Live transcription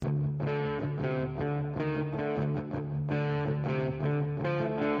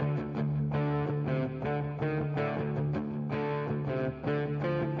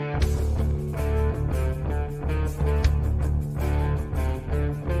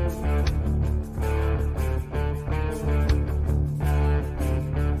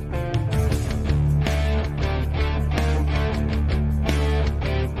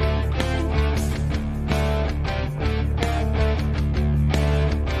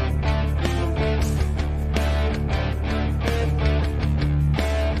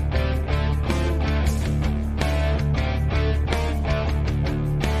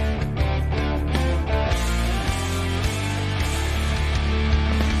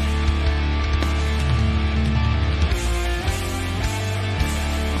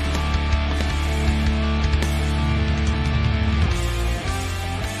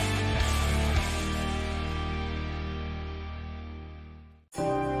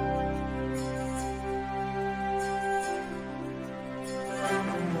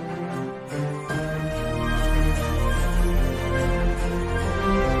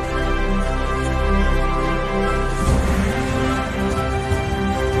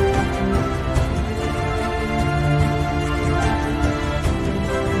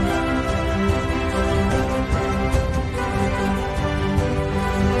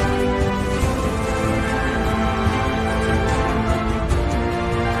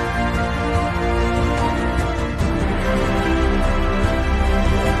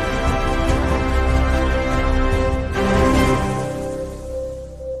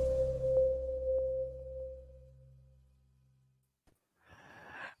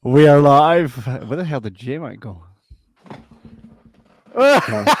We are live. Where the hell did J-Mac go?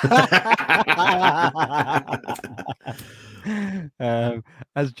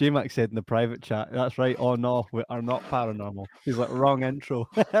 As J-Mac said in the private chat, that's right. Oh no, we are not paranormal. He's like, wrong intro.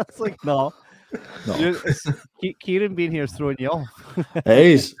 It's like, no. Kieran being here is throwing you off. It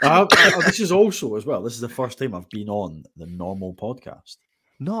is. This is also as well. This is the first time I've been on the normal podcast.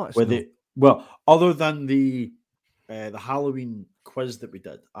 No, it's Where not. Well, other than the Halloween quiz that we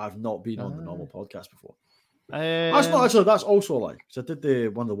did, I've not been on the normal podcast before. That's not actually. That's also a lie. Because I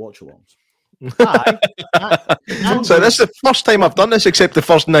did one of the watch-alongs. So this is the first time I've done this, except the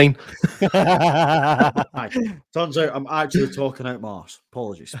first 9. Turns out I'm actually talking out my arse.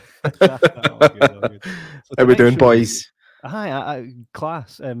 Apologies. Good. How we doing, boys? Hi,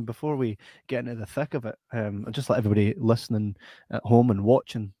 class. Before we get into the thick of it, I'd just let everybody listening at home and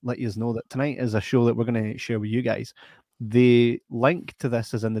watching let you know that tonight is a show that we're going to share with you guys. The link to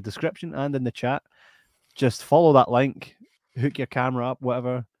this is in the description and in the chat. Just follow that link, hook your camera up,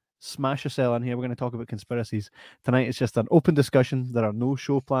 whatever. Smash yourself in here. We're going to talk about conspiracies tonight. It's just an open discussion. There are no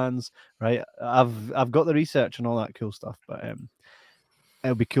show plans, right? I've got the research and all that cool stuff, but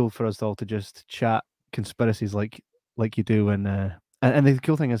it'll be cool for us all to just chat conspiracies like you do. And the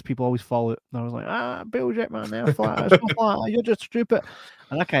cool thing is people always follow it. And I was like, bullshit, man. They're flat. It's not flat. You're just stupid.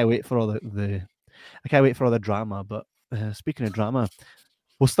 And I can't wait for all the drama. But speaking of drama,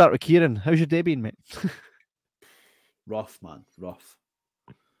 we'll start with Kieran. How's your day been, mate? Rough, man. Rough.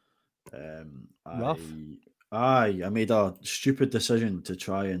 Rough? I made a stupid decision to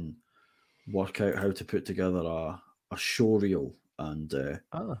try and work out how to put together a show reel, and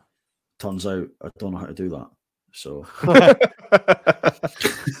turns out I don't know how to do that. So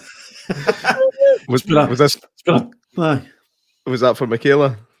was that for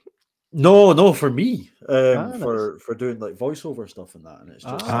Michaela? No, for me. For doing like voiceover stuff and that, and it's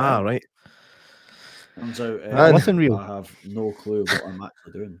just right. Turns out wasn't real. I have no clue what I'm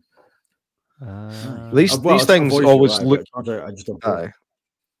actually doing. These things always look. I just don't.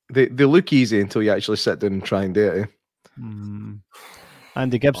 They look easy until you actually sit down and try and do it.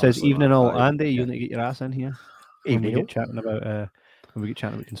 Andy Gibb says, "Evening all." Andy, you need to get your ass in here. Evening. When we get chatting about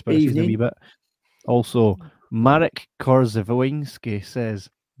conspiracies a wee bit. Also, Marek Korzewoński says,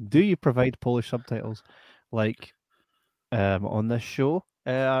 "Do you provide Polish subtitles like on this show?"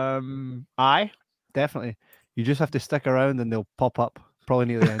 Aye, definitely. You just have to stick around and they'll pop up probably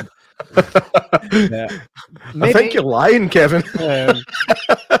near the end. I think you're lying, Kevin.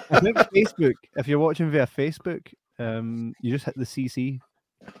 I think Facebook, if you're watching via Facebook, you just hit the CC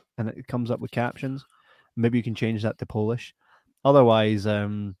and it comes up with captions. Maybe you can change that to Polish. Otherwise, I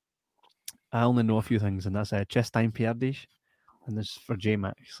only know a few things, and that's Czestań Pierdyś, and this is for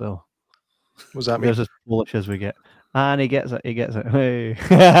J-Mac. So, what's that mean? There's as Polish as we get. And he gets it. Hey.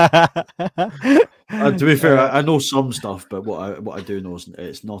 To be fair, I know some stuff, but what I do know is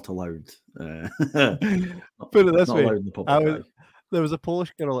it's not allowed. Put it this way: there was a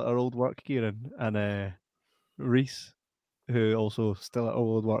Polish girl at our old work, Kieran, and Reese, who also still at our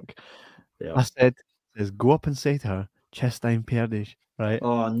old work. Yeah. I says, go up and say to her, Czestań Pierdyś, right?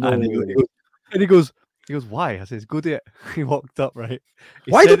 Oh no! And he goes, why? I says, go do it. He walked up, right?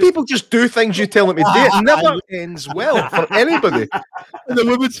 Why do people just do things you tell them to do? It never ends well for anybody. And the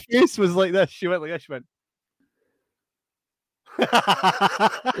woman's face was like this. She went like this. She went.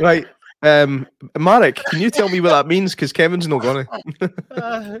 Right. Marek, can you tell me what that means? Because Kevin's not gonna.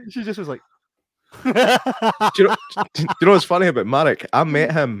 She just was like. do you know what's funny about Marek? I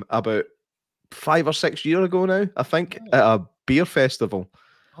met him about 5 or 6 years ago now, I think, at a beer festival.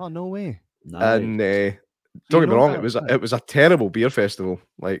 Oh, no way. Nice. And don't get me wrong, it was a terrible beer festival,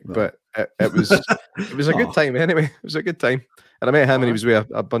 but it was a good time anyway. It was a good time, and I met him, and he was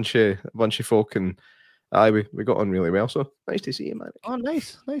with a bunch of folk, and we got on really well. So nice to see you, Marek. Oh,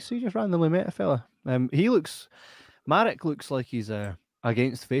 nice. So you just randomly met a fella. Marek looks like he's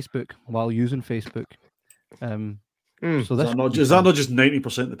against Facebook while using Facebook. So is that not just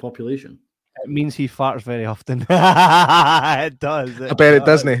 90% of the population? It means he farts very often. It does. I bet it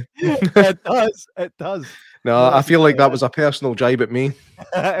doesn't. It does. It does. No, I feel like that was a personal jibe at me.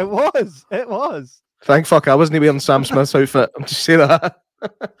 It was. Thank fuck I wasn't wearing Sam Smith's outfit. I'm just saying that.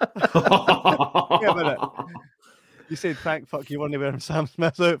 Wait a minute. You said thank fuck you weren't wearing Sam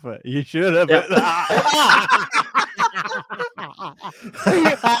Smith's outfit. You sure about that?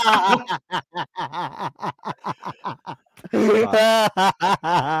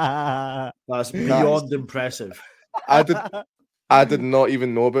 That's beyond impressive. I did not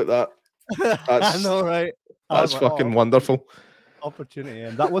even know about that. I know, right? That's fucking wonderful. Opportunity,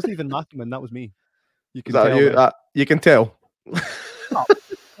 and that wasn't even Matthew, that was me. You can tell. You can tell.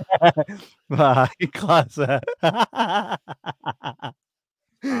 Class.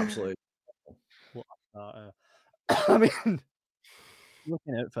 Absolutely. I mean,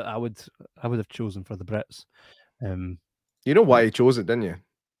 looking outfit, I would have chosen for the Brits. You know why he chose it, didn't you?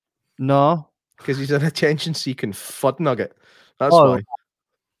 No, because he's an attention-seeking fud nugget. That's why.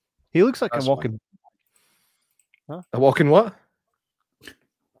 He looks like a walking. Huh? A walking what?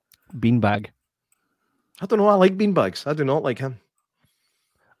 Beanbag. I don't know. I like beanbags. I do not like him.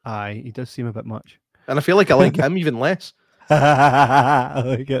 Aye, he does seem a bit much. And I feel like I like him even less. Look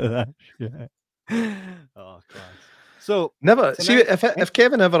at that shit. Oh, class. So never see if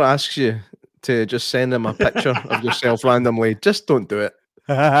Kevin ever asks you to just send him a picture of yourself randomly, just don't do it.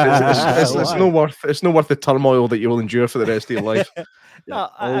 It's no worth. It's no worth the turmoil that you will endure for the rest of your life. No,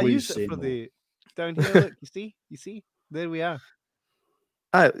 I used it for the down here. Look, you see, there we are.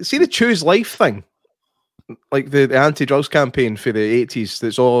 See the Choose Life thing, like the anti-drugs campaign for the 80s.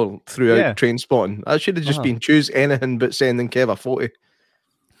 That's all throughout Trainspotting. That should have just been choose anything but sending Kev a photo.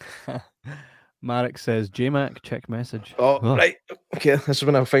 Marek says, J-Mac, check message. Oh, right. Okay, this is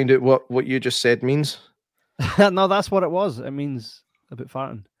when I find out what you just said means. No, that's what it was. It means a bit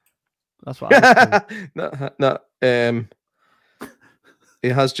farting. That's what I was no. He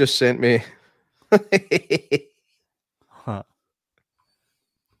has just sent me. Huh.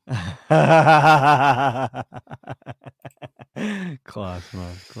 Class,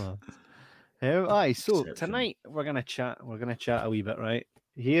 man. Class. Aye, so tonight we're gonna chat. We're gonna chat a wee bit, right?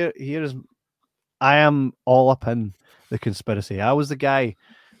 Here's. I am all up in the conspiracy. I was the guy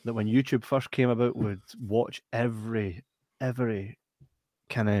that when YouTube first came about would watch every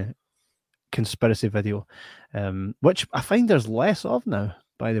kind of conspiracy video, which I find there's less of now,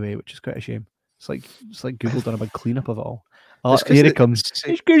 by the way, which is quite a shame. It's like Google done a big cleanup of it all. Oh, here it comes.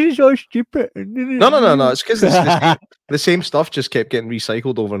 It's because it's all stupid. No. It's because the same stuff just kept getting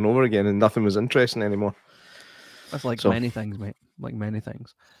recycled over and over again, and nothing was interesting anymore. That's like many things, mate. Like many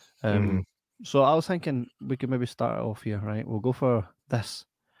things. So I was thinking we could maybe start off here, right? We'll go for this.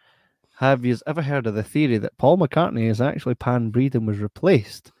 Have you ever heard of the theory that Paul McCartney is actually pan-breed and was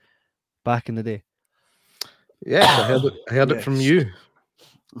replaced back in the day? Yes, I heard it from you.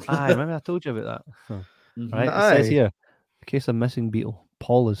 Aye, remember I told you about that. Right? It says here, in case of missing Beatle,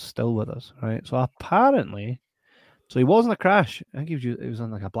 Paul is still with us, right? So apparently, he wasn't a crash. I think he was on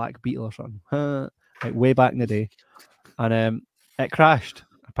like a black Beetle or something, like way back in the day, and it crashed.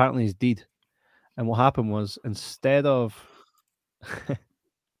 Apparently, he's dead. And what happened was, instead of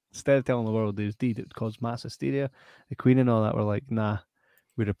telling the world he was dead, it caused mass hysteria. The Queen and all that were like, nah,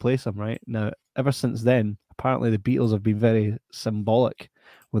 we replace him, right? Now, ever since then, apparently the Beatles have been very symbolic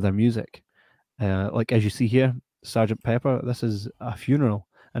with their music. Like as you see here, Sgt. Pepper, this is a funeral.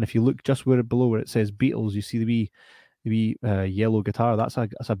 And if you look just below where it says Beatles, you see the wee yellow guitar. That's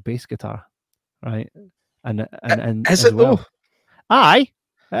a bass guitar, right? And is it though? Aye.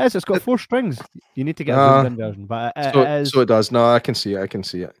 It is. It's got 4 strings. You need to get a zoomed in version, but it is. So it does. No, I can see it.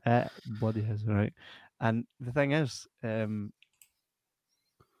 Bloody is right. And the thing is, ever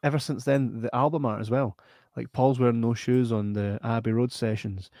since then, the album art as well. Like Paul's wearing no shoes on the Abbey Road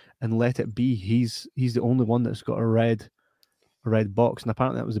sessions, and Let It Be. He's the only one that's got a red box, and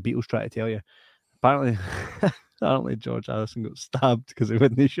apparently that was the Beatles trying to tell you. Apparently George Harrison got stabbed because he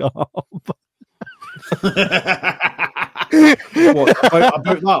wouldn't shut up. What,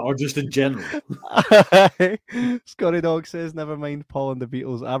 about that or just in general? Scotty Dog says, never mind Paul and the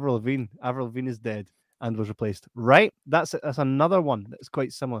Beatles. Avril Lavigne is dead and was replaced. Right? That's another one that's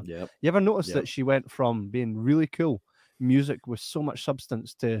quite similar. Yep. You ever notice that she went from being really cool music with so much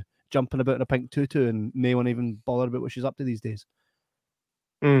substance to jumping about in a pink tutu and no one even bothered about what she's up to these days?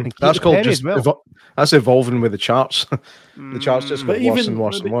 That's called just that's evolving with the charts. The charts just got worse and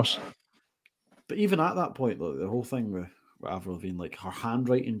worse and worse. But even at that point, look, the whole thing with Avril Lavigne, like her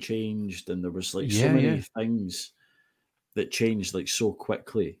handwriting changed, and there was like so many things that changed like so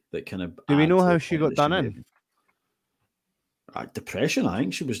quickly that kind of. Do we know how she got done in? Depression. I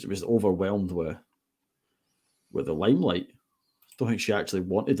think she was overwhelmed with the limelight. I don't think she actually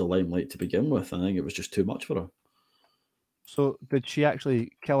wanted the limelight to begin with. I think it was just too much for her. So did she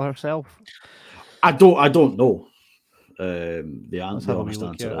actually kill herself? I don't know. The answer.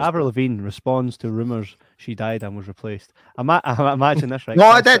 Avril Lavigne responds to rumors she died and was replaced. Imagine this, right? No,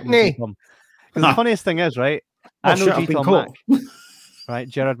 I didn't. Because the funniest thing is, right? I know G. Tom Mac, right?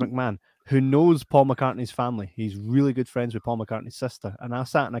 Gerard McMahon, who knows Paul McCartney's family. He's really good friends with Paul McCartney's sister. And I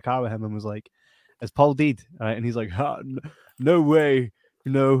sat in a car with him and was like, "Is Paul dead?" Right? And he's like, "No way.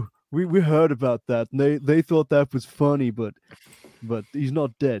 You know, we heard about that. And they thought that was funny, but he's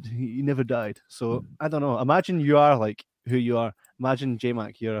not dead. He never died." So I don't know. Imagine you are like who you are, Imagine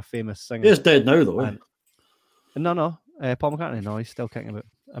J-Mac, you're a famous singer. He's dead now, though. No. Paul McCartney, no, he's still kicking about.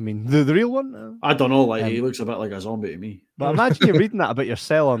 I mean, the real one? I don't know, like, he looks a bit like a zombie to me. But imagine you're reading that about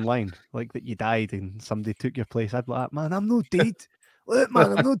yourself online, like that you died and somebody took your place. I'd be like, man, I'm no dead. Look,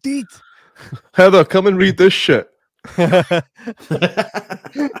 man, I'm no dead. Heather, come and read this shit. Look,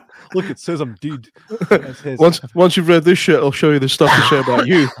 it says I'm dead. Once you've read this shit, I'll show you the stuff to say about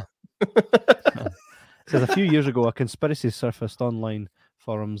you. It says a few years ago, a conspiracy surfaced online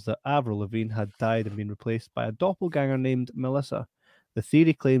forums that Avril Lavigne had died and been replaced by a doppelganger named Melissa. The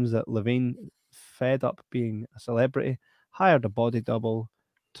theory claims that Lavigne, fed up being a celebrity, hired a body double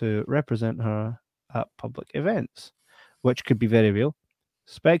to represent her at public events, which could be very real.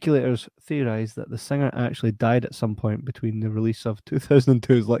 Speculators theorize that the singer actually died at some point between the release of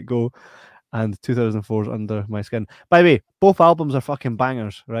 2002's Let Go and 2004's Under My Skin. By the way, both albums are fucking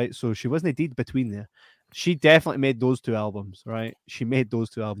bangers, right? So she wasn't dead between there. She definitely made those two albums, right? She made those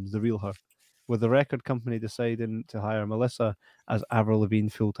two albums, the real her, with the record company deciding to hire Melissa as Avril Lavigne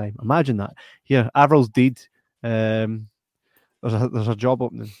full-time. Imagine that. Here, Avril's dead. There's a job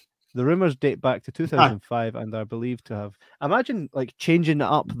opening. The rumors date back to 2005 and are believed to have. Imagine like changing it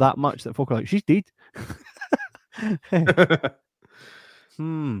up that much that folk are like, she's dead. I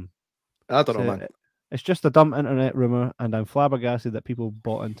don't know, man. It's just a dumb internet rumor, and I'm flabbergasted that people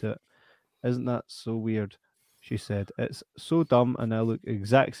bought into it. Isn't that so weird? She said. It's so dumb, and I look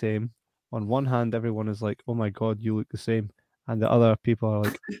exact same. On one hand, everyone is like, "Oh my god, you look the same," and the other people are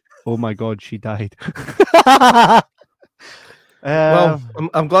like, "Oh my god, she died." Well,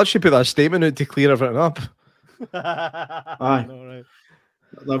 I'm glad she put that statement out to clear everything up. Aye. Know, right?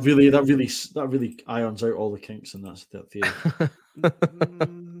 That really irons out all the kinks in that theory.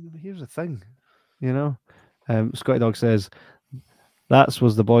 Here's the thing, you know. Scotty Dog says that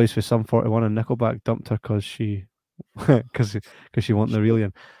was the boys for Sum 41 and Nickelback dumped her because she wasn't the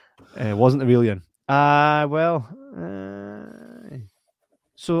Aurelian. Wasn't the Aurelian.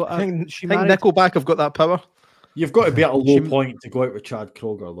 So I think Nickelback have got that power. You've got to be at a low point to go out with Chad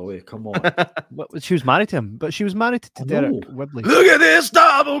Kroger, though. Come on. She was married to him, but she was married to Derek Whibley. Look at this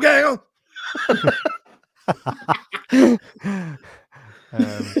doppelganger.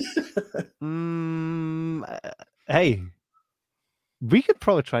 Hey, we could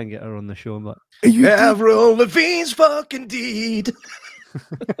probably try and get her on the show. But Avril Lavigne's fucking deed.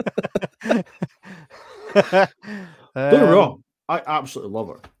 Don't get me wrong. I absolutely love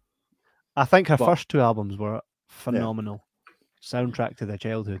her. I think her first two albums were phenomenal. Soundtrack to their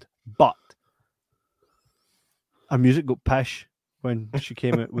childhood. But her music got pish when she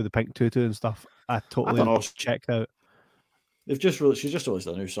came out with the pink tutu and stuff. I totally checked out. She's just released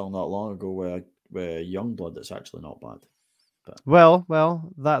a new song not long ago where Youngblood that's actually not bad. But... Well,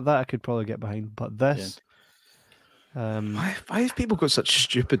 that I could probably get behind. But this why have people got such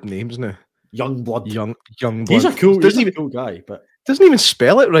stupid names now? Youngblood. Youngblood. He's a cool guy, but doesn't even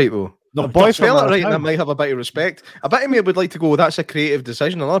spell it right though. No, boy spell it right, and I might have a bit of respect. A bit of me would like to go, that's a creative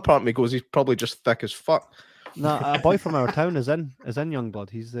decision. Another part of me goes, he's probably just thick as fuck. No, a boy from our town is in Youngblood.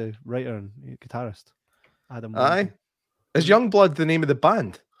 He's the writer and guitarist. Adam. Aye. Is Youngblood the name of the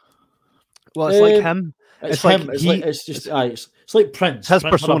band? Well, it's like him. It's like him. It's like Prince. His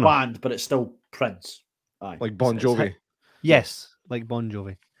Prince persona. A band, but it's still Prince. Aye. Like Bon Jovi. Yes, like Bon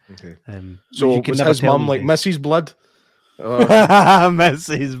Jovi. Okay. So was his mum like Mrs. Blood?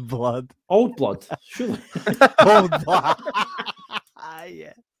 Mrs. Blood. Old Blood. Surely. Old Blood.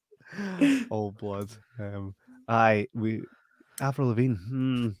 Yeah. Old Blood. Avril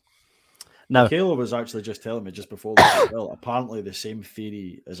Lavigne. Now, Kayla was actually just telling me just before this as well. Apparently, the same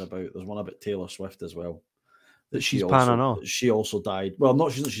theory is there's one about Taylor Swift as well. That she's panning off. She also died. Well, I'm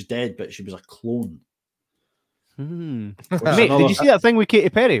not sure that she's dead, but she was a clone. Mate, did you see that thing with Katy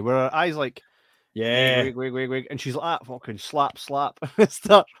Perry where her eyes like, wig, and she's like, fucking slap, and it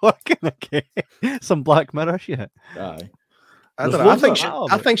starts working again. Some Black Mirror shit. Aye. I don't know.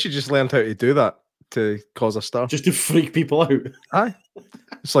 I think she just learned how to do that to cause a stir. Just to freak people out. Aye.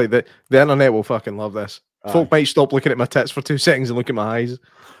 It's like the internet will fucking love this. Aye. Folk might stop looking at my tits for 2 seconds and look at my eyes.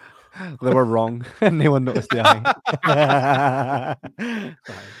 They were wrong. No one noticed the eye.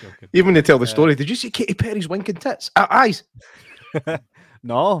 Even when they tell the story, did you see Katy Perry's winking tits? Eyes.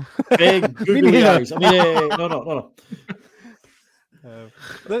 No. Big googly eyes. I mean,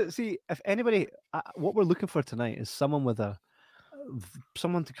 no. See, if anybody, what we're looking for tonight is someone with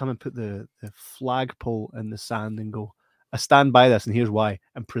someone to come and put the flagpole in the sand and go, I stand by this, and here's why,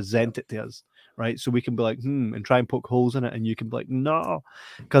 and present it to us, right? So we can be like, and try and poke holes in it, and you can be like, no,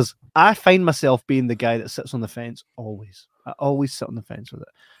 because I find myself being the guy that sits on the fence always. I always sit on the fence with it.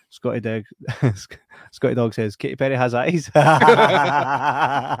 Scotty Dog says Katy Perry has eyes.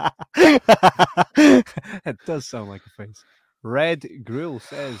 It does sound like a phrase. Red Gruel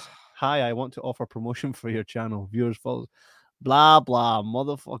says, "Hi, I want to offer promotion for your channel. Viewers follow. Blah blah,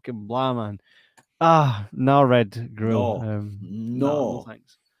 motherfucking blah, man." No, Red Gruel. No,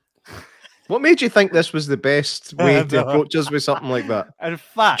 thanks. What made you think this was the best way to approach us with something like that? In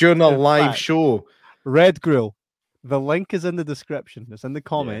fact, during a live show, Red Gruel. The link is in the description. It's in the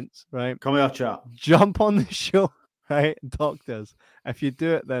comments, right? Come here, chat. Jump on the show, right? And talk to us. If you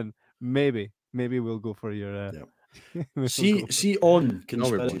do it, then maybe we'll go for your. See on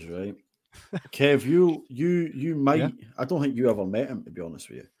conspiracies, right? Kev, you might. Yeah. I don't think you ever met him, to be honest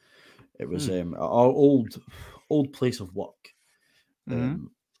with you. It was our old place of work.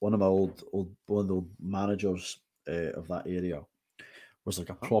 One of my one of the managers of that area was like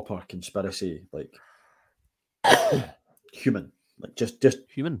a proper conspiracy, like human, like just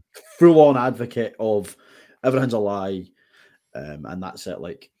human, full on advocate of everything's a lie, and that's it.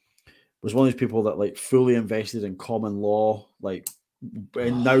 Like, was one of these people that like fully invested in common law, like,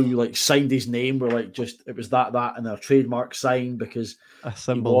 and now like signed his name. We're like, just it was that and their trademark sign because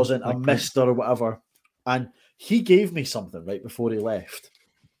he wasn't a mister or whatever. And he gave me something right before he left,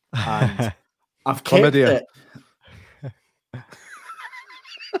 and I've kept it.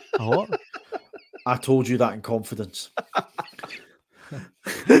 What? I told you that in confidence.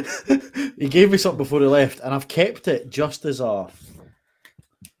 He gave me something before he left, and I've kept it just as a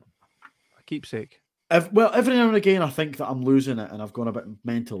keepsake. Well, every now and again, I think that I'm losing it, and I've gone a bit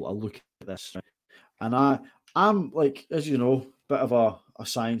mental. I look at this, and I'm like, as you know, bit of a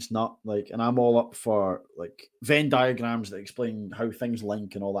science nut, like, and I'm all up for like Venn diagrams that explain how things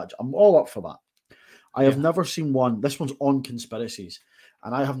link and all that. I'm all up for that. I have never seen one. This one's on conspiracies,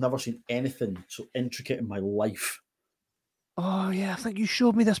 and I have never seen anything so intricate in my life. Oh yeah, I think you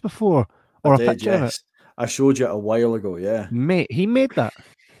showed me this before, or a picture of it. I showed you it a while ago. Yeah, mate, he made that.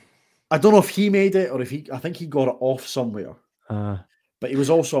 I don't know if he made it or if I think he got it off somewhere. But he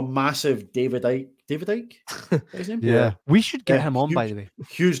was also a massive David Icke. David Icke? His name? Yeah. We should get him on, by the way.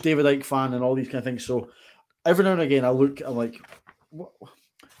 Huge David Icke fan and all these kind of things. So every now and again, I'm like,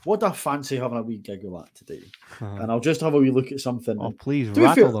 what do I fancy having a wee giggle at today? And I'll just have a wee look at something. Oh, please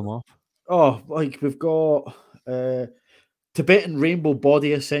rattle them off. Oh, like we've got Tibetan rainbow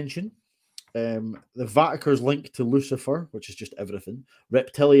body ascension. The Vatican's link to Lucifer, which is just everything.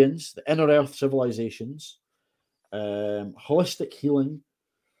 Reptilians, the inner earth civilizations, holistic healing,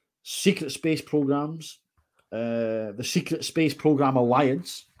 secret space programs, the Secret Space Program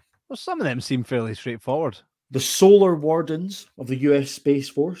Alliance. Well, some of them seem fairly straightforward. The Solar Wardens of the U.S. Space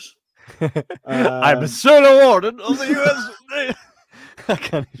Force. I'm a Solar Warden of the U.S. I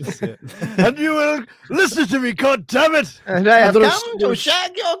can't even say it. And you will listen to me, God damn it! And I have come to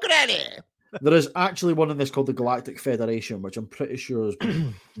shag your granny. There is actually one in this called the Galactic Federation, which I'm pretty sure has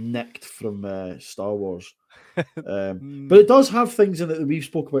been nicked from Star Wars. But it does have things in it that we've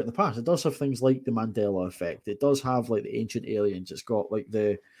spoke about in the past. It does have things like the Mandela effect. It does have like the ancient aliens. It's got like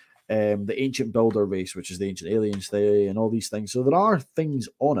the ancient builder race, which is the ancient aliens theory, and all these things. So there are things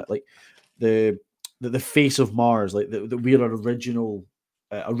on it, like the face of Mars, like that we're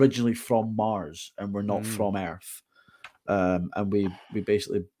originally from Mars and we're not from Earth. And we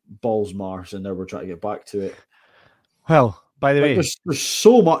basically balls Mars, and now we're trying to get back to it. Well, by the way, there's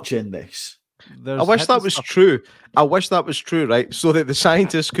so much in this. I wish that was true. I wish that was true, right? So that the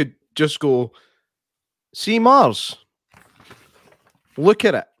scientists could just go, see Mars. Look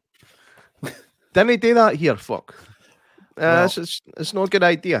at it. Didn't he do that here? Fuck. It's not a good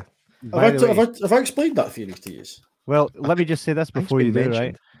idea. Have I explained that theory to you? Well, let me just say this before you do,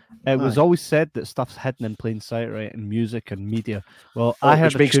 right? It was always said that stuff's hidden in plain sight, right? In music and media. Well, I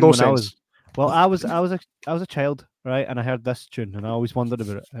heard a tune when I was. Well, I was a child, right? And I heard this tune, and I always wondered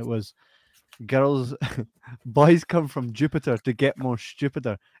about it. It was, boys come from Jupiter to get more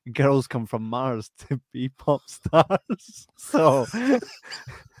stupider. Girls come from Mars to be pop stars. So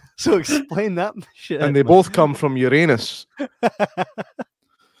explain that shit. And they both come from Uranus.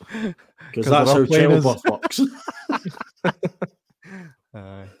 Because that's how childbirth works.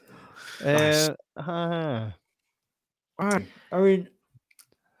 I mean,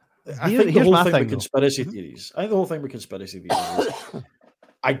 I think the whole thing with conspiracy theories. I think the whole thing with conspiracy theories is,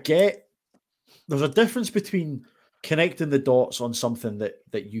 I get there's a difference between connecting the dots on something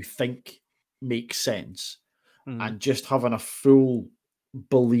that you think makes sense and just having a full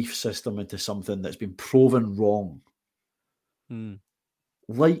belief system into something that's been proven wrong.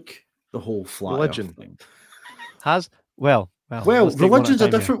 Like the whole flat religion thing. Religion's a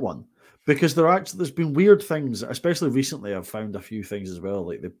different one, because there's been weird things, especially recently. I've found a few things as well.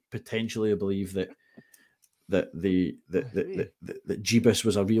 Like they potentially believe that Jeebus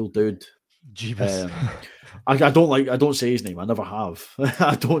was a real dude. Jeebus. I don't say his name. I never have.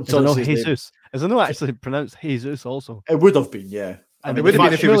 I don't. Is it not Jesus? Is it not actually pronounced Jesus? Also, it would have been. Yeah. I mean, it would have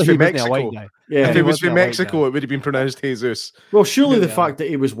been if he was from Mexico. Yeah, if he was from Mexico, it would have been pronounced Jesus. Well, surely the fact that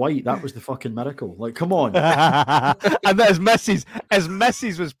he was white, that was the fucking miracle. Like, come on. And that his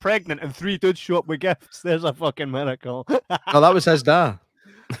missus was pregnant and 3 dudes show up with gifts. There's a fucking miracle. No, that was his dad.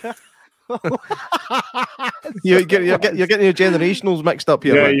 You're getting your generationals mixed up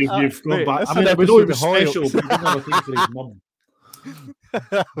here. Yeah, you've gone back. I mean, we know he was special, but we never think for his mum.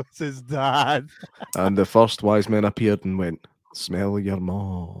 That was his dad. And the first wise men appeared and went, "Smell your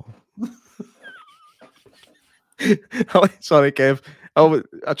maw." Sorry, Kev.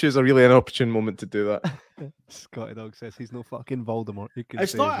 I choose a really inopportune moment to do that. Scotty Dog says he's no fucking Voldemort. You can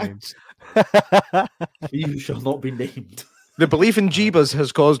It's say not. his name. You shall not be named. The belief in Jeebus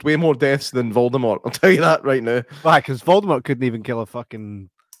has caused way more deaths than Voldemort. I'll tell you that right now. Why? Because Voldemort couldn't even kill a fucking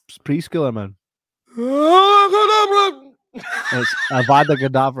preschooler, man. It's Avada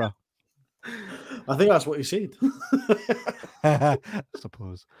Kedavra. I think that's what he said. I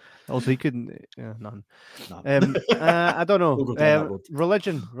suppose. Also, he couldn't. Yeah, none. I don't know.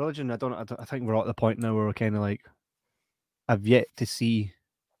 Religion. I don't. I think we're at the point now where we're kind of like, I've yet to see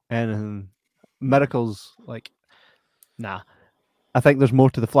anything. Miracles, like, nah. I think there's more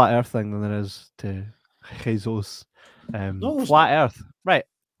to the flat Earth thing than there is to Jesus. Flat Earth, right?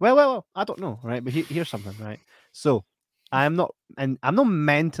 Well. I don't know, right? But here's something, right? So. I'm not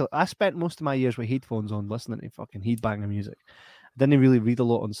mental. I spent most of my years with headphones on, listening to fucking headbanger music. I didn't really read a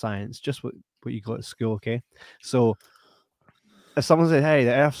lot on science, just what you got at school, okay? So if someone said, "Hey,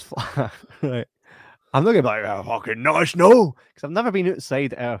 the Earth's flat," right? I'm not gonna be like, "Oh, fucking nice, no," because I've never been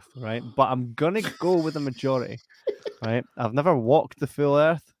outside Earth, right? But I'm gonna go with the majority, right? I've never walked the full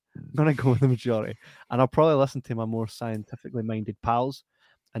Earth. I'm gonna go with the majority, and I'll probably listen to my more scientifically minded pals,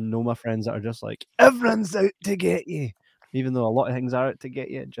 and know my friends that are just like, "Everyone's out to get you." Even though a lot of things are out to get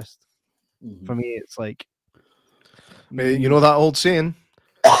you, just for me, it's like, you know that old saying,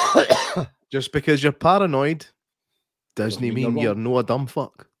 just because you're paranoid doesn't mean you're no a dumb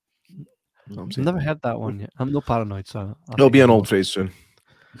fuck. I've never heard that one yet. I'm no paranoid, so it'll be an old phrase soon.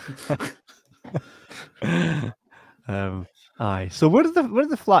 Aye. So where did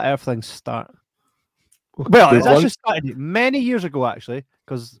the flat Earth thing start? Well, it actually started many years ago, actually,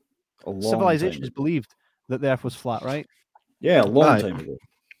 because civilizations believed that the Earth was flat, right? Yeah, a long time ago.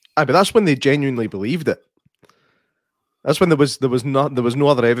 Aye, but that's when they genuinely believed it. That's when there was no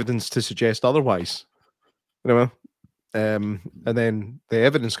other evidence to suggest otherwise. You know, and then the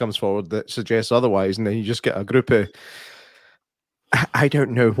evidence comes forward that suggests otherwise, and then you just get a group of I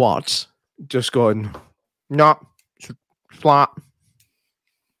don't know what just going, "No, flat."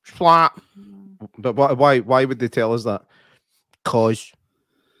 But why would they tell us that? Cause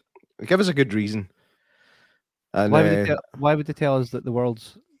give us a good reason. And why would they tell us that the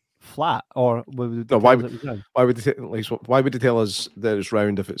world's flat, or why would they tell us that it's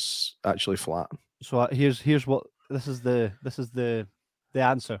round if it's actually flat? So here's what this is the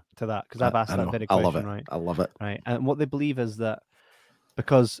answer to that, because I've asked that very question. Right, I love it. Right, and what they believe is that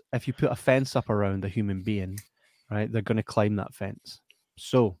because if you put a fence up around a human being, right, they're going to climb that fence.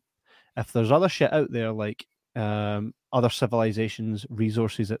 So if there's other shit out there like other civilizations,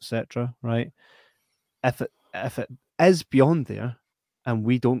 resources, etc., right, if it is beyond there and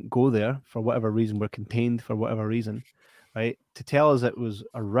we don't go there for whatever reason, we're contained for whatever reason, right, to tell us it was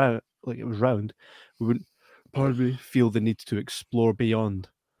round, we wouldn't probably feel the need to explore beyond.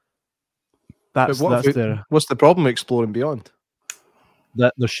 What's the problem exploring beyond?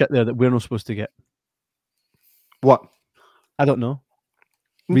 That there's shit there that we're not supposed to get. What? I don't know.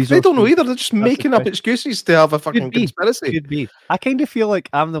 They don't know either. They're just making up excuses to have a fucking conspiracy. Could be. I kind of feel like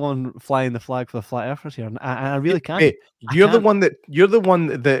I'm the one flying the flag for the flat earthers here, and I really can't. Hey, you're the one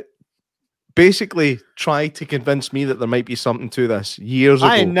that basically tried to convince me that there might be something to this years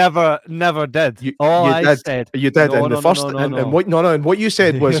ago. I never did. You did. And what you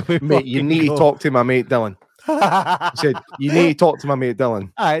said was, mate, you need to talk to my mate Dylan. I said, you need to talk to my mate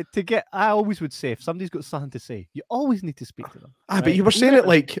Dylan. I always would say, if somebody's got something to say, you always need to speak to them. Right? But you were saying it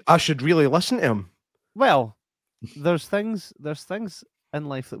like I should really listen to him. Well, there's things in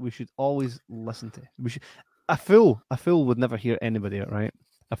life that we should always listen to. A fool would never hear anybody out, right?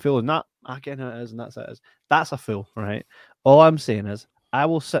 A fool is not, I get how it is, and that's how it is. That's a fool, right? All I'm saying is, I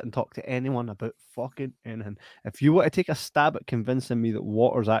will sit and talk to anyone about fucking anything. If you want to take a stab at convincing me that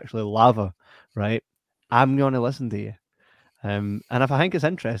water's actually lava, right, I'm going to listen to you. And if I think it's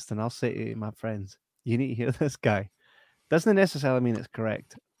interesting, I'll say to my friends, you need to hear this guy. Doesn't necessarily mean it's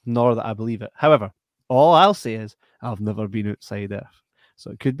correct, nor that I believe it. However, all I'll say is I've never been outside Earth.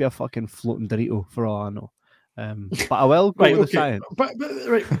 So it could be a fucking floating Dorito for all I know. But I will go with the science.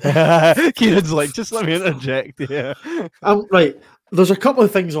 Right. Kieran's like, just let me interject. Yeah. Right. There's a couple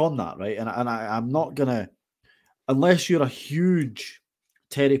of things on that, right? And I'm not gonna, unless you're a huge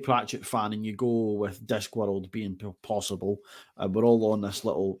Terry Pratchett fan and you go with Discworld being possible, and we're all on this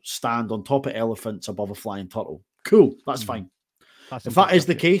little stand on top of elephants above a flying turtle. Cool, that's fine. If that is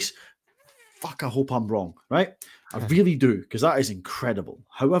the case, fuck, I hope I'm wrong, right? I really do, because that is incredible.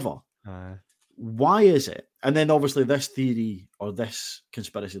 However, why is it? And then obviously this theory or this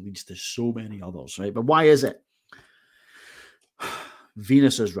conspiracy leads to so many others, right? But why is it?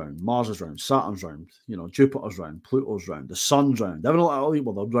 Venus is round, Mars is round, Saturn's round, Jupiter's round, Pluto's round, the Sun's round. Well,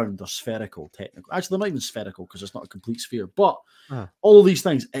 they're round, they're spherical, technically. Actually, they're not even spherical because it's not a complete sphere. But all of these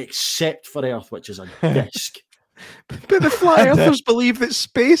things, except for Earth, which is a disc. But the flat earthers believe that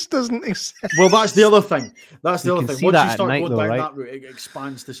space doesn't exist. Well, that's the other thing. That's the other thing. Once you start going down that route, it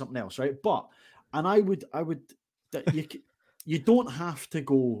expands to something else, right? But, and I would, you don't have to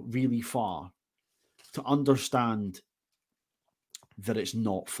go really far to understand that it's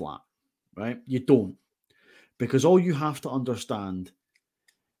not flat, right? You don't. Because all you have to understand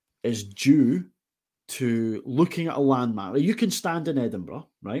is due to looking at a landmark. You can stand in Edinburgh,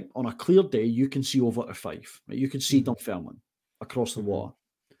 right? On a clear day, you can see over to Fife. Right? You can see Dunfermline across the water.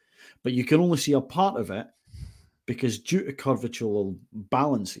 But you can only see a part of it because due to curvature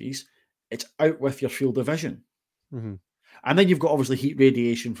balances, it's out with your field of vision. Mm-hmm. And then you've got obviously heat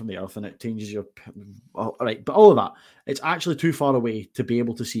radiation from the Earth and it changes your... All right, but all of that, it's actually too far away to be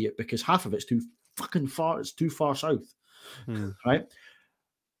able to see it because half of it's too fucking far. It's too far south, right?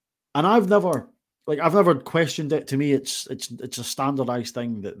 And I've never questioned it. To me, it's a standardized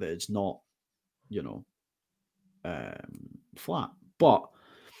thing that it's not, flat. But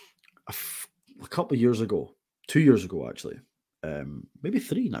a couple of years ago, 2 years ago actually, maybe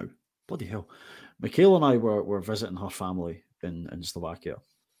 3 now. Bloody hell. Michaela and I were visiting her family in Slovakia,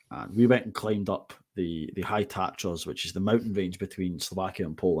 and we went and climbed up the High Tatras, which is the mountain range between Slovakia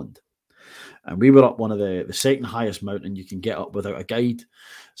and Poland. And we were up one of the second highest mountain you can get up without a guide.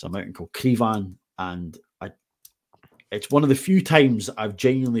 It's a mountain called Krivan, and it's one of the few times I've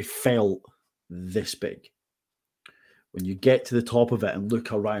genuinely felt this big. When you get to the top of it and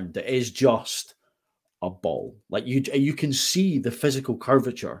look around, it is just a ball. Like you can see the physical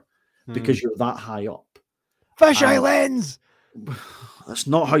curvature because you're that high up. Fisheye lens. That's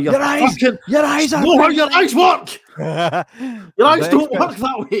not how your eyes. Your eyes are not how your eyes work. Your eyes don't work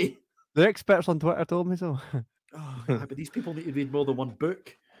that way. The experts on Twitter told me so. But these people need to read more than one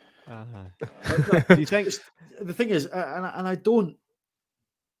book. Do you think the thing is, and I don't.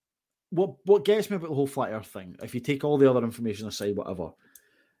 What gets me about the whole flat Earth thing, if you take all the other information aside, whatever,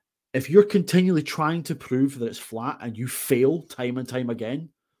 if you're continually trying to prove that it's flat and you fail time and time again,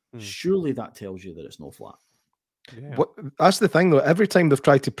 surely that tells you that it's not flat. Yeah. That's the thing, though. Every time they've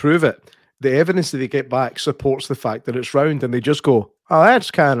tried to prove it, the evidence that they get back supports the fact that it's round, and they just go, "Oh,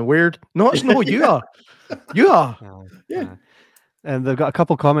 that's kind of weird." No, it's not. You are. You are. Yeah. And they've got a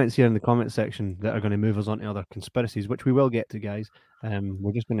couple comments here in the comment section that are going to move us on to other conspiracies, which we will get to, guys.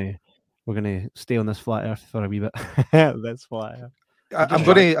 We're gonna stay on this flat Earth for a wee bit. That's flat Earth.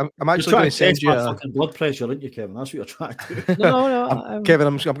 I'm actually going to send you fucking blood pressure, aren't you, Kevin? That's what you're trying to do. No, Kevin,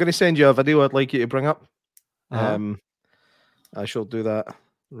 I'm going to send you a video I'd like you to bring up. I shall do that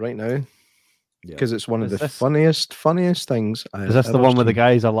right now because it's one of the funniest things. Is this the one where the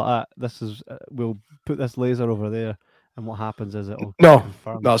guys are like, "This is we'll put this laser over there," and what happens is it'll no,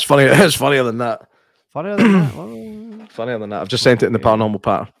 it's funny. It's funnier than that. Funnier than that. Funnier than that. I've just sent it in the paranormal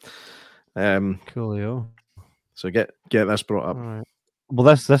pattern. Coolio. So get this brought up. All right.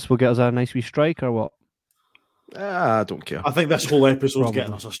 Well, this will get us a nice wee strike or what? I don't care. I think this whole episode's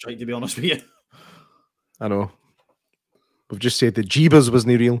getting us a strike, to be honest with you. I know. We've just said the Jeebus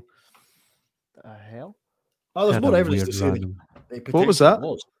wasn't real. Hell? Oh, there's more evidence to say that. What was that?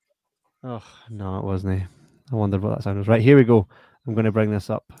 Oh, no, it wasn't. I wondered what that sound was. Right, here we go. I'm going to bring this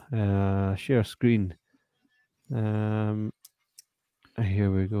up. Share screen. Here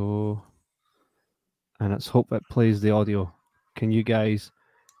we go. And let's hope it plays the audio. Can you guys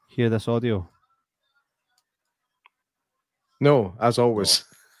hear this audio? No, as always.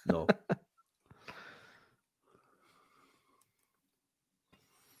 No.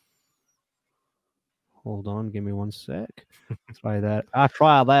 Hold on, give me 1 sec. Try that. I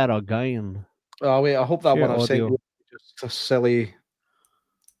try that again. Oh wait, I hope that one I sent you just a silly.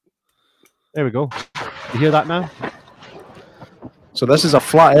 There we go. You hear that now? So this is a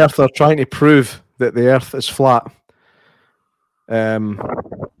flat earther trying to prove that the Earth is flat.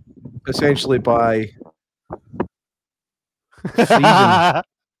 Essentially by freezing.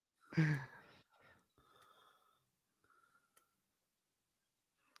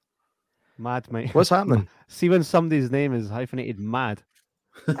 Mad, mate. What's happening? See when somebody's name is hyphenated mad.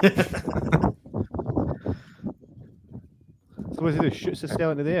 So what does he do? Shoots his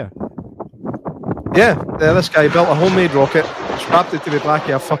cell into the air? Yeah, this guy built a homemade rocket, strapped it to the back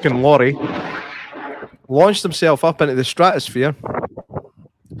of a fucking lorry, launched himself up into the stratosphere,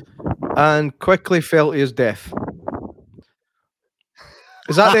 and quickly fell to his death.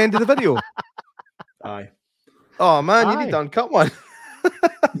 Is that the end of the video? Aye. Oh man, you need to uncut one.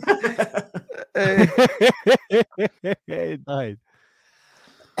 It died.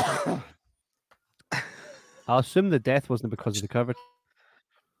 I'll assume the death wasn't because of the curvature.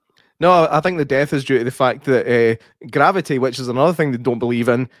 No, I think the death is due to the fact that gravity, which is another thing they don't believe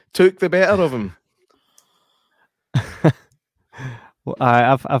in, took the better of him. Well,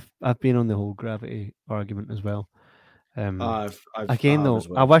 I've been on the whole gravity argument as well. I've again though,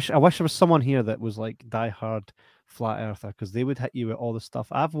 well. I wish there was someone here that was like die-hard flat earther, because they would hit you with all the stuff.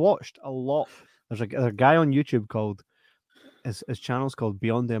 I've watched a lot. There's a guy on YouTube called his channel's called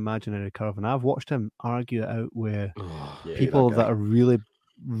Beyond the Imaginary Curve, and I've watched him argue it out with people that are really,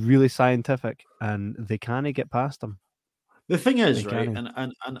 really scientific, and they can't get past him. The thing is, right,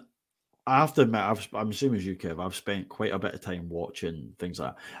 and I have to admit, I'm the same as you, Kev. I've spent quite a bit of time watching things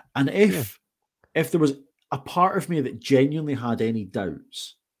like that, and if there was a part of me that genuinely had any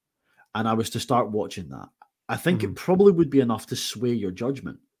doubts, and I was to start watching that, I think it probably would be enough to sway your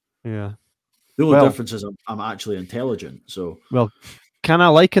judgment. Yeah. The only difference is I'm actually intelligent. So, well, can I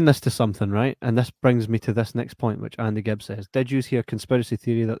liken this to something, right? And this brings me to this next point, which Andy Gibbs says. Did you hear conspiracy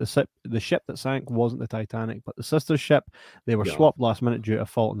theory that the ship that sank wasn't the Titanic, but the sister ship? They were swapped last minute due to a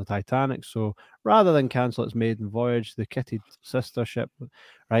fault on the Titanic. So rather than cancel its maiden voyage, the kitted sister ship,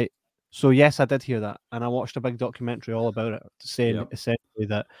 right? So yes, I did hear that. And I watched a big documentary all about it, saying essentially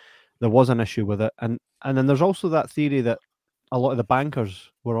that there was an issue with it. And then there's also that theory that a lot of the bankers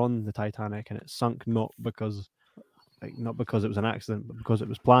were on the Titanic and it sunk not because it was an accident, but because it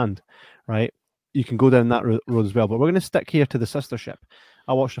was planned, right? You can go down that road as well. But we're going to stick here to the sister ship.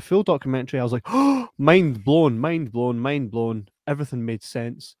 I watched a full documentary. I was like, oh, mind blown. Everything made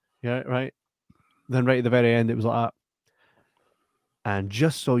sense. Yeah, right? Then right at the very end, it was like that. And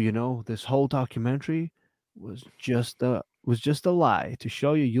just so you know, this whole documentary was just a lie to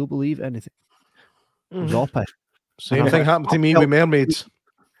show you'll believe anything. It was all pish. Same thing happened to me with mermaids.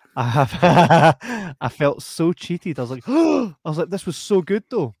 I felt so cheated. I was like, this was so good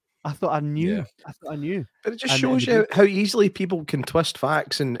though. I thought I knew. Yeah. I knew. But it just shows you how easily people can twist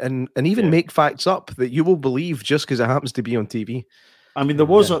facts and even make facts up that you will believe just because it happens to be on TV. I mean, there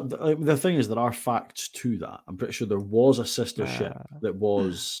was the thing is there are facts to that. I'm pretty sure there was a sister ship that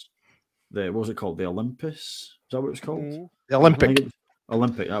was what was it called? The Olympus? Is that what it was called? The Olympic.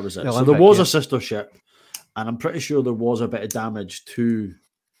 Olympic, that was it. So there was a sister ship, and I'm pretty sure there was a bit of damage to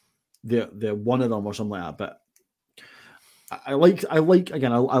the one of them or something like that. But I like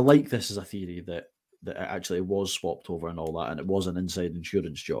this as a theory that it actually was swapped over and all that, and it was an inside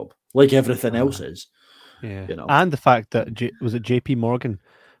insurance job, like everything else is. Yeah, you know, and the fact that was it JP Morgan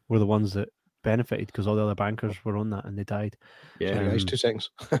were the ones that benefited because all the other bankers were on that and they died. Yeah, guys, 2 seconds.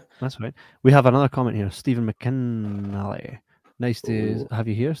 That's right. We have another comment here, Stephen McKinley. Nice to have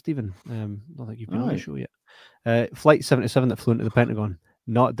you here, Stephen. I don't think you've been on the show yet. Flight 77 that flew into the Pentagon,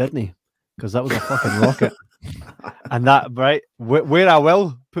 not Disney, because that was a fucking rocket. And that, right, where I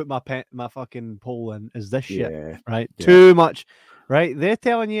will put my fucking poll in is this shit, right? Yeah. Too much, right? They're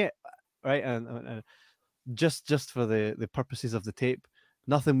telling you, right, and just for the purposes of the tape,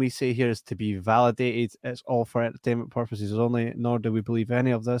 nothing we say here is to be validated. It's all for entertainment purposes only, nor do we believe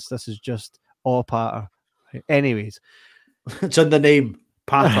any of this. This is just all patter. Right? Anyways. It's in the name,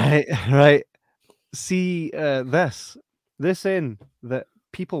 patter. Right. See, they're saying that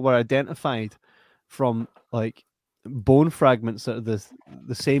people were identified from like bone fragments that are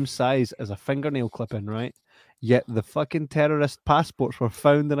the same size as a fingernail clipping, right? Yet the fucking terrorist passports were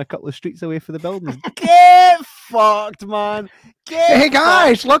found in a couple of streets away from the buildings. Get fucked, man. Hey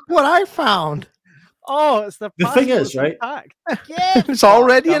guys, look what I found. Oh, it's the thing is, right? It's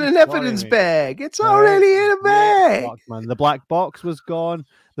already in an evidence bag. It's already in a bag. Fucked, man. The black box was gone.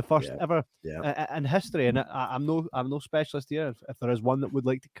 The first ever in history. And I'm no specialist here. If there is one that would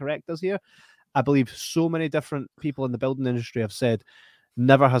like to correct us here, I believe so many different people in the building industry have said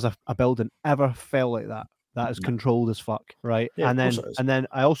never has a building ever fell like that. That is controlled as fuck, right? Yeah, and then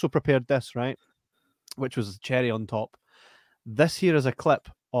I also prepared this, right, which was cherry on top. This here is a clip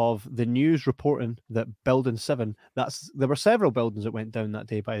of the news reporting that Building 7, there were several buildings that went down that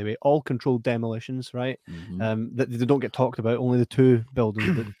day, by the way, all controlled demolitions, right? That they don't get talked about, only the 2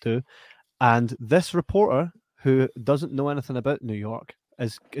 buildings that do. And this reporter, who doesn't know anything about New York,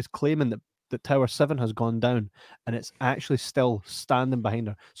 is claiming that Tower 7 has gone down, and it's actually still standing behind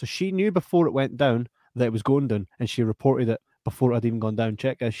her. So she knew before it went down that it was going down, and she reported it before it had even gone down.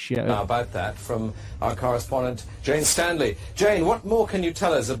 Check this shit out. Now about that from our correspondent Jane Stanley. Jane, what more can you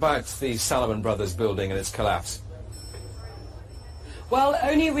tell us about the Salomon Brothers building and its collapse? Well,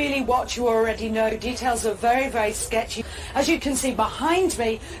 only really what you already know. Details are very, very sketchy. As you can see behind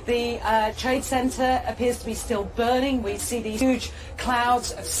me, the Trade Center appears to be still burning. We see these huge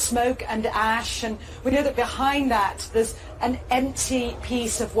clouds of smoke and ash, and we know that behind that there's an empty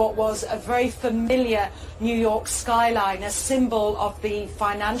piece of what was a very familiar New York skyline, a symbol of the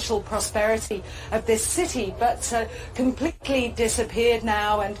financial prosperity of this city, but completely disappeared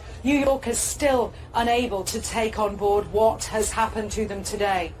now, and New York is still unable to take on board what has happened to them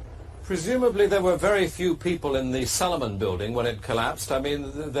today. Presumably there were very few people in the Salomon building when it collapsed. I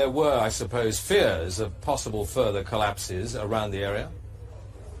mean, there were, I suppose, fears of possible further collapses around the area.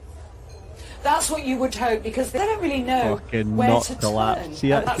 That's what you would hope, because they don't really know where to turn.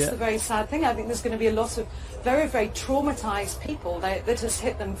 That's the very sad thing. I think there's going to be a lot of very, very traumatized people that has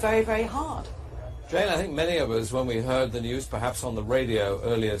hit them very, very hard. Jane, I think many of us, when we heard the news, perhaps on the radio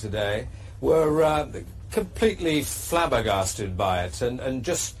earlier today, were completely flabbergasted by it and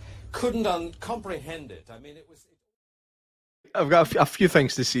just couldn't comprehend it. I mean, it was... I've got a few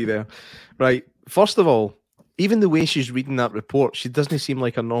things to see there. Right. First of all, even the way she's reading that report, she doesn't seem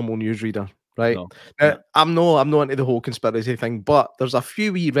like a normal newsreader. Right. No. I'm not into the whole conspiracy thing, but there's a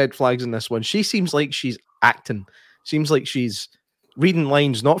few wee red flags in this one. She seems like she's acting. Seems like she's reading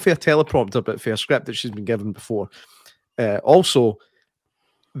lines, not for a teleprompter, but for a script that she's been given before. Also,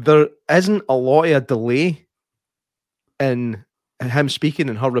 there isn't a lot of delay in him speaking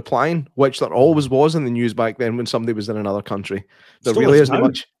and her replying, which there always was in the news back then when somebody was in another country. There really isn't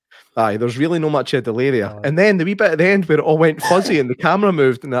much. There's really no much delay there. And then the wee bit at the end where it all went fuzzy and the camera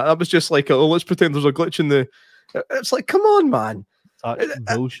moved, and that was just like, oh, let's pretend there's a glitch in the... It's like, come on, man. That's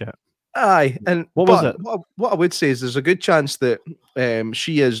bullshit. And what was it? What I would say is there's a good chance that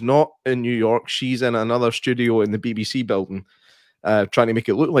she is not in New York. She's in another studio in the BBC building, trying to make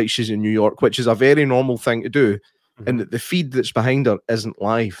it look like she's in New York, which is a very normal thing to do. And that the feed that's behind her isn't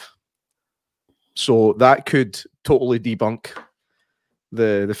live. So that could totally debunk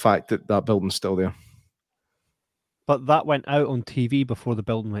the fact that that building's still there. But that went out on TV before the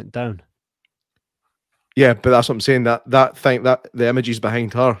building went down. Yeah, but that's what I'm saying. That the images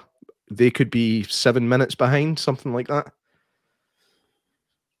behind her, they could be 7 minutes behind, something like that.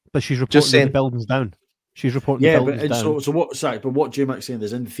 But she's reporting the building's down. She's reporting the building's down. So what? Sorry, but what J-Mac's saying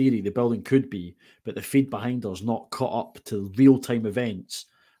is, in theory, the building could be, but the feed behind her's not caught up to real-time events,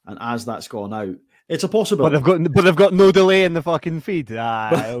 and as that's gone out, it's a possibility. But they've got no delay in the fucking feed.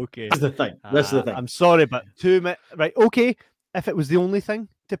 Okay. That's the thing. That's the thing. I'm sorry, but 2 minutes. Right? Okay. If it was the only thing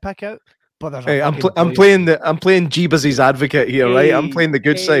to pick out, but there's I'm playing Jeebus's advocate here, right? I'm playing the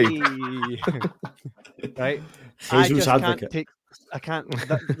good side. Right. I can't.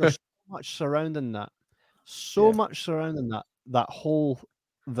 There's so much surrounding that. Much surrounding that whole.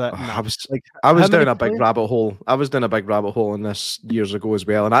 I was down a big rabbit hole. I was down a big rabbit hole in this years ago as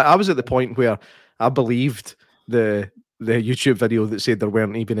well, and I was at the point where I believed the YouTube video that said there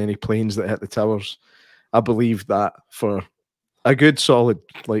weren't even any planes that hit the towers. I believed that for a good solid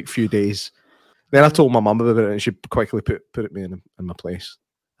few days. Then I told my mum about it, and she quickly put me in my place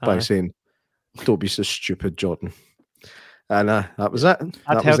by saying, "Don't be so stupid, Jordan." And that was it.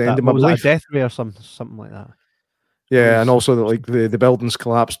 That was the end of my life. A death ray or something like that. Yeah, and also the buildings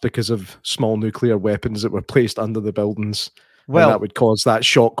collapsed because of small nuclear weapons that were placed under the buildings. Well, and that would cause that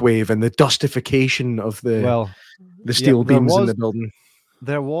shockwave and the dustification of the steel beams in the building.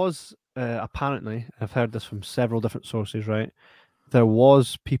 There was apparently, I've heard this from several different sources, right? There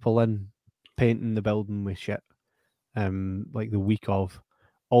was people in painting the building with shit, like the week of.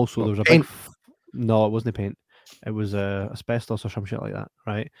 Also, there was a paint. No, it wasn't paint. It was asbestos or some shit like that,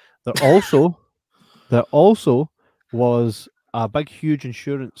 right? There also was a big, huge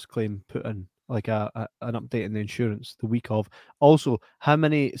insurance claim put in, like an update in the insurance the week of. Also, how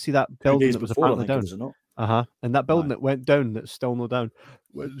many, see that building that was apparently down? And that building that went down, that's still no down,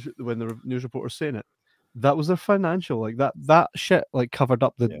 when the news reporter's saying it, that was their financial, like that shit, like covered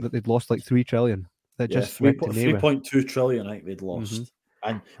up that they'd lost like 3 trillion. That just 3.2 trillion, I think they'd lost.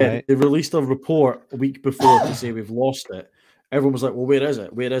 And they released a report a week before to say we've lost it. everyone was like, "Well, where is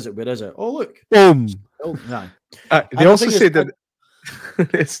it? Where is it? Where is it?" Oh, look, boom. They also said that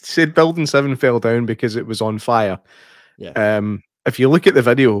it said Building 7 fell down because it was on fire. Yeah. If you look at the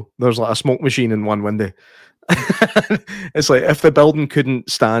video, there's like a smoke machine in one window. It's like if the building couldn't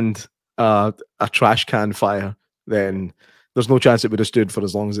stand a trash can fire, then there's no chance it would have stood for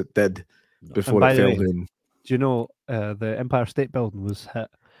as long as it did before it fell down. Do you know the Empire State Building was hit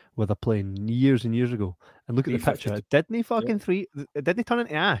with a plane years and years ago? And look at the picture. Didn't he fucking didn't he turn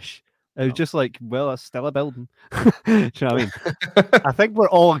into ash? It was just like, well, it's still a building. Do you know what I mean? I think we're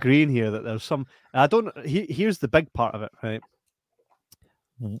all agreeing here that there's some. I don't. Here's the big part of it, right?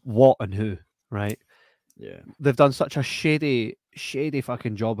 What and who, right? Yeah, they've done such a shady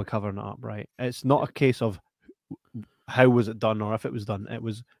fucking job of covering it up, right? It's not a case of how was it done or if it was done. It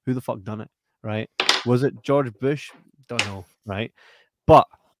was who the fuck done it, right? Was it George Bush? Don't know, right? But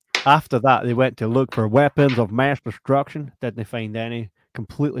after that, they went to look for weapons of mass destruction. Didn't find any.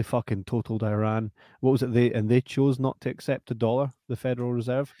 Completely fucking totaled Iran. What was it? They chose not to accept the dollar, the Federal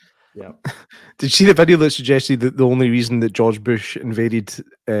Reserve. Yeah. Did you see the video that suggested that the only reason that George Bush invaded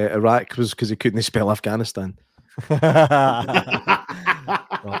Iraq was because he couldn't spell Afghanistan? Probably.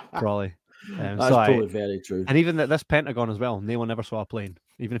 That's probably very true. And even at this Pentagon as well, no one ever saw a plane.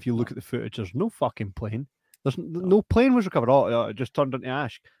 Even if you look at the footage, there's no fucking plane. There's no plane was recovered. Oh, it just turned into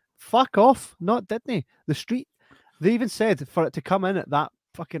ash. Fuck off. Not did they? The street. They even said for it to come in at that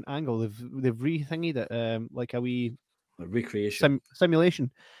fucking angle, they've re-thingied it like a wee recreation simulation,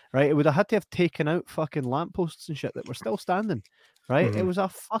 right? It would have had to have taken out fucking lampposts and shit that were still standing, right? Mm-hmm. It was a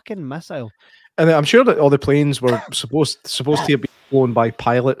fucking missile, and I'm sure that all the planes were supposed to have been flown by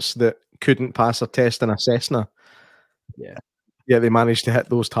pilots that couldn't pass a test in a Cessna. Yeah, they managed to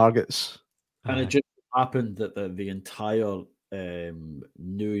hit those targets, and it just happened that the entire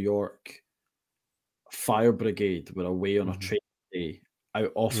New York fire brigade were away on a train day out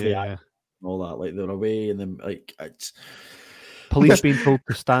off the island and all that. Like, they're away and then like it's police being told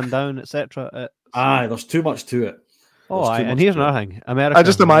to stand down, etc. There's too much to it. And here's another thing. America. I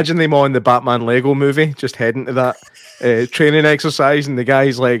just imagine them on the Batman Lego movie, just heading to that training exercise, and the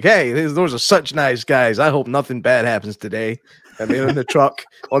guy's like, "Hey, those are such nice guys. I hope nothing bad happens today." And they're in the truck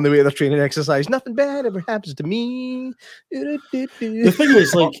on the way to the training exercise. Nothing bad ever happens to me. The thing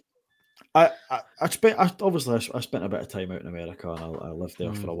is, like, I spent a bit of time out in America, and I lived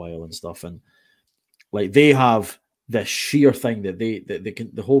there for a while and stuff, and like they have this sheer thing that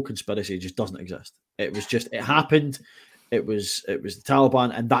the whole conspiracy just doesn't exist. It was just, it happened. It was the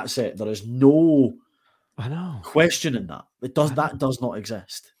Taliban, and that's it. There is no questioning that. That does not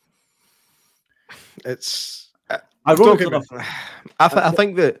exist. It's. I think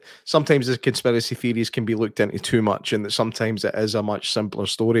that sometimes the conspiracy theories can be looked into too much, and that sometimes it is a much simpler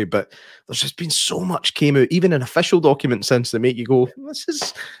story. But there's just been so much came out, even in official documents since, that make you go,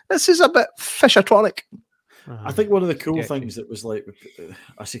 "This is a bit fishatronic." I think one of the cool things that was like,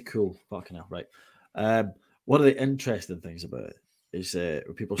 I say cool, fucking hell, right? One of the interesting things about it is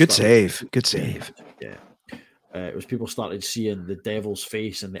when people good save. Yeah. It was people started seeing the devil's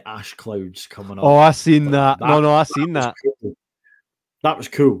face and the ash clouds coming up. Oh, I seen that. I seen that. Cool. That was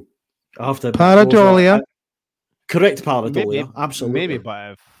cool. I have to pareidolia. Correct, pareidolia. Absolutely. Maybe,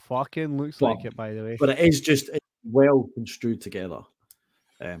 but it fucking looks like it, by the way. But it is just well construed together.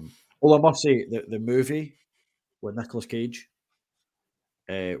 Well, I must say the movie with Nicolas Cage,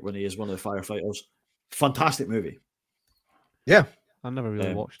 when he is one of the firefighters, fantastic movie. Yeah. I never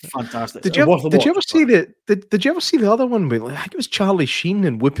really watched it. Fantastic. Did you ever see the other one? With, I think it was Charlie Sheen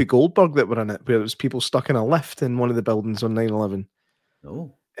and Whoopi Goldberg that were in it, where it was people stuck in a lift in one of the buildings on 9/11.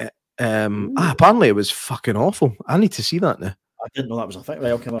 No. Apparently it was fucking awful. I need to see that now. I didn't know that was a thing. Right,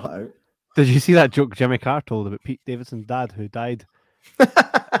 I'll come out. Did you see that joke Jimmy Carr told about Pete Davidson's dad who died?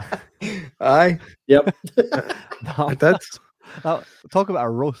 Aye. Yep. I did. Talk about a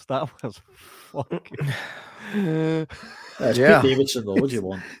roast. That was fucking. Pete Davidson, though. What do you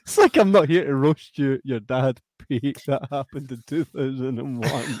want? It's like I'm not here to roast your dad, Pete. That happened in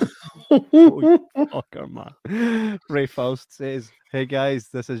 2001. Holy fucker, man. Ray Faust says, "Hey guys,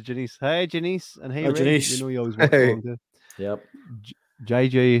 this is Janice. Hey Janice, and hey Ray. Janice. You know you always want to." Yep.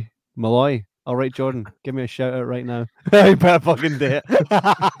 JJ Malloy. All right, Jordan, give me a shout out right now. You better fucking do it.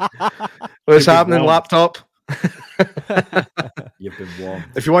 What's happening, laptop? You've been warned.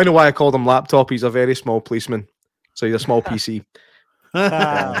 If you want to know why I called him laptop, he's a very small policeman. So he's a small PC.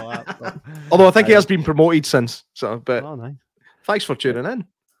 Although I think he has been promoted since. So, but nice. Thanks for tuning in.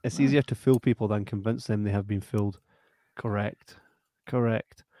 It's easier to fool people than convince them they have been fooled. Correct.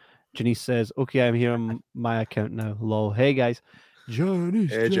 Janice says, "Okay, I'm here on my account now. Lol. Hey guys,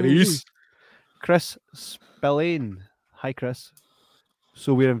 Janice. Hey Janice. Chris Spillane. Hi, Chris.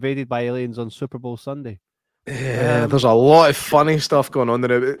 So we're invaded by aliens on Super Bowl Sunday. Yeah, there's a lot of funny stuff going on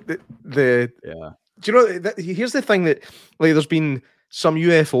there. Do you know? Here's the thing that like there's been some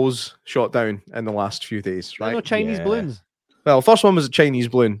UFOs shot down in the last few days, right? No Chinese balloons. Well, first one was a Chinese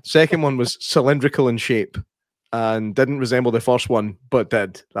balloon. Second one was cylindrical in shape and didn't resemble the first one, but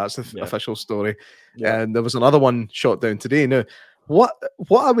did. That's the official story. Yeah. And there was another one shot down today. Now, what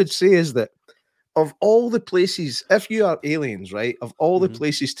I would say is that of all the places, if you are aliens, right, of all the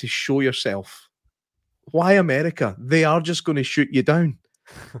places to show yourself, why America? They are just going to shoot you down.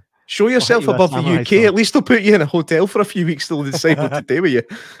 Show yourself above the UK. At least they'll put you in a hotel for a few weeks till they decide what to do with you.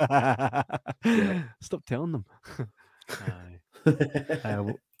 Stop telling them.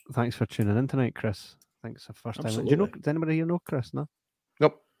 Thanks for tuning in tonight, Chris. Thanks for the first time. Does anybody here know Chris? No?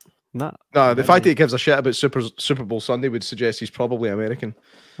 Nope. No. The fact that he gives a shit about Super Bowl Sunday would suggest he's probably American.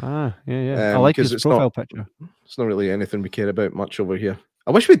 Yeah. I like his profile picture. It's not really anything we care about much over here.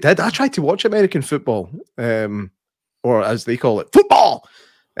 I wish we did. I tried to watch American football, or as they call it, football,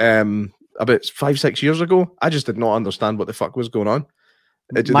 about 5-6 years ago. I just did not understand what the fuck was going on.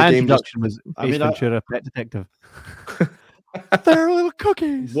 My introduction was Ace Ventura, Pet Detective. They're little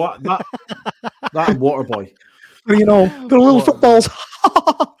cookies. What that Waterboy? You know, they're little footballs.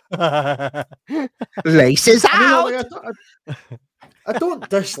 Laces out. I don't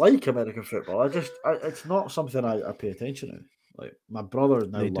dislike American football. It's not something I pay attention to. Like my brother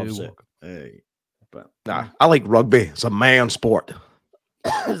now loves it. But I like rugby. It's a man sport.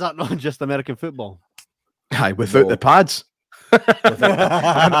 Is that not just American football? Aye, without the pads. and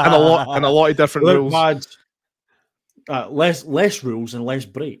a lot of different rules. Pads, less rules and less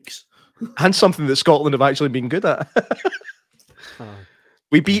breaks. And something that Scotland have actually been good at.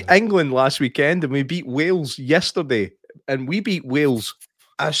 We beat England last weekend and we beat Wales yesterday. And we beat Wales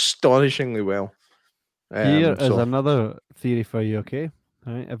astonishingly well. Here is another theory for you, okay?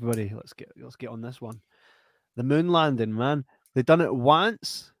 All right, everybody, let's get on this one. The moon landing, man. They done it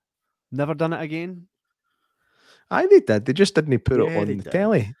once, never done it again. Aye, they did. They just didn't put it on the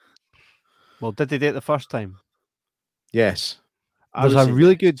telly. Well, did they do it the first time? Yes. There's a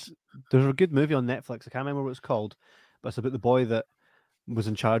good movie on Netflix. I can't remember what it's called, but it's about the boy that was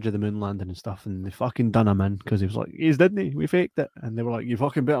in charge of the moon landing and stuff, and they fucking done him in because he was like, "He's didn't he? We faked it," and they were like, "You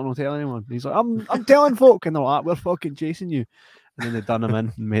fucking better not tell anyone." And he's like, "I'm telling folk," and they're like, "We're fucking chasing you," and then they done him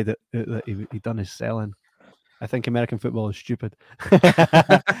in and made it that he done his selling. I think American football is stupid.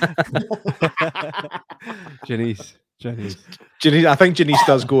 Janice, I think Janice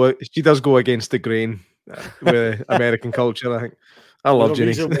does go. She does go against the grain with American culture. I think. I love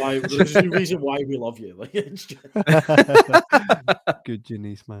Janice. There's a reason why we love you. Like, good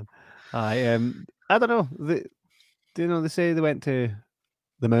Janice, man. I don't know. They say they went to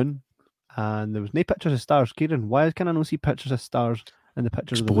the moon and there was no pictures of stars. Kieran, why can I not see pictures of stars in the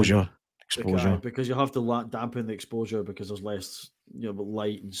pictures exposure. of the moon? Because you have to dampen the exposure because there's less,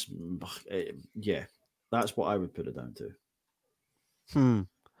 light and that's what I would put it down to.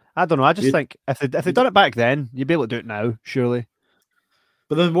 I don't know. I just think if they'd done it back then, you'd be able to do it now, surely.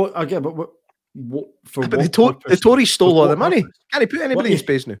 But then what again? But the Tories stole all the money. Can't he put anybody in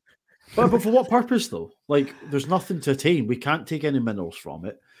space now? But for what purpose though? Like, there's nothing to attain. We can't take any minerals from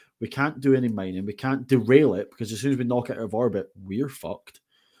it. We can't do any mining. We can't derail it because as soon as we knock it out of orbit, we're fucked.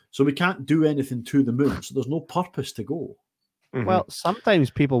 So we can't do anything to the moon. So there's no purpose to go. Mm-hmm. Well,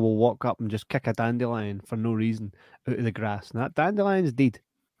 sometimes people will walk up and just kick a dandelion for no reason out of the grass, and that dandelion's dead,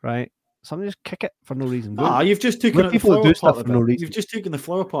 right? Some just kick it for no reason. You've just taken the flower part of it. You've just taken the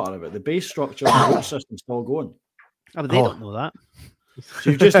flower part of it. The base structure of the root system's still going. But they don't know that.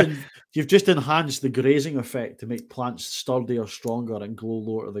 So you've just enhanced the grazing effect to make plants sturdier, stronger, and grow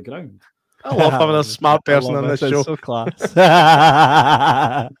lower to the ground. I love having a smart person on this show. So class.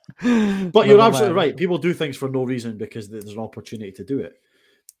 But you're absolutely right. People do things for no reason because there's an opportunity to do it.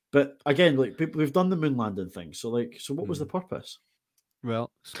 But again, like we've done the moon landing thing. So what was the purpose?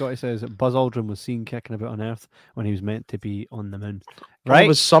 Well, Scotty says Buzz Aldrin was seen kicking about on Earth when he was meant to be on the moon. Right? There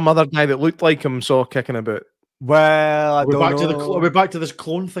was some other guy that looked like him saw kicking about. Well, we're back to this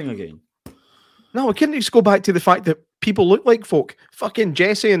clone thing again. No, we couldn't just go back to the fact that people look like folk. Fucking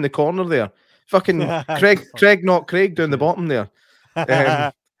Jesse in the corner there. Fucking Craig, not Craig down the bottom there.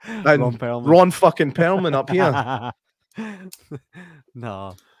 And Ron fucking Perlman up here.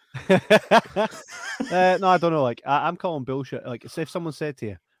 No. No, I don't know. Like, I'm calling bullshit. Like, if someone said to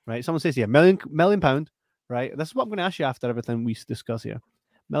you, right? Someone says to you, £1 million, right? This is what I'm going to ask you after everything we discuss here.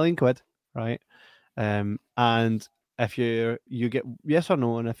 £1 million, right? And if you get yes or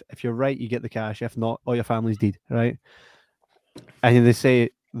no, and if you're right, you get the cash. If not, all your family's dead, right? And they say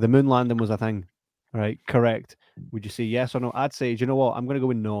the moon landing was a thing. right? Correct. Would you say yes or no? I'd say, do you know what? I'm going to go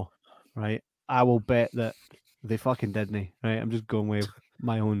with no, right? I will bet that they fucking didn't, right? I'm just going with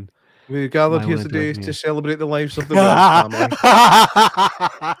my own. We gathered here today to celebrate the lives of the Wells family.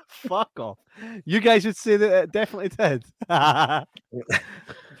 Fuck off. You guys would say that it definitely did. I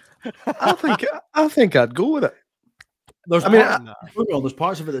think I'd go with it. There's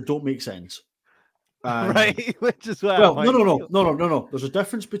parts of it that don't make sense. Right, which is why. Well, no. There's a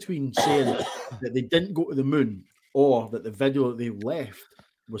difference between saying that they didn't go to the moon or that the video that they left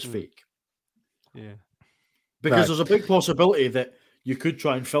was fake. Yeah, because there's a big possibility that you could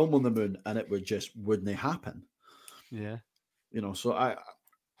try and film on the moon and it wouldn't happen. Yeah, so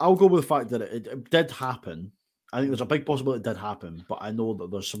I'll go with the fact that it did happen. I think there's a big possibility it did happen, but I know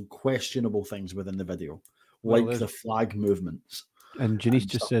that there's some questionable things within the video, like the flag movements. And Janice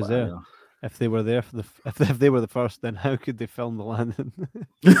just says there. If they were there if they were the first, then how could they film the landing?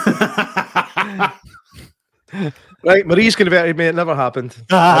 Right, Marie's converted me. It never happened.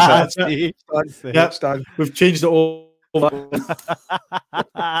 Stan. We've changed it all.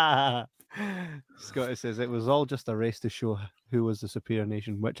 Scotty says it was all just a race to show who was the superior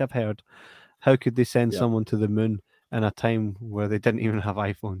nation, which I've heard. How could they send someone to the moon in a time where they didn't even have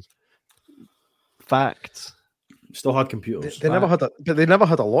iPhones? Facts. Still had computers. They never had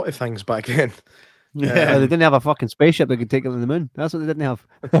a lot of things back then. Yeah, they didn't have a fucking spaceship that could take them to the moon. That's what they didn't have.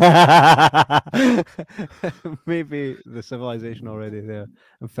 Maybe the civilization already there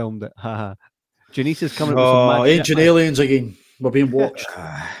and filmed it. Haha. Janice is coming. Ancient aliens again. We're being watched.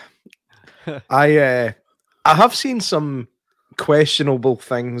 I have seen some questionable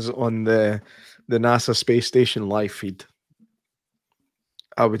things on the NASA space station live feed.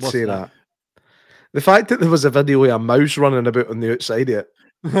 I would say that. The fact that there was a video of a mouse running about on the outside of it,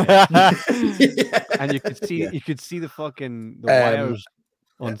 and you could see the wires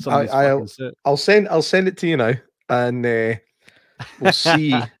on some of these fucking I'll send it to you now, and we'll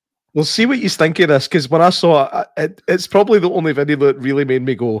see what you think of this. Because when I saw it, it's probably the only video that really made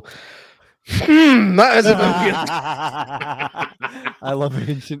me go, that is a bit weird. I love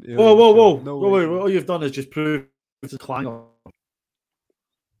ancient. Whoa! No wait, all you've done is just prove the clangor.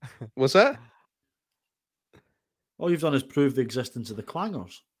 What's that? All you've done is prove the existence of the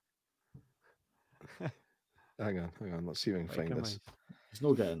clangors. Hang on. Let's see if I can find this. He's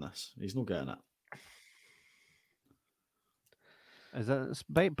not getting this. He's not getting it. Is that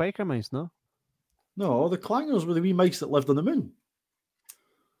biker mice? No. No, the clangors were the wee mice that lived on the moon.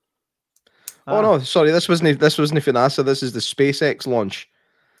 Oh no, sorry. This wasn't for NASA. This is the SpaceX launch.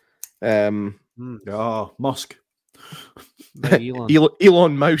 Musk.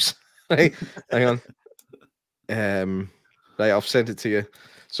 Elon Mouse. Right. Hang on. Right, I've sent it to you.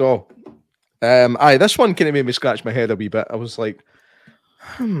 So, this one kind of made me scratch my head a wee bit. I was like,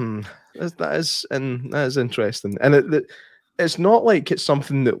 that is interesting. And it's not like it's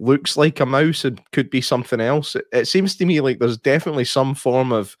something that looks like a mouse. It could be something else. It seems to me like there's definitely some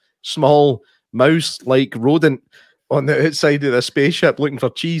form of small mouse-like rodent on the outside of the spaceship looking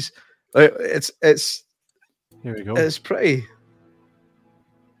for cheese. It's here we go. It's pretty.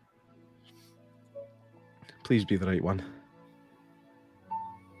 Please be the right one.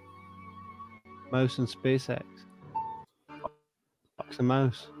 Mouse and SpaceX. Fuck's a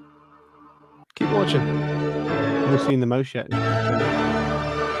mouse. Keep watching. I haven't seen the mouse yet.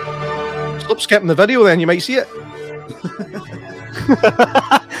 Stop skipping the video then, you might see it.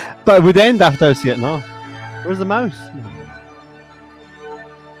 But it would end after I see it now. Where's the mouse?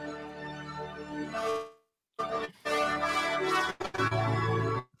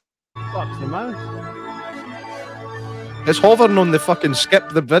 Fuck's the mouse? It's hovering on the fucking skip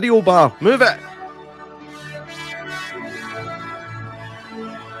the video bar. Move it.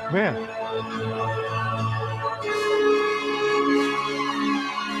 Where?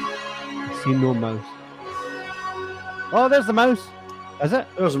 I see no mouse. Oh, there's the mouse. Is it?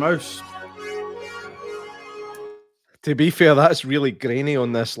 There's a mouse. To be fair, that's really grainy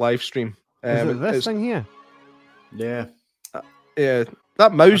on this live stream. Is it this thing here? Yeah. Yeah.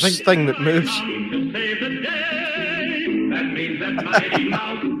 That mouse thing that moves.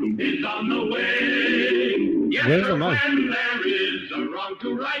 Where's the mouse?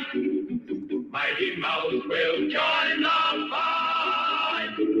 Mighty Mouse will join the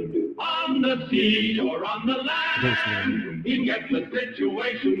fight. On the sea or on the land, he gets the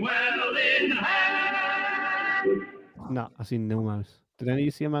situation well in hand. No, I see no mouse. Did any of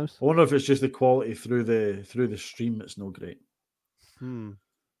you see a mouse? I wonder if it's just the quality through the stream that's no great. We've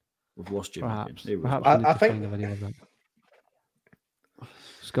lost you. Perhaps I think.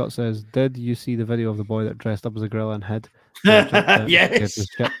 Scott says, "Did you see the video of the boy that dressed up as a gorilla and hid?" Yes.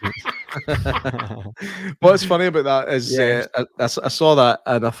 What's funny about that is I saw that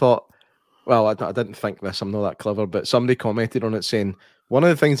and I thought, well, I didn't think this. I'm not that clever, but somebody commented on it saying one of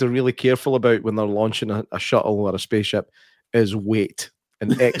the things they're really careful about when they're launching a shuttle or a spaceship is weight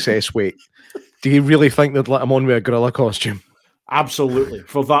and excess weight. Do you really think they'd let him on with a gorilla costume? Absolutely.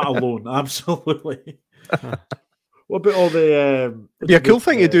 For that alone, absolutely. What about all the... It'd be a cool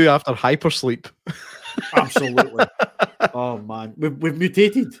thing to do after hypersleep. Absolutely. Oh, man. We've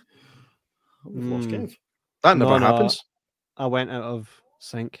mutated. We've lost Kev. That never happens. I went out of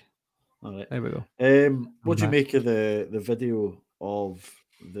sync. All right. There we go. What do you make of the video of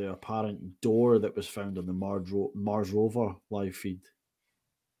the apparent door that was found on the Mars rover live feed?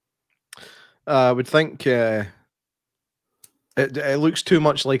 I would think it looks too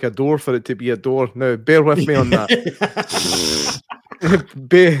much like a door for it to be a door. Now, bear with me on that.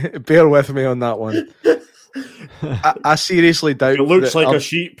 bear with me on that one. I seriously doubt it looks like a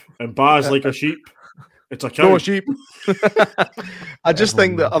sheep and Baz like a sheep. It's a cow. No, a sheep. I just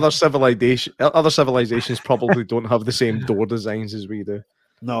think that other civilizations probably don't have the same door designs as we do.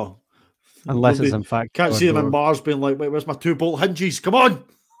 No. Unless it's in fact... Can't see them in Mars being like, wait, where's my 2-bolt hinges? Come on!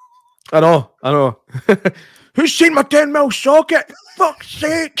 I know. Who's seen my 10mm socket? Fuck's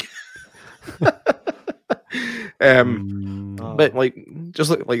sake! But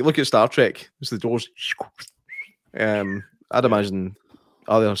look at Star Trek. It's the doors. I'd imagine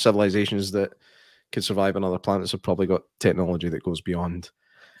other civilizations that could survive on other planets have probably got technology that goes beyond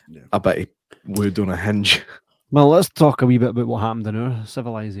a bit of wood on a hinge. Well, let's talk a wee bit about what happened in our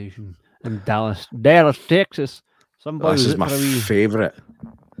civilization in Dallas, Texas. This is my favourite.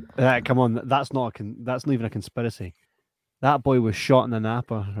 Come on, that's not even a conspiracy. That boy was shot in the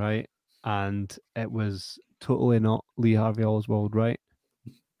Napa, right? And it was totally not Lee Harvey Oswald, right?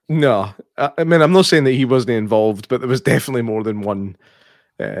 No, I mean, I'm not saying that he wasn't involved, but there was definitely more than one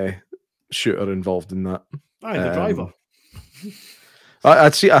shooter involved in that. Aye, the driver.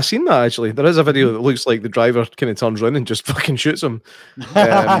 I've seen that actually. There is a video that looks like the driver kind of turns around and just fucking shoots him.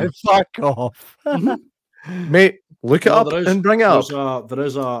 Fuck off, mate. Look it up and bring it up. There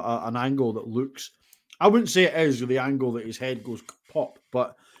is an angle that looks. I wouldn't say it is the angle that his head goes pop,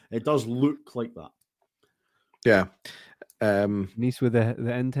 but it does look like that. Yeah. Nice with the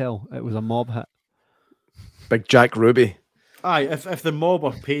intel. It was a mob hit. Big Jack Ruby. Aye, if the mob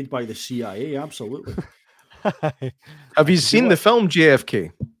are paid by the CIA, absolutely. Have you seen the film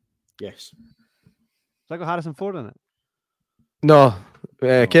JFK? Yes. Has that got Harrison Ford in it? No,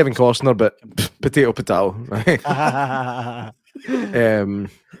 Kevin Costner, but potato. Right?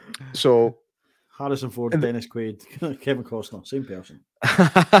 So Harrison Ford, Dennis Quaid, Kevin Costner, same person.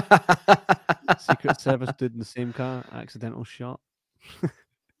 Secret Service dude in the same car, accidental shot.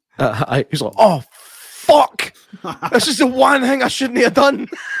 He's like, oh fuck! This is the one thing I shouldn't have done.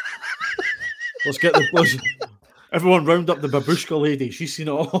 Everyone round up the babushka lady. She's seen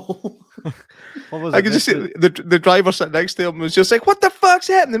it all. I can just see the driver sitting next to him was just like, "What the fuck's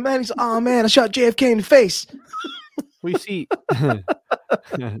happening, man?" He's like, "Oh man, I shot JFK in the face." We see.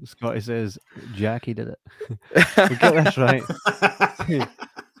 Scotty says Jackie did it. We get this right.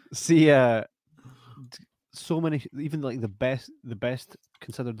 See, so many, even like the best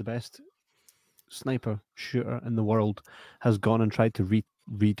considered the best sniper shooter in the world has gone and tried to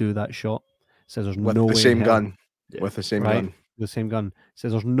redo that shot. Says there's with no way the same in gun. hell, with the same gun. The same gun.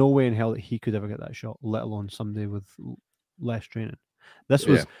 Says there's no way in hell that he could ever get that shot, let alone somebody with less training. This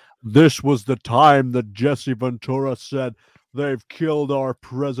was the time that Jesse Ventura said, "They've killed our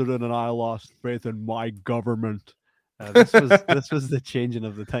president and I lost faith in my government." This was the changing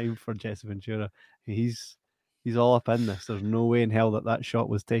of the time for Jesse Ventura. He's all up in this. There's no way in hell that shot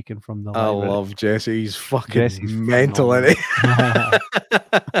was taken from the library. I love Jesse. He's fucking mental, isn't he?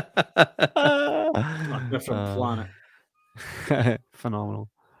 A different planet. Phenomenal.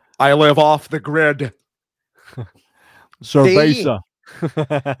 I live off the grid. Cerveza.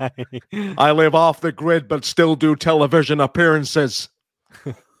 I live off the grid, but still do television appearances.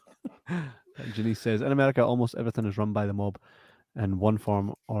 Janice says, in America, almost everything is run by the mob in one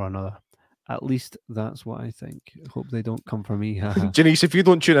form or another. At least that's what I think. Hope they don't come for me. Janice, if you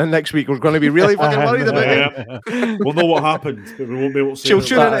don't tune in next week, we're going to be really fucking worried about it. We'll know what happened, but we won't be able to say she'll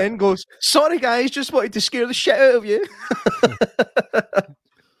tune in and goes, "Sorry guys, just wanted to scare the shit out of you."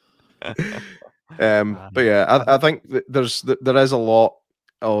 But yeah, I think there is a lot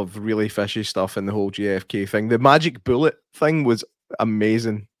of really fishy stuff in the whole JFK thing. The magic bullet thing was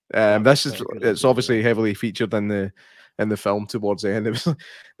amazing. It's obviously heavily featured in the film towards the end. It was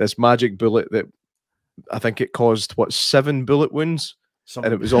this magic bullet that I think it caused 7 bullet wounds,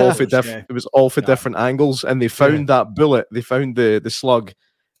 and it was all for different. It was all for different angles, and they found that bullet. They found the slug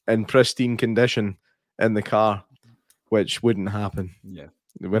in pristine condition in the car, which wouldn't happen. Yeah.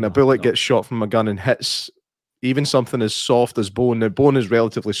 When a bullet gets shot from a gun and hits even something as soft as bone, the bone is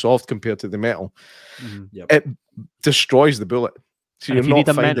relatively soft compared to the metal. It destroys the bullet. So if you need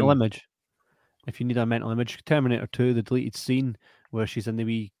a mental image, Terminator 2, the deleted scene where she's in the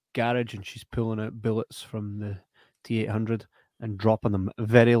wee garage and she's pulling out bullets from the T-800 and dropping them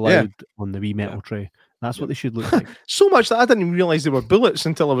very loud on the wee metal tray. That's what they should look like. So much that I didn't even realize they were bullets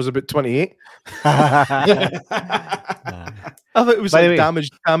until I was about 28. I thought it was like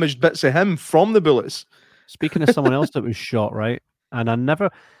damaged bits of him from the bullets. Speaking of someone else that was shot, right? And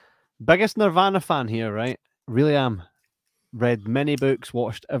biggest Nirvana fan here, right? Really am. Read many books,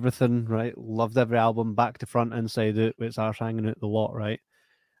 watched everything, right? Loved every album, back to front, inside out, with its arse hanging out the lot, right?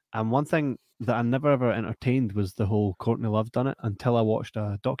 And one thing that I never ever entertained was the whole Courtney Love done it until I watched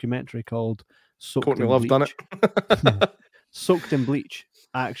a documentary called Courtney Love done it. Soaked in Bleach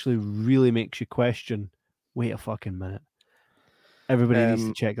actually really makes you question, wait a fucking minute. Everybody needs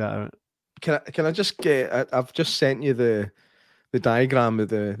to check that out. Can I just get? I've just sent you the diagram of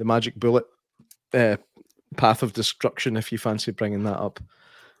the magic bullet path of destruction. If you fancy bringing that up,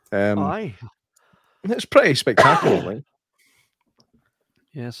 aye, it's pretty spectacular. Right?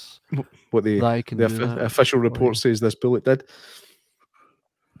 Yes, what the official report says this bullet did.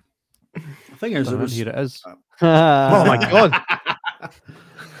 The thing is, here it is. Oh my god!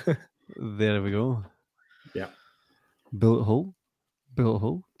 There we go. Yeah, bullet hole,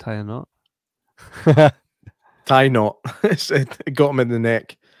 tie a knot. Tie knot. It got him in the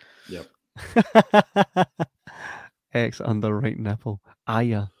neck. Yep. X under right nipple.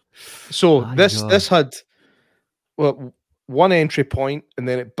 Aya. So this had one entry point, and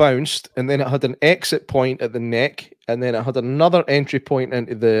then it bounced, and then it had an exit point at the neck, and then it had another entry point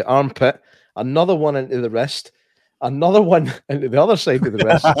into the armpit, another one into the wrist, another one into the other side of the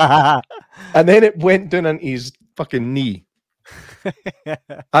wrist, and then it went down into his fucking knee.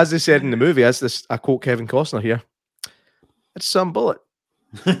 As they said in the movie, I quote Kevin Costner here, it's some bullet.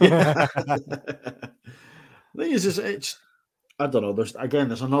 The thing is, it's I don't know. There's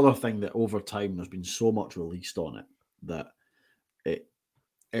another thing that over time there's been so much released on it that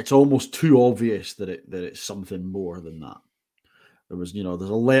it's almost too obvious that it's something more than that. There's a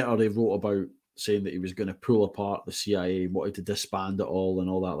letter they wrote about saying that he was going to pull apart the CIA, wanted to disband it all and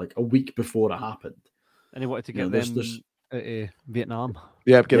all that, like a week before it happened. And he wanted to get them Vietnam.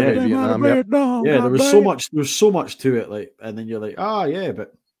 Yeah, get them Vietnam. Yeah, there's so much to it, like, and then you're like,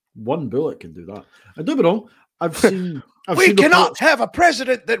 but one bullet can do that. And don't be wrong, we cannot have a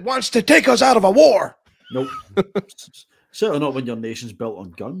president that wants to take us out of a war. Nope. Certainly not when your nation's built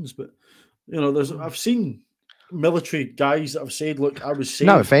on guns. But I've seen military guys that have said, "Look, I was saved."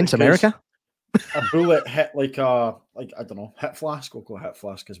 No offense, America. A bullet hit I don't know, hit flask. We'll call it hit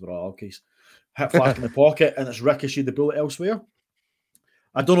flask because we're all alkies. Hit flask in the pocket, and it's ricocheted the bullet elsewhere.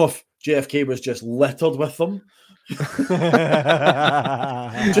 I don't know if JFK was just littered with them. He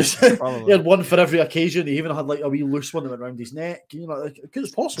had one for every occasion. He even had like a wee loose one that went around his neck.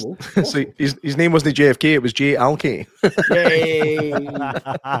 It's possible. So his name wasn't JFK; it was J. Alky. Yay,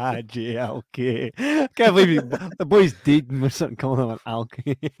 JLK! Can't believe the boy's dead and we're something calling him an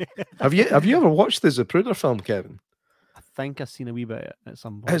Alky. Have you ever watched the Zapruder film, Kevin? I think I've seen a wee bit at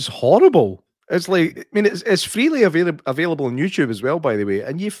some point. It's horrible. It's like, I mean, it's freely available on YouTube as well, by the way,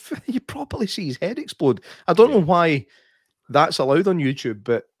 and you probably see his head explode. I don't know why that's allowed on YouTube,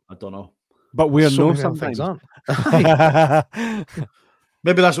 but I don't know. But we know some things aren't.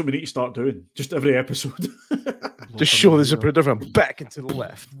 Maybe that's what we need to start doing. Just every episode. Just show the Zapruder from back into the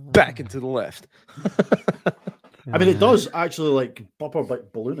left, back into the left. I mean, it does actually like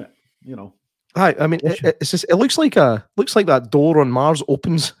balloon it, Hi, I mean, it's just, it looks like that door on Mars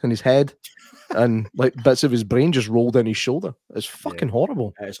opens in his head, and like bits of his brain just rolled down his shoulder. It's fucking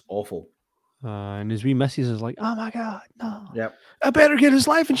horrible. It's awful. And his wee missus is like, "Oh my god, no! Yep. I better get his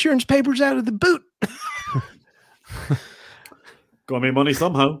life insurance papers out of the boot." Gotta make money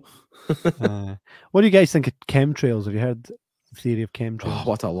somehow. What do you guys think of chemtrails? Have you heard the theory of chemtrails? Oh,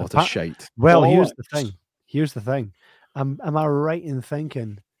 what a lot of shite. Well, here's the thing. Am I right in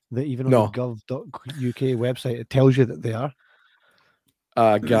thinking that even on the gov.uk website, it tells you that they are?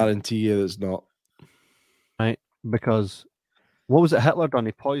 I guarantee you it's not. Right? Because what was it Hitler done?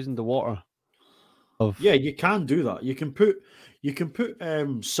 He poisoned the water. Yeah, you can do that. You can put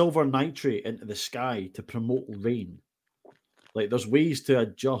silver nitrate into the sky to promote rain. Like, there's ways to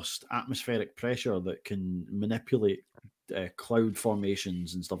adjust atmospheric pressure that can manipulate cloud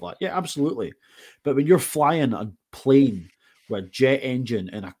formations and stuff like that. Yeah, absolutely. But when you're flying a plane with a jet engine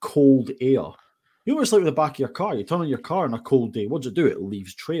in a cold air, You know what it's like with the back of your car? You turn on your car on a cold day. What does it do? It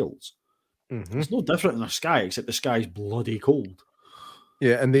leaves trails. Mm-hmm. It's no different in the sky, except the sky's bloody cold.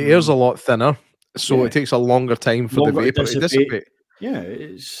 Yeah, and the air's a lot thinner, so it takes a longer time for the vapor to dissipate. Yeah,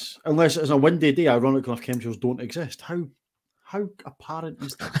 it's unless it's a windy day. Ironically enough, chemtrails don't exist. How apparent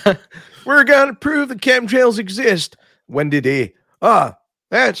is that? We're gonna prove that chemtrails exist. Windy day.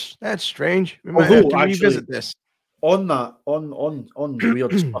 That's strange. We might have to revisit this. On that, on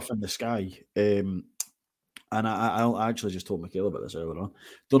weird stuff in the sky, and I actually just told Michaela about this earlier on.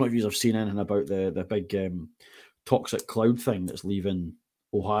 Don't know if you have seen anything about the big toxic cloud thing that's leaving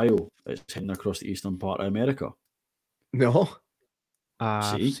Ohio. It's heading across the eastern part of America. No.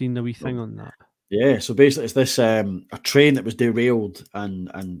 I've seen the wee thing on that. Yeah, so basically it's this a train that was derailed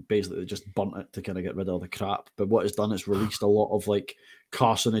and basically they just burnt it to kind of get rid of the crap. But what it's done is released a lot of like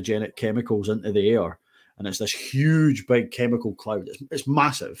carcinogenic chemicals into the air. And it's this huge big chemical cloud. It's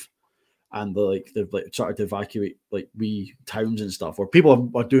massive. And they've started to evacuate like wee towns and stuff, or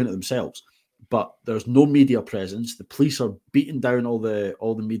people are doing it themselves. But there's no media presence. The police are beating down all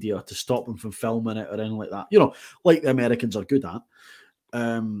the media to stop them from filming it or anything like that. You know, like the Americans are good at.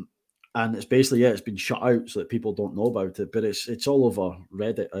 And it's basically, it's been shut out so that people don't know about it. But it's all over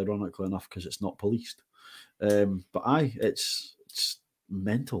Reddit, ironically enough, because it's not policed. But it's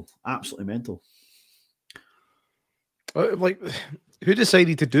mental, absolutely mental. Like, who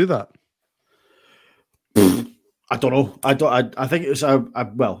decided to do that? I don't know. I think it's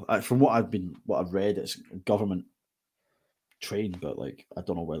from what I've read, it's government trained, but like I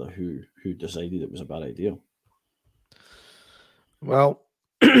don't know whether who decided it was a bad idea. Well,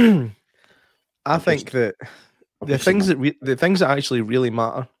 I think that the things that actually really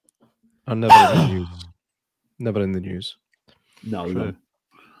matter are never in the news. Never in the news. No.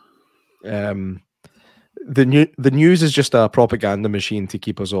 The news is just a propaganda machine to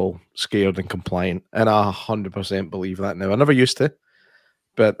keep us all scared and compliant, and I 100% believe that now. I never used to,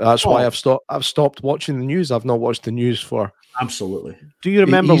 but that's why I've stopped watching the news. I've not watched the news for absolutely. Do you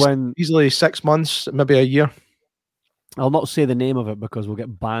remember when easily 6 months, maybe a year? I'll not say the name of it because we'll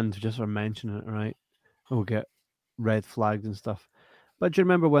get banned just for mentioning it, right? We'll get red flagged and stuff. But do you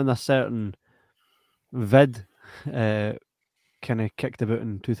remember when a certain vid kind of kicked about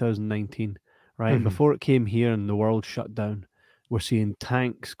in 2019? Right, Mm-hmm. before it came here and the world shut down, we're seeing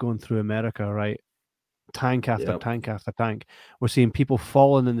tanks going through America, right? Tank after tank after tank. We're seeing people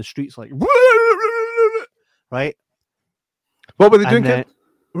falling in the streets like, right? What were they doing? It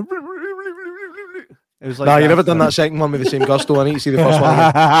was like, nah, you never done that second one with the same gusto. I need to see the first one.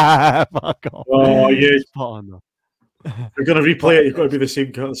 Fuck off. Oh yeah, spot on though. You're gonna replay it. You've got to be the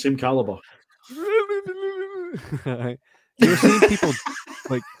same caliber. You're seeing people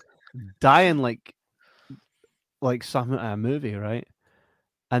like dying like something in a movie, right?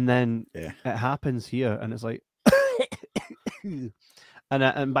 And then it happens here, and it's like,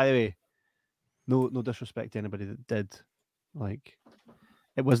 and by the way, no disrespect to anybody that did, like,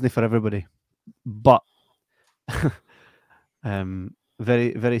 it wasn't for everybody, but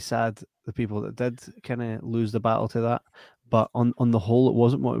very very sad the people that did kind of lose the battle to that. But on the whole, it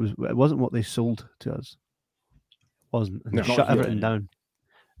wasn't what they sold to us. It wasn't. And they shut everything down.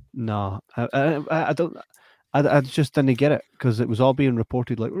 No, I don't. I just didn't get it because it was all being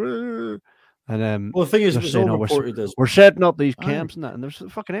reported like, and well, the thing is, it was all reported as we're setting up these camps and that, and they're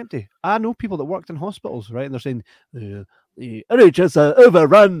fucking empty. I know people that worked in hospitals, right? And they're saying the NHS are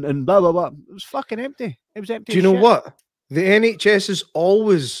overrun and blah blah blah. It was fucking empty. It was empty. Do you know what? The NHS is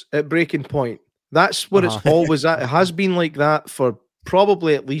always at breaking point. That's what it's always at. It has been like that for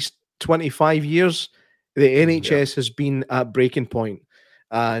probably at least 25 years. The NHS has been at breaking point.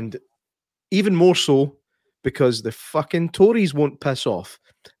 And even more so because the fucking Tories won't piss off.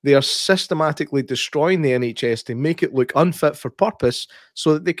 They are systematically destroying the NHS to make it look unfit for purpose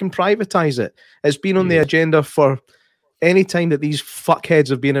so that they can privatise it. It's been on the agenda for any time that these fuckheads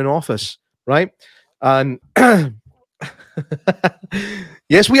have been in office, right? And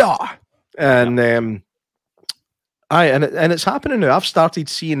yes, we are. And and it's happening now. I've started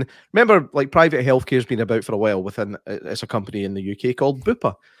seeing. Remember, like private healthcare has been about for a while. It's a company in the UK called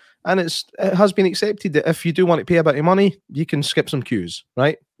Bupa, and it has been accepted that if you do want to pay a bit of money, you can skip some queues.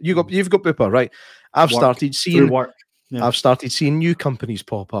 Right? You've got Bupa, right? I've started seeing new companies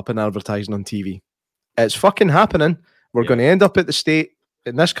pop up and advertising on TV. It's fucking happening. We're going to end up at the state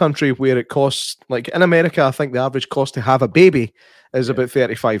in this country where it costs, like in America, I think the average cost to have a baby is about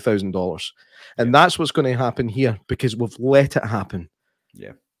 $35,000. And that's what's going to happen here because we've let it happen.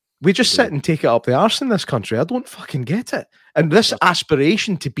 Yeah. We just sit and take it up the arse in this country. I don't fucking get it. And this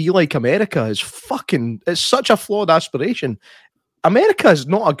aspiration to be like America is it's such a flawed aspiration. America is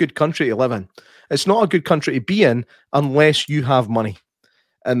not a good country to live in. It's not a good country to be in unless you have money.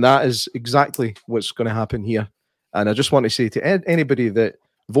 And that is exactly what's going to happen here. And I just want to say to anybody that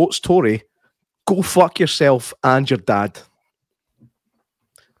votes Tory, go fuck yourself and your dad.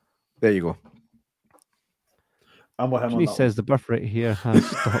 There you go. I'm with him. He says the birth rate here has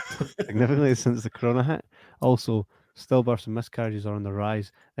stopped significantly since the corona hit. Also, stillbirths and miscarriages are on the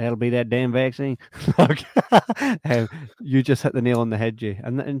rise. It'll be that damn vaccine. You just hit the nail on the head, Jay.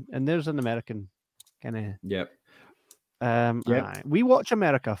 And there's an American kind of. Yep. We watch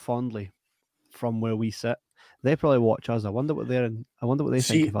America fondly from where we sit. They probably watch us. I wonder what they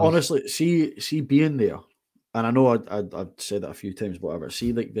think of us. Honestly, see being there, and I know I've said that a few times, whatever.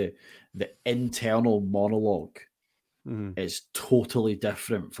 See, like the internal monologue is totally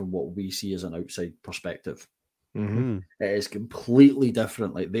different from what we see as an outside perspective. Mm-hmm. It is completely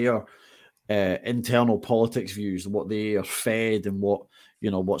different. Like their internal politics views, what they are fed, and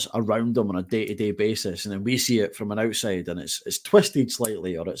what's around them on a day-to-day basis, and then we see it from an outside, and it's twisted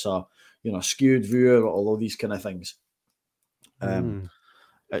slightly, or it's a skewed view, or all of these kind of things.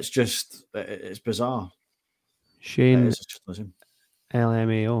 It's just it's bizarre. Shane,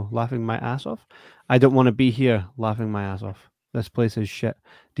 LMAO, laughing my ass off. I don't want to be here laughing my ass off. This place is shit.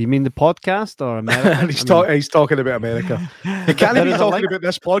 Do you mean the podcast or America? He's talking about America. He can't even be talking about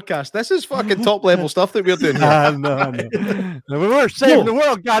this podcast. This is fucking top level stuff that we're doing here. No. We're saving the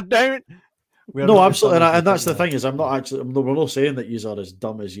world, goddammit. No, absolutely, and that's the thing is, we're not saying that you are as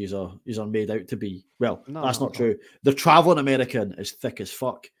dumb as you are made out to be. Well, that's not true. The traveling American is thick as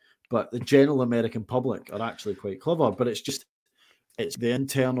fuck, but the general American public are actually quite clever. But it's the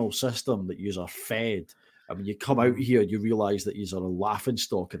internal system that you are fed. I mean, you come out here, you realise that you are a laughing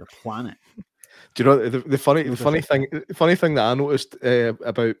stock of the planet. Do you know the funny thing that I noticed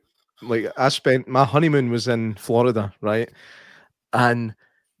about, like, I spent my honeymoon was in Florida, right? And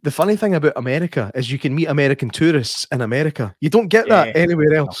the funny thing about America is you can meet American tourists in America. You don't get that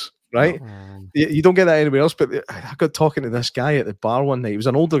anywhere else, right? You don't get that anywhere else. But I got talking to this guy at the bar one night. He was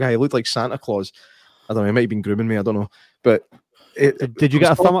an older guy. He looked like Santa Claus. I don't know. He might have been grooming me. I don't know. But did you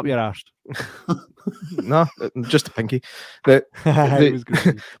get a thumb up your arse? No, just a pinky. But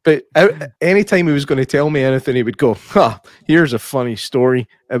anytime he was going to tell me anything, he would go, here's a funny story.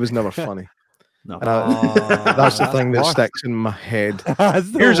 It was never funny. No, that's the thing that sticks in my head.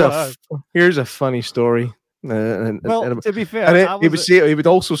 Here's a funny story. To be fair, he would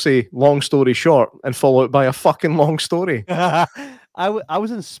also say long story short and follow it by a fucking long story. I was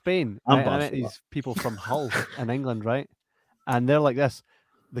in Spain. Right? I met these people from Hull in England, right? And they're like this.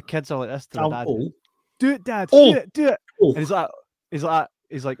 The kids are like this to their dad. Do it, Dad. Do it. And he's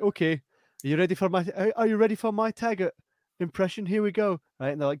like, okay. Are you ready for my Taggart impression? Here we go.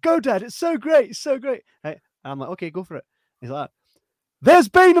 Right? And they're like, go, Dad. It's so great. It's so great. Right? And I'm like, okay, go for it. He's like, there's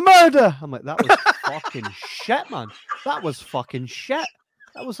been a murder. I'm like, that was fucking shit, man. That was fucking shit.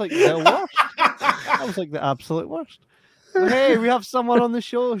 That was like the worst. That was like the absolute worst. Hey, we have someone on the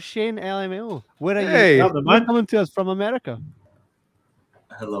show, Shane LMAO. Where are you? You're coming to us from America.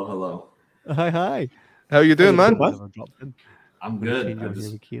 Hello. Hi. How you doing, man? I'm good. I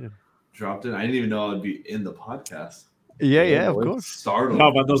just dropped in. I didn't even know I'd be in the podcast. Yeah, of course. Startled.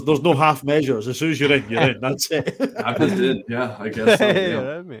 No, man, there's no half measures. As soon as you're in. That's it. I just did. Yeah, I guess so.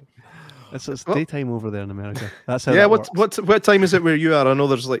 Yeah. It's daytime over there in America. That's how. Yeah. What time is it where you are? I know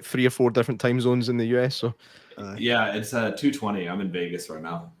there's like 3 or 4 different time zones in the US. So. Yeah, it's 2:20. I'm in Vegas right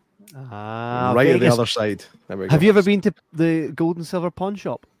now. Right Vegas. At the other side. Have you ever been to the Gold and Silver Pawn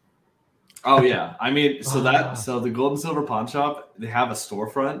Shop? Oh yeah, I mean, so the Gold and Silver Pawn Shop, they have a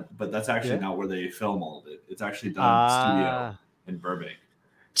storefront, but that's actually not where they film all of it. It's actually done in the studio in Burbank.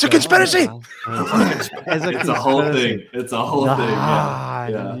 It's a conspiracy. It's a whole thing. It's a whole thing.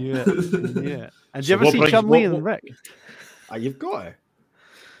 Yeah. Yeah. And did you ever see Chum Lee and Rick? You've got it.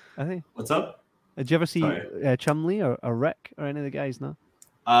 I think. What's up? Did you ever see Chum Lee or Rick or any of the guys? No.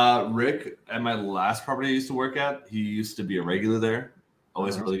 Rick, at my last property I used to work at, he used to be a regular there.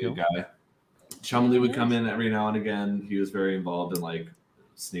 Always a really good guy. Chum Lee would come in every now and again. He was very involved in like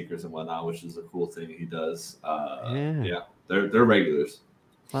sneakers and whatnot, which is a cool thing he does. Yeah, they're regulars.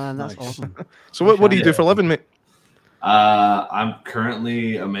 Man, that's awesome. So what do you do for a living, mate? I'm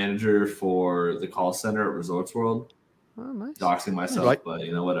currently a manager for the call center at Resorts World. Oh, nice. Doxing myself, right. But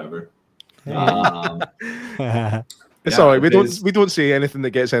whatever. It's all right. We don't say anything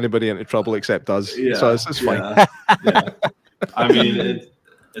that gets anybody into trouble except us. Yeah, so it's fine. Yeah. I mean,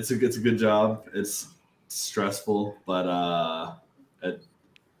 it's a good job. It's stressful, but it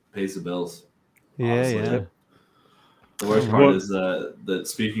pays the bills. Honestly. Yeah. The worst part is that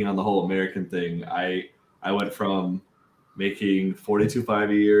speaking on the whole American thing, I went from making $42,500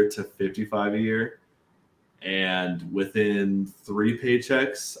 a year to $55,000 a year. And within 3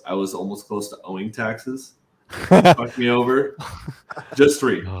 paychecks, I was almost close to owing taxes. Fucked me over. Just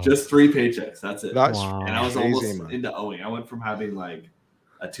 3 paychecks. That's it. That's and I was crazy, almost man. into owing. I went from having like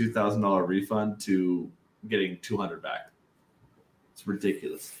a $2,000 refund to getting $200 back. It's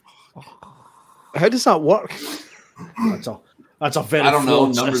ridiculous. How does that work? That's a very. I don't know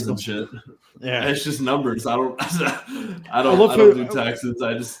flawed numbers system. and shit. Yeah, it's just numbers. I don't love do how- taxes.